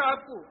رہا بچہ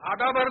آپ کو،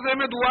 آدھا ورزے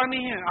میں دعا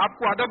نہیں ہے، آپ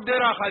کو ادب دے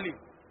رہا خالی.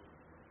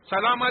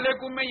 سلام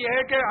علیکم میں یہ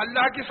ہے کہ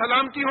اللہ کی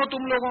سلامتی ہو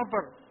تم لوگوں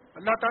پر،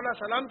 اللہ تعالیٰ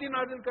سلامتی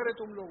نازل کرے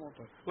تم لوگوں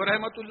پر، وہ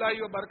رحمت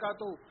اللہ و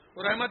برکاتہ،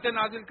 وہ رحمت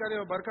نازل کرے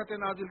اور برکت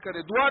نازل کرے.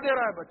 دعا دے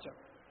رہا ہے بچہ.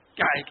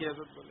 کیا ہے کہ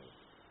حضرت بولے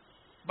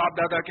باپ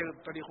دادا کے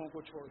طریقوں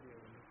کو چھوڑ دیا.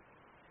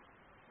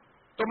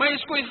 تو میں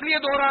اس کو اس لیے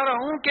دوہرا رہا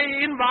ہوں کہ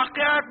ان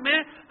واقعات میں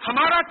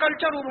ہمارا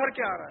کلچر ابھر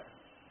کے آ رہا ہے.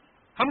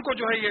 ہم کو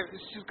جو ہے یہ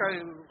اس چیز کا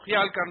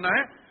خیال کرنا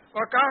ہے.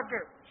 اور کہا کہ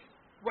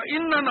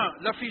وَإِنَّنَا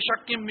لَفِي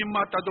شَكٍّ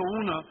مِّمَّا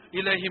تَدْعُونَ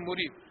إِلَيْهِ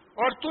مُرِيبٍ،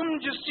 اور تم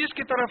جس چیز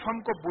کی طرف ہم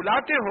کو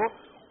بلاتے ہو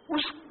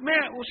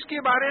اس کے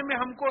بارے میں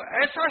ہم کو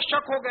ایسا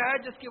شک ہو گیا ہے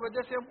جس کی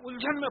وجہ سے ہم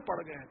الجھن میں پڑ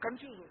گئے ہیں،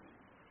 کنفیوز ہو گئے.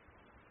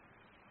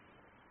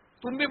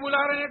 تم بھی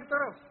بلا رہے ہیں ایک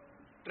طرف،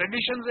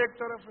 ٹریڈیشنز ایک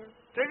طرف ہے.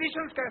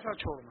 ٹریڈیشنز کیسا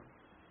چھوڑنا؟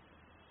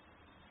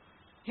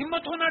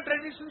 ہمت ہونا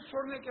ٹریڈیشنز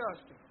چھوڑنے کے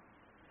واسطے،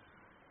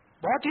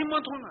 بہت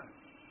ہمت ہونا ہے.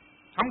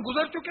 ہم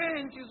گزر چکے ہیں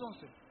ان چیزوں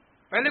سے.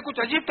 پہلے کچھ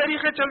عجیب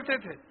طریقے چلتے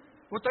تھے،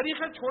 وہ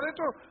طریقے چھوڑے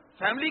تو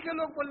فیملی کے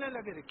لوگ بولنے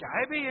لگے تھے کیا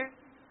ہے بھائی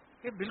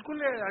یہ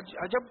بالکل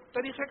عجب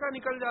طریقے کا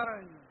نکل جا رہا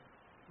ہے.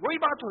 وہی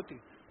بات ہوتی.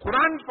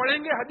 قرآن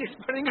پڑھیں گے، حدیث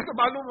پڑھیں گے تو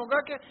معلوم ہوگا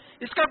کہ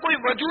اس کا کوئی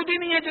وجود ہی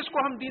نہیں ہے جس کو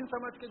ہم دین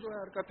سمجھ کے جو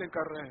ہے حرکتیں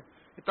کر رہے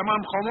ہیں.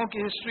 تمام قوموں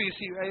کی ہسٹری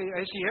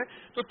ایسی ہے.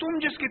 تو تم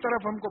جس کی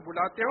طرف ہم کو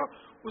بلاتے ہو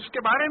اس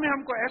کے بارے میں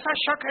ہم کو ایسا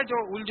شک ہے جو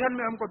الجھن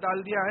میں ہم کو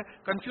ڈال دیا ہے،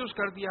 کنفیوز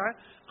کر دیا ہے.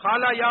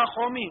 قال یا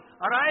قومی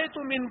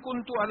ارأیتم ان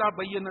کنت علی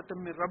بینۃ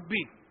من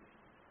ربی،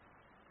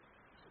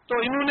 تو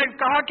انہوں نے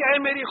کہا کہ اے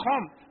میری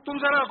قوم تم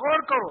ذرا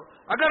غور کرو،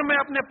 اگر میں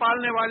اپنے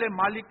پالنے والے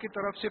مالک کی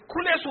طرف سے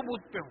کھلے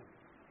ثبوت پہ ہوں،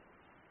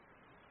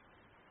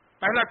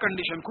 پہلا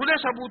کنڈیشن کھلے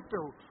ثبوت پہ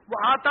ہو. وہ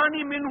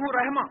آتانی منہ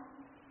رحمہ،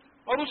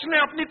 اور اس نے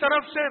اپنی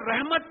طرف سے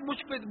رحمت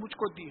مجھ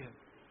کو دی ہے،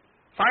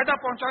 فائدہ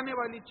پہنچانے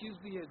والی چیز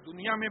دی ہے،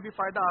 دنیا میں بھی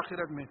فائدہ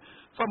آخرت میں.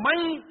 فَمَن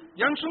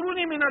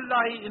يَنصُرُنِي مِنَ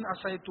اللَّهِ إِنْ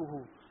عَصَيْتُهُ،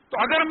 تو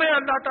اگر میں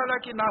اللہ تعالیٰ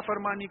کی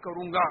نافرمانی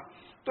کروں گا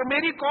تو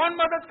میری کون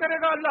مدد کرے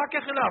گا اللہ کے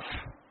خلاف؟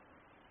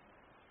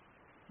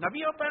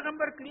 نبی اور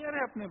پیغمبر کلیئر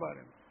ہے اپنے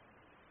بارے میں.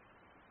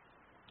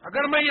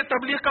 اگر میں یہ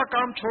تبلیغ کا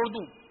کام چھوڑ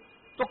دوں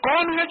تو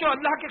کون ہے جو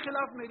اللہ کے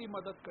خلاف میری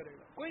مدد کرے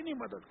گا؟ کوئی نہیں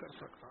مدد کر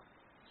سکتا.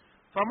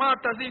 فما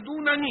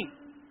تزیدوننی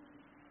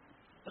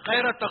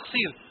غیر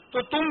تقصیر،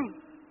 تو تم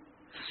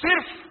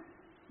صرف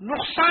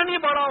نقصان ہی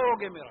بڑھاؤ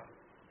گے میرا.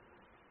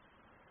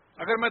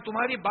 اگر میں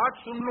تمہاری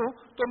بات سن لوں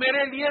تو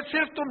میرے لیے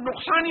صرف تم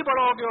نقصان ہی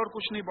بڑھاؤ گے اور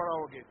کچھ نہیں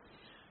بڑھاؤ گے.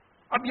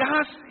 اب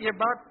یہاں یہ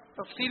بات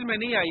تفصیل میں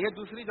نہیں آئی ہے،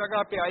 دوسری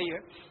جگہ پہ آئی ہے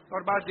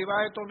اور بعض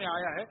روایتوں میں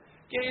آیا ہے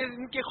کہ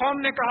ان کی قوم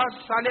نے کہا،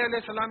 صالح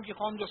علیہ السلام کی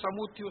قوم جو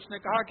سمود تھی اس نے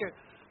کہا کہ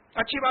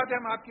اچھی بات ہے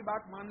ہم آپ کی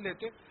بات مان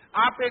لیتے،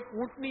 آپ ایک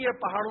اونٹنی یہ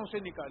پہاڑوں سے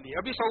نکالیے.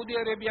 ابھی سعودی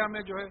عربیہ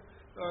میں جو ہے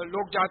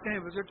لوگ جاتے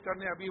ہیں وزٹ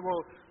کرنے، ابھی وہ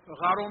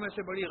غاروں میں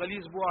سے بڑی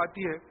غلیظ بو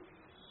آتی ہے،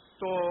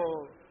 تو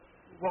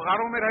وہ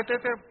غاروں میں رہتے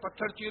تھے،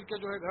 پتھر چیر کے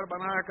جو ہے گھر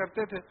بنایا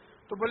کرتے تھے.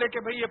 تو بولے کہ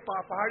بھئی یہ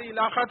پہاڑی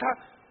علاقہ تھا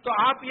تو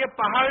آپ یہ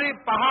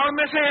پہاڑ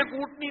میں سے ایک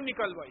اونٹنی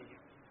نکلوائیے،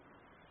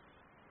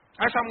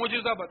 ایسا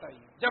معجزہ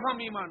بتائیے جب ہم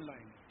ایمان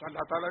لائیں گے. تو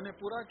اللہ تعالیٰ نے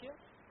پورا کیا،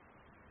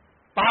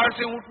 پہاڑ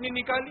سے اونٹنی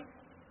نکالی.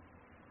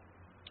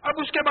 اب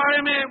اس کے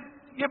بارے میں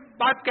یہ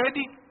بات کہہ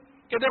دی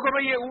کہ دیکھو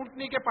بھئی یہ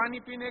اونٹنی کے پانی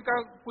پینے کا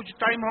کچھ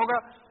ٹائم ہوگا،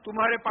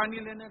 تمہارے پانی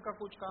لینے کا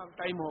کچھ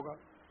ٹائم ہوگا.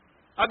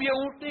 اب یہ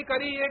اونٹنی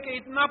کری ہے کہ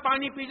اتنا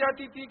پانی پی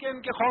جاتی تھی کہ ان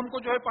کے قوم کو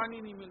جو ہے پانی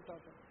نہیں ملتا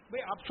تھا.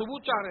 بھئی آپ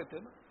ثبوت چاہ رہے تھے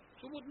نا،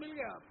 ثبوت مل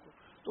گیا آپ کو.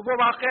 تو وہ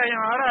واقعہ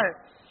یہاں آ رہا ہے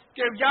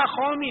کہ یا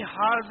قومی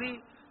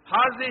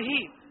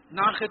حاضی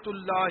ناخت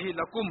اللہ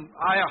لکم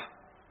آیا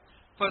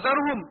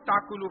فذرہم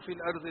تاکلوا فی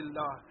الارض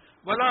اللہ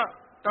ولا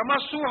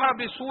تمسوها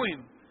بسوء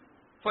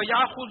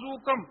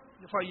فیاخذوکم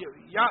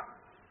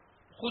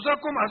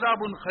یاخذکم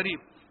عذاب قریب.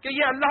 کہ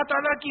یہ اللہ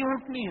تعالیٰ کی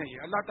اونٹنی ہے،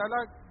 یہ اللہ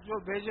تعالیٰ جو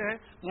بھیجے ہیں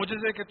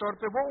معجزے کے طور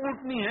پہ وہ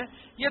اونٹنی ہے،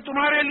 یہ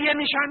تمہارے لیے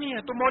نشانی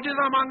ہے. تو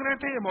معجزہ مانگ رہے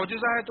تھے، یہ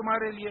معجزہ ہے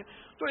تمہارے لیے،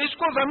 تو اس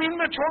کو زمین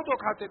میں چھوڑ دو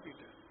کھاتے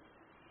پیتے،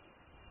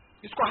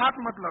 اس کو ہاتھ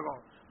مت لگاؤ.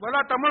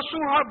 ولا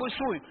تمسوها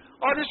بسوء،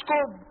 اور اس کو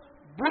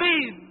بری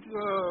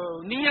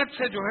نیت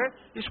سے جو ہے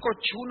اس کو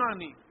چھونا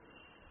نہیں،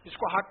 اس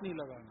کو ہاتھ نہیں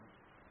لگانا.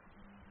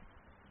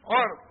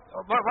 اور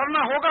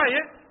ورنہ ہوگا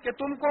یہ کہ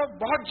تم کو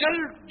بہت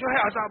جلد جو ہے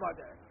عذاب آ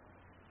جائے گا.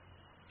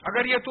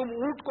 اگر یہ تم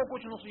اونٹ کو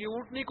کچھ یہ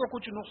اونٹنی کو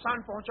کچھ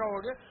نقصان پہنچاؤ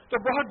گے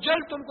تو بہت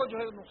جلد تم کو جو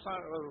ہے نقصان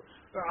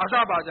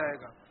عذاب آ جائے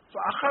گا. تو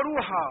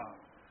اخروہا،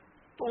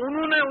 تو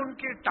انہوں نے ان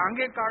کی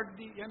ٹانگیں کاٹ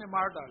دی، یعنی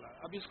مار ڈالا.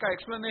 اب اس کا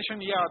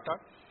ایکسپلینیشن یہ آتا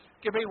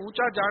کہ بھئی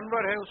اونچا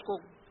جانور ہے، اس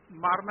کو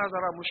مارنا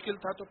ذرا مشکل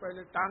تھا، تو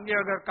پہلے ٹانگیں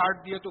اگر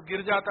کاٹ دیے تو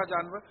گر جاتا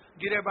جانور،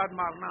 گرے بعد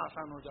مارنا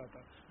آسان ہو جاتا.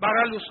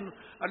 بہرحال اس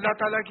اللہ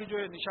تعالیٰ کی جو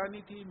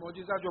نشانی تھی،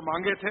 معجزہ جو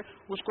مانگے تھے،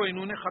 اس کو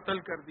انہوں نے قتل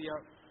کر دیا.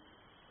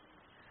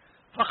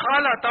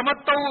 فقال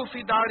تمتعوا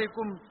فی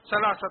دارکم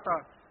ثلاثۃ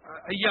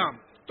ایام،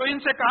 تو ان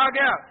سے کہا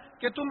گیا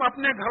کہ تم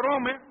اپنے گھروں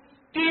میں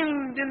 3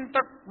 دن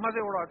تک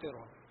مزے اڑاتے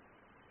رہو.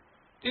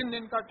 3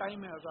 دن کا ٹائم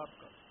ہے عذاب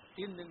کا،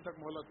 3 دن تک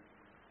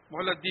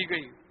مہلت دی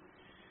گئی.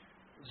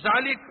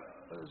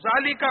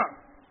 ذالک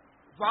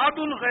وعد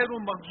غیر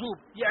مکذوب،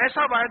 یہ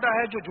ایسا وعدہ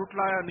ہے جو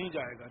جھٹلایا نہیں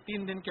جائے گا.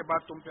 3 دن کے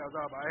بعد تم پہ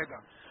عذاب آئے گا.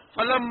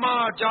 فلما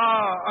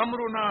جاء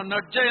امرنا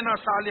نجینا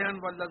صالحا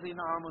والذین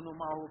آمنوا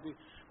معه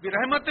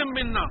برحمت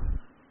منا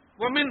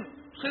ومن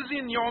خزي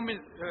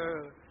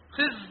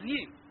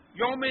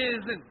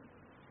يومئذ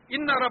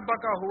ان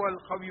ربک هو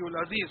القوی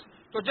العزیز.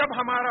 تو جب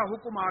ہمارا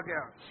حکم آ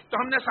گیا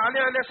تو ہم نے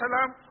صالح علیہ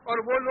السلام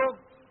اور وہ لوگ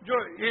جو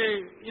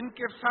ان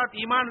کے ساتھ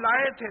ایمان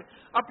لائے تھے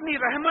اپنی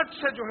رحمت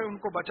سے جو ہے ان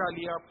کو بچا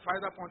لیا،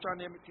 فائدہ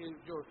پہنچانے کی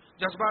جو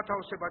جذبہ تھا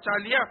اسے بچا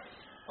لیا،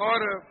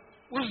 اور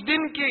اس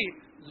دن کی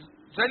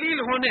ذلیل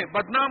ہونے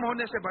بدنام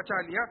ہونے سے بچا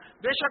لیا.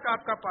 بے شک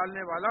آپ کا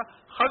پالنے والا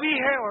قوی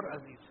ہے اور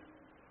عزیز ہے.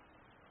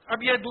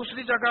 اب یہ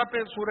دوسری جگہ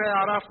پہ سورہ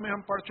اعراف میں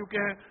ہم پڑھ چکے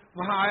ہیں،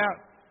 وہاں آیا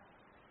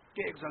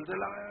کہ ایک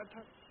زلزلہ آیا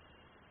تھا.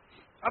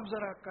 اب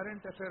ذرا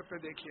کرنٹ افیئر پہ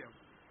دیکھیے.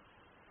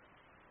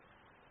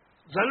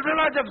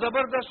 زلزلہ جب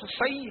زبردست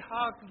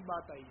صیحہ کی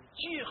بات آئی،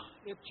 چیخ،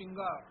 ایک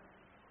چنگار،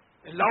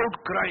 لاؤڈ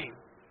کرائی،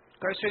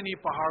 کیسے نہیں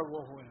پہاڑ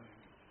وہ ہوئے ہیں.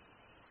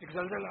 ایک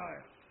زلزلہ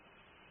آیا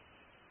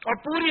اور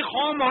پوری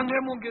قوم اندھے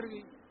منہ گر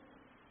گئی.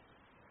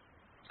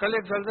 کل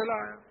ایک زلزلہ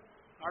آیا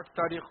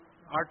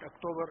 8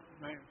 اکتوبر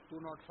میں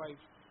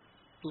 2005.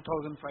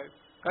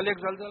 کل ایک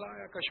زلزلہ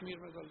آیا، کشمیر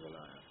میں زلزلہ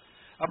آیا.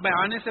 اب میں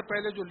آنے سے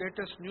پہلے جو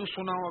لیٹسٹ نیوز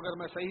سنا ہوں، اگر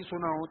میں صحیح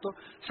سنا ہوں تو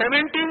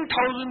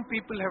 17,000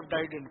 پیپل ہیو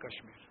ڈائیڈ ان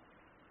کشمیر.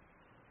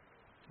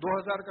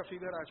 2000 کا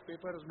فگر آج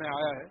پیپرز میں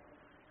آیا ہے.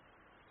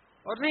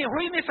 اور نہیں ہو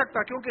ہی نہیں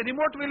سکتا کیونکہ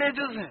ریموٹ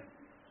ولیجز ہیں.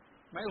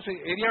 میں اس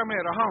ایریا میں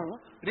رہا ہوں،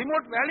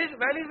 ریموٹ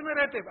ویلیز میں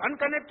رہتے،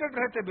 انکنیکٹڈ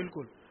رہتے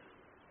بالکل.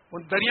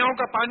 ان دریاؤں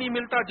کا پانی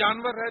ملتا،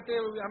 جانور رہتے،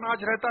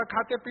 اناج رہتا،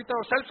 کھاتے پیتا،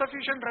 اور سیلف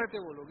سفیشینٹ رہتے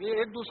وہ لوگ.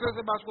 یہ ایک دوسرے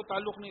سے بات کو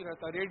تعلق نہیں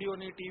رہتا، ریڈیو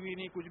نہیں، ٹی وی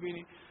نہیں، کچھ بھی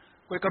نہیں،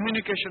 کوئی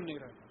کمیونیکیشن نہیں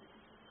رہتا.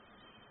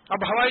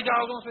 اب ہوائی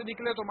جہازوں سے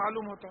نکلے تو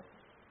معلوم ہوتا.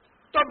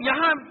 تو اب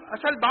یہاں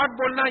اصل بات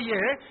بولنا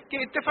یہ ہے کہ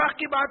اتفاق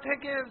کی بات ہے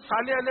کہ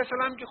صالح علیہ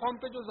السلام کی قوم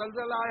پہ جو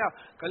زلزلہ آیا،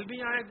 کل بھی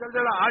یہاں ایک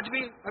زلزلہ آج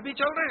بھی ابھی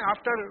چل رہے ہیں،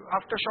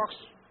 آفٹر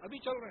شاکس ابھی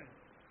چل رہے ہیں.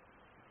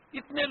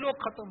 اتنے لوگ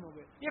ختم ہو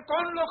گئے. یہ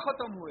کون لوگ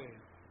ختم ہوئے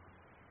ہیں؟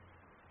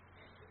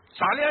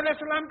 صالح علیہ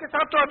السلام کے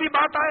ساتھ تو ابھی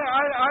بات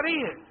آ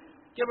رہی ہے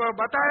کہ وہ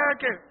بتایا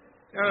کہ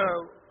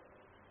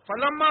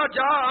فلما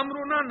جاء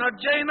امرنا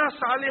نجینا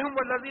صالحا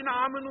والذین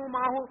آمنوا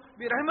معه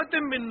برحمت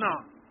منا.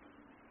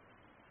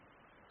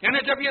 یعنی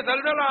جب یہ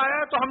زلزلہ آیا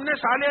تو ہم نے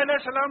صالح علیہ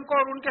السلام کو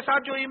اور ان کے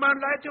ساتھ جو ایمان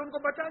لائے تھے ان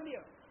کو بچا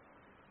لیا.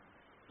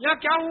 یہاں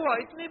کیا ہوا؟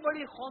 اتنی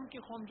بڑی قوم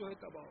کی قوم جو ہے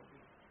تباہ ہو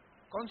گئی.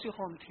 کون سی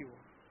قوم تھی وہ؟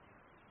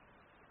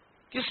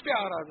 کس پہ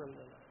آ رہا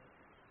زلزلہ؟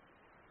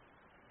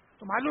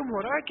 تو معلوم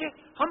ہو رہا ہے کہ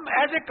ہم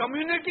ایز اے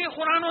کمیونٹی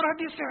قرآن اور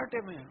حدیث سے ہٹے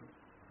ہوئے ہیں.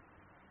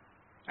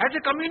 ایز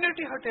اے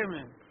کمیونٹی ہٹے ہوئے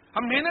ہیں.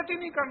 ہم محنت ہی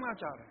نہیں کرنا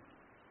چاہ رہے.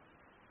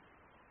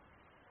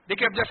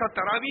 دیکھیے اب جیسا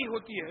تراویح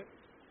ہوتی ہے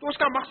تو اس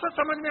کا مقصد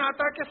سمجھ میں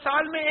آتا ہے کہ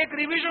سال میں ایک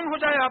ریویژن ہو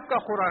جائے آپ کا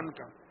قرآن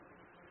کا.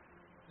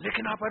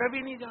 لیکن آپ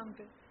عربی نہیں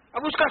جانتے.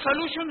 اب اس کا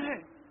سلوشن ہے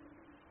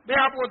بھئی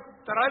آپ وہ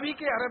تراویح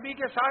کے عربی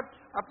کے ساتھ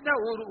اپنا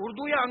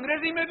اردو یا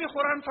انگریزی میں بھی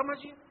قرآن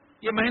سمجھیے.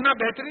 یہ مہینہ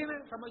بہترین ہے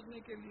سمجھنے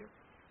کے لیے.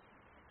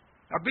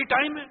 اب بھی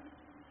ٹائم ہے.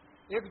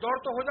 ایک دور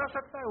تو ہو جا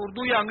سکتا ہے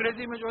اردو یا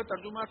انگریزی میں جو ہے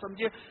ترجمہ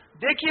سمجھیے.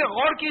 دیکھیے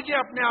غور کیجئے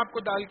اپنے آپ کو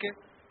ڈال کے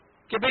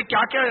کہ بھئی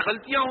کیا کیا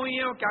غلطیاں ہوئی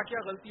ہیں اور کیا کیا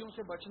غلطیوں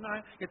سے بچنا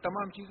ہے. یہ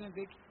تمام چیزیں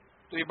دیکھیے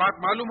تو یہ بات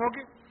معلوم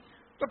ہوگی.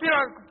 تو پھر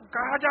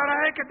کہا جا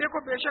رہا ہے کہ دیکھو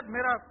بے شک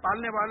میرا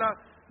پالنے والا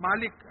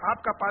مالک، آپ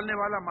کا پالنے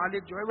والا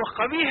مالک جو ہے وہ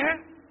قوی ہے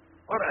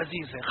اور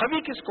عزیز ہے.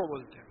 قوی کس کو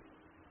بولتے ہیں؟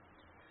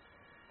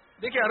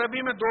 دیکھیے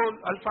عربی میں دو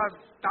الفاظ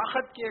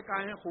طاقت کے ایک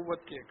آئے ہیں،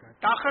 قوت کے ایک ہے.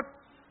 طاقت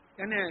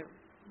یعنی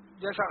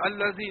جیسا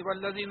الذی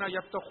والذین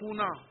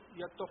یتقونہ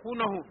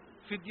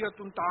فدیۃ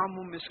طعام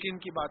مسکین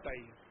کی بات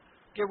آئی ہے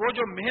کہ وہ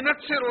جو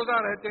محنت سے روزہ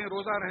رہتے ہیں،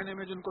 روزہ رہنے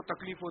میں جن کو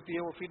تکلیف ہوتی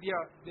ہے وہ فدیہ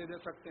دے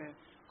سکتے ہیں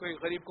کوئی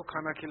غریب کو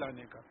کھانا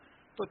کھلانے کا.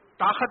 تو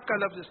طاقت کا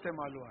لفظ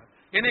استعمال ہوا ہے.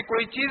 یعنی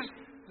کوئی چیز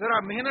ذرا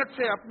محنت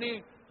سے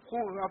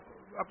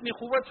اپنی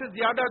قوت سے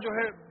زیادہ جو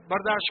ہے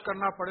برداشت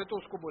کرنا پڑے تو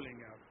اس کو بولیں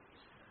گے آپ.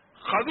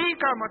 قوی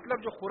کا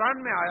مطلب جو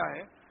قرآن میں آیا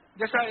ہے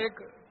جیسا ایک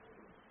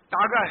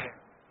تاگا ہے،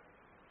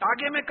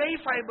 تاگے میں کئی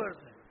فائبرز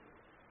ہیں.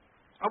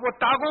 اب وہ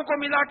تاگوں کو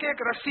ملا کے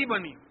ایک رسی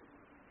بنی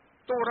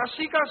تو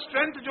رسی کا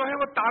اسٹرینتھ جو ہے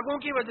وہ تاگوں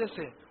کی وجہ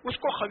سے اس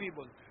کو قوی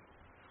بولتے ہیں.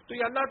 تو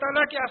یہ اللہ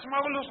تعالیٰ کے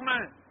اسماء الحسنی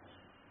ہیں.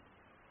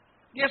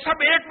 یہ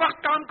سب ایک وقت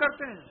کام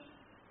کرتے ہیں.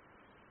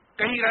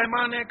 کہیں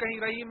رحمان ہے، کہیں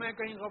رحیم ہے،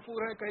 کہیں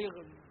غفور ہے، کہیں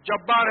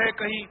جبار ہے،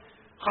 کہیں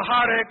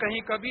قہار ہے، کہیں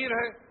کبیر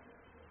ہے.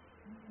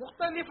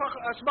 مختلف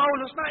اسماء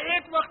الحسنی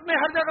ایک وقت میں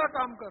ہر جگہ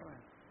کام کر رہے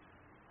ہیں.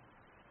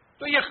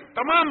 تو یہ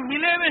تمام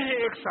ملے ہوئے ہیں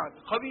ایک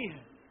ساتھ، قوی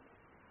ہیں.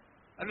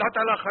 اللہ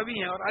تعالیٰ قوی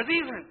ہیں اور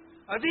عزیز ہیں.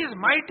 عزیز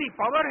مائٹی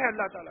پاور ہے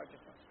اللہ تعالیٰ کے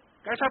پاس.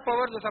 کیسا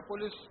پاور؟ جیسا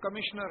پولیس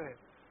کمشنر ہے،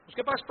 اس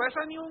کے پاس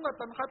پیسہ نہیں ہوگا،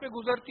 تنخواہ پہ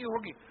گزرتی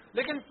ہوگی،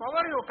 لیکن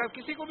پاور ہے، وہ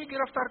کسی کو بھی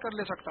گرفتار کر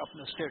لے سکتا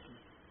اپنے اسٹیٹ میں.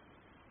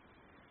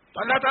 تو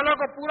اللہ تعالیٰ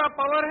کو پورا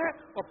پاور ہے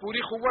اور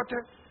پوری قوت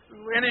ہے.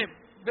 یعنی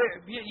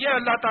یہ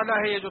اللہ تعالیٰ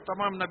ہے یہ جو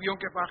تمام نبیوں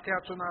کے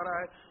واقعات سنا رہا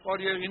ہے اور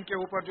یہ ان کے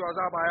اوپر جو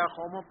عذاب آیا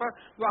قوموں پر.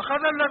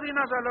 وَأَخَذَ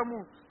الَّذِينَ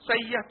ظَلَمُوا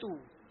سَيِّئَةُ.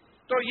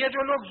 تو یہ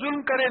جو لوگ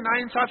ظلم کرے،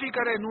 ناانصافی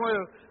کرے،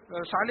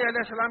 صالح علیہ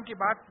السلام کی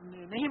بات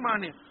نہیں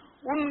مانے،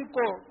 ان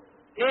کو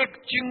ایک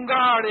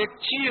چنگاڑ، ایک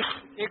چیخ،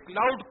 ایک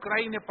لاؤڈ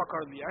کرائی نے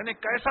پکڑ لیا. یعنی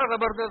کیسا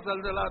زبردست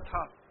زلزلہ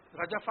تھا.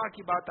 رجفہ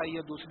کی بات آئی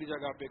ہے دوسری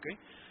جگہ پہ کہیں.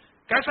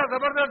 کیسا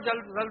زبردست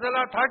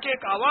زلزلہ تھا کہ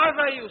ایک آواز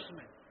آئی اس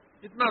میں،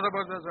 اتنا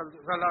زبردست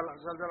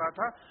زلزلہ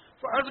تھا.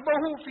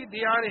 فَأَصْبَحُوا فِي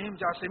دِيَارِهِمْ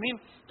جَاثِمِينَ.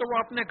 تو وہ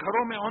اپنے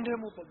گھروں میں اوندھے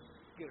منہ پر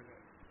گر گئے.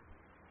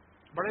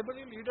 بڑے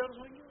بڑے لیڈرز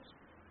ہوں گے اس میں.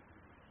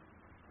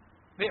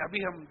 بھئی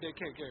ابھی ہم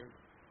دیکھیں کہ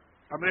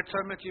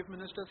امرتسر میں چیف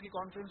منسٹرز کی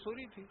کانفرنس ہو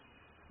رہی تھی،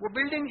 وہ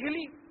بلڈنگ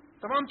ہلی،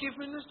 تمام چیف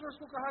منسٹرز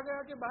کو کہا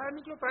گیا کہ باہر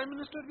نکلو. پرائم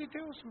منسٹر بھی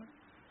تھے اس میں.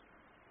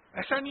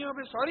 ایسا نہیں ہو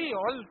بھائی sorry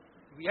all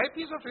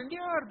VIPs of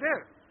India are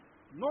there,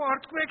 know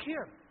earth quick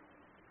hair.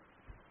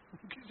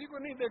 کسی کو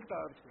نہیں دیکھتا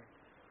ارتھ کویک.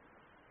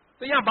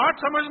 تو یہاں بات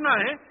سمجھنا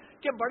ہے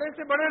کہ بڑے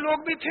سے بڑے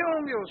لوگ بھی تھے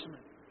ہوں گے اس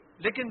میں،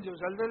 لیکن جو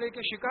زلزلے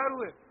کے شکار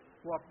ہوئے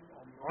وہ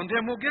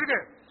اوندھے منہ گر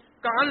گئے.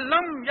 کأن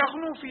لم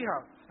یغنوا فیہا،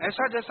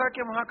 ایسا جیسا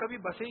کہ وہاں کبھی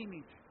بسے ہی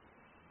نہیں تھے.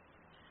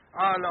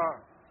 اعلیٰ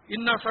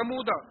ان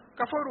ثمود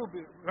کفروا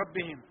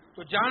بربہم.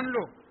 تو جان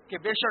لو کہ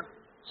بے شک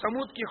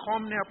سمود کی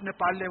قوم نے اپنے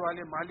پالنے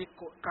والے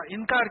مالک کا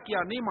انکار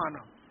کیا، نہیں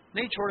مانا،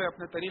 نہیں چھوڑے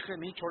اپنے طریقے،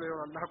 نہیں چھوڑے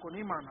اور اللہ کو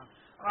نہیں مانا.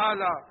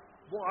 اعلیٰ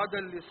بعدا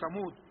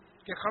لثمود،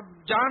 کہ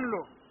جان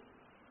لو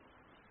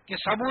کہ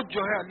سمود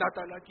جو ہے اللہ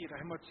تعالیٰ کی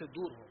رحمت سے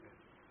دور ہو گئے،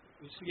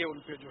 اس لیے ان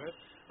پہ جو ہے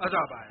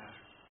عذاب آیا ہے.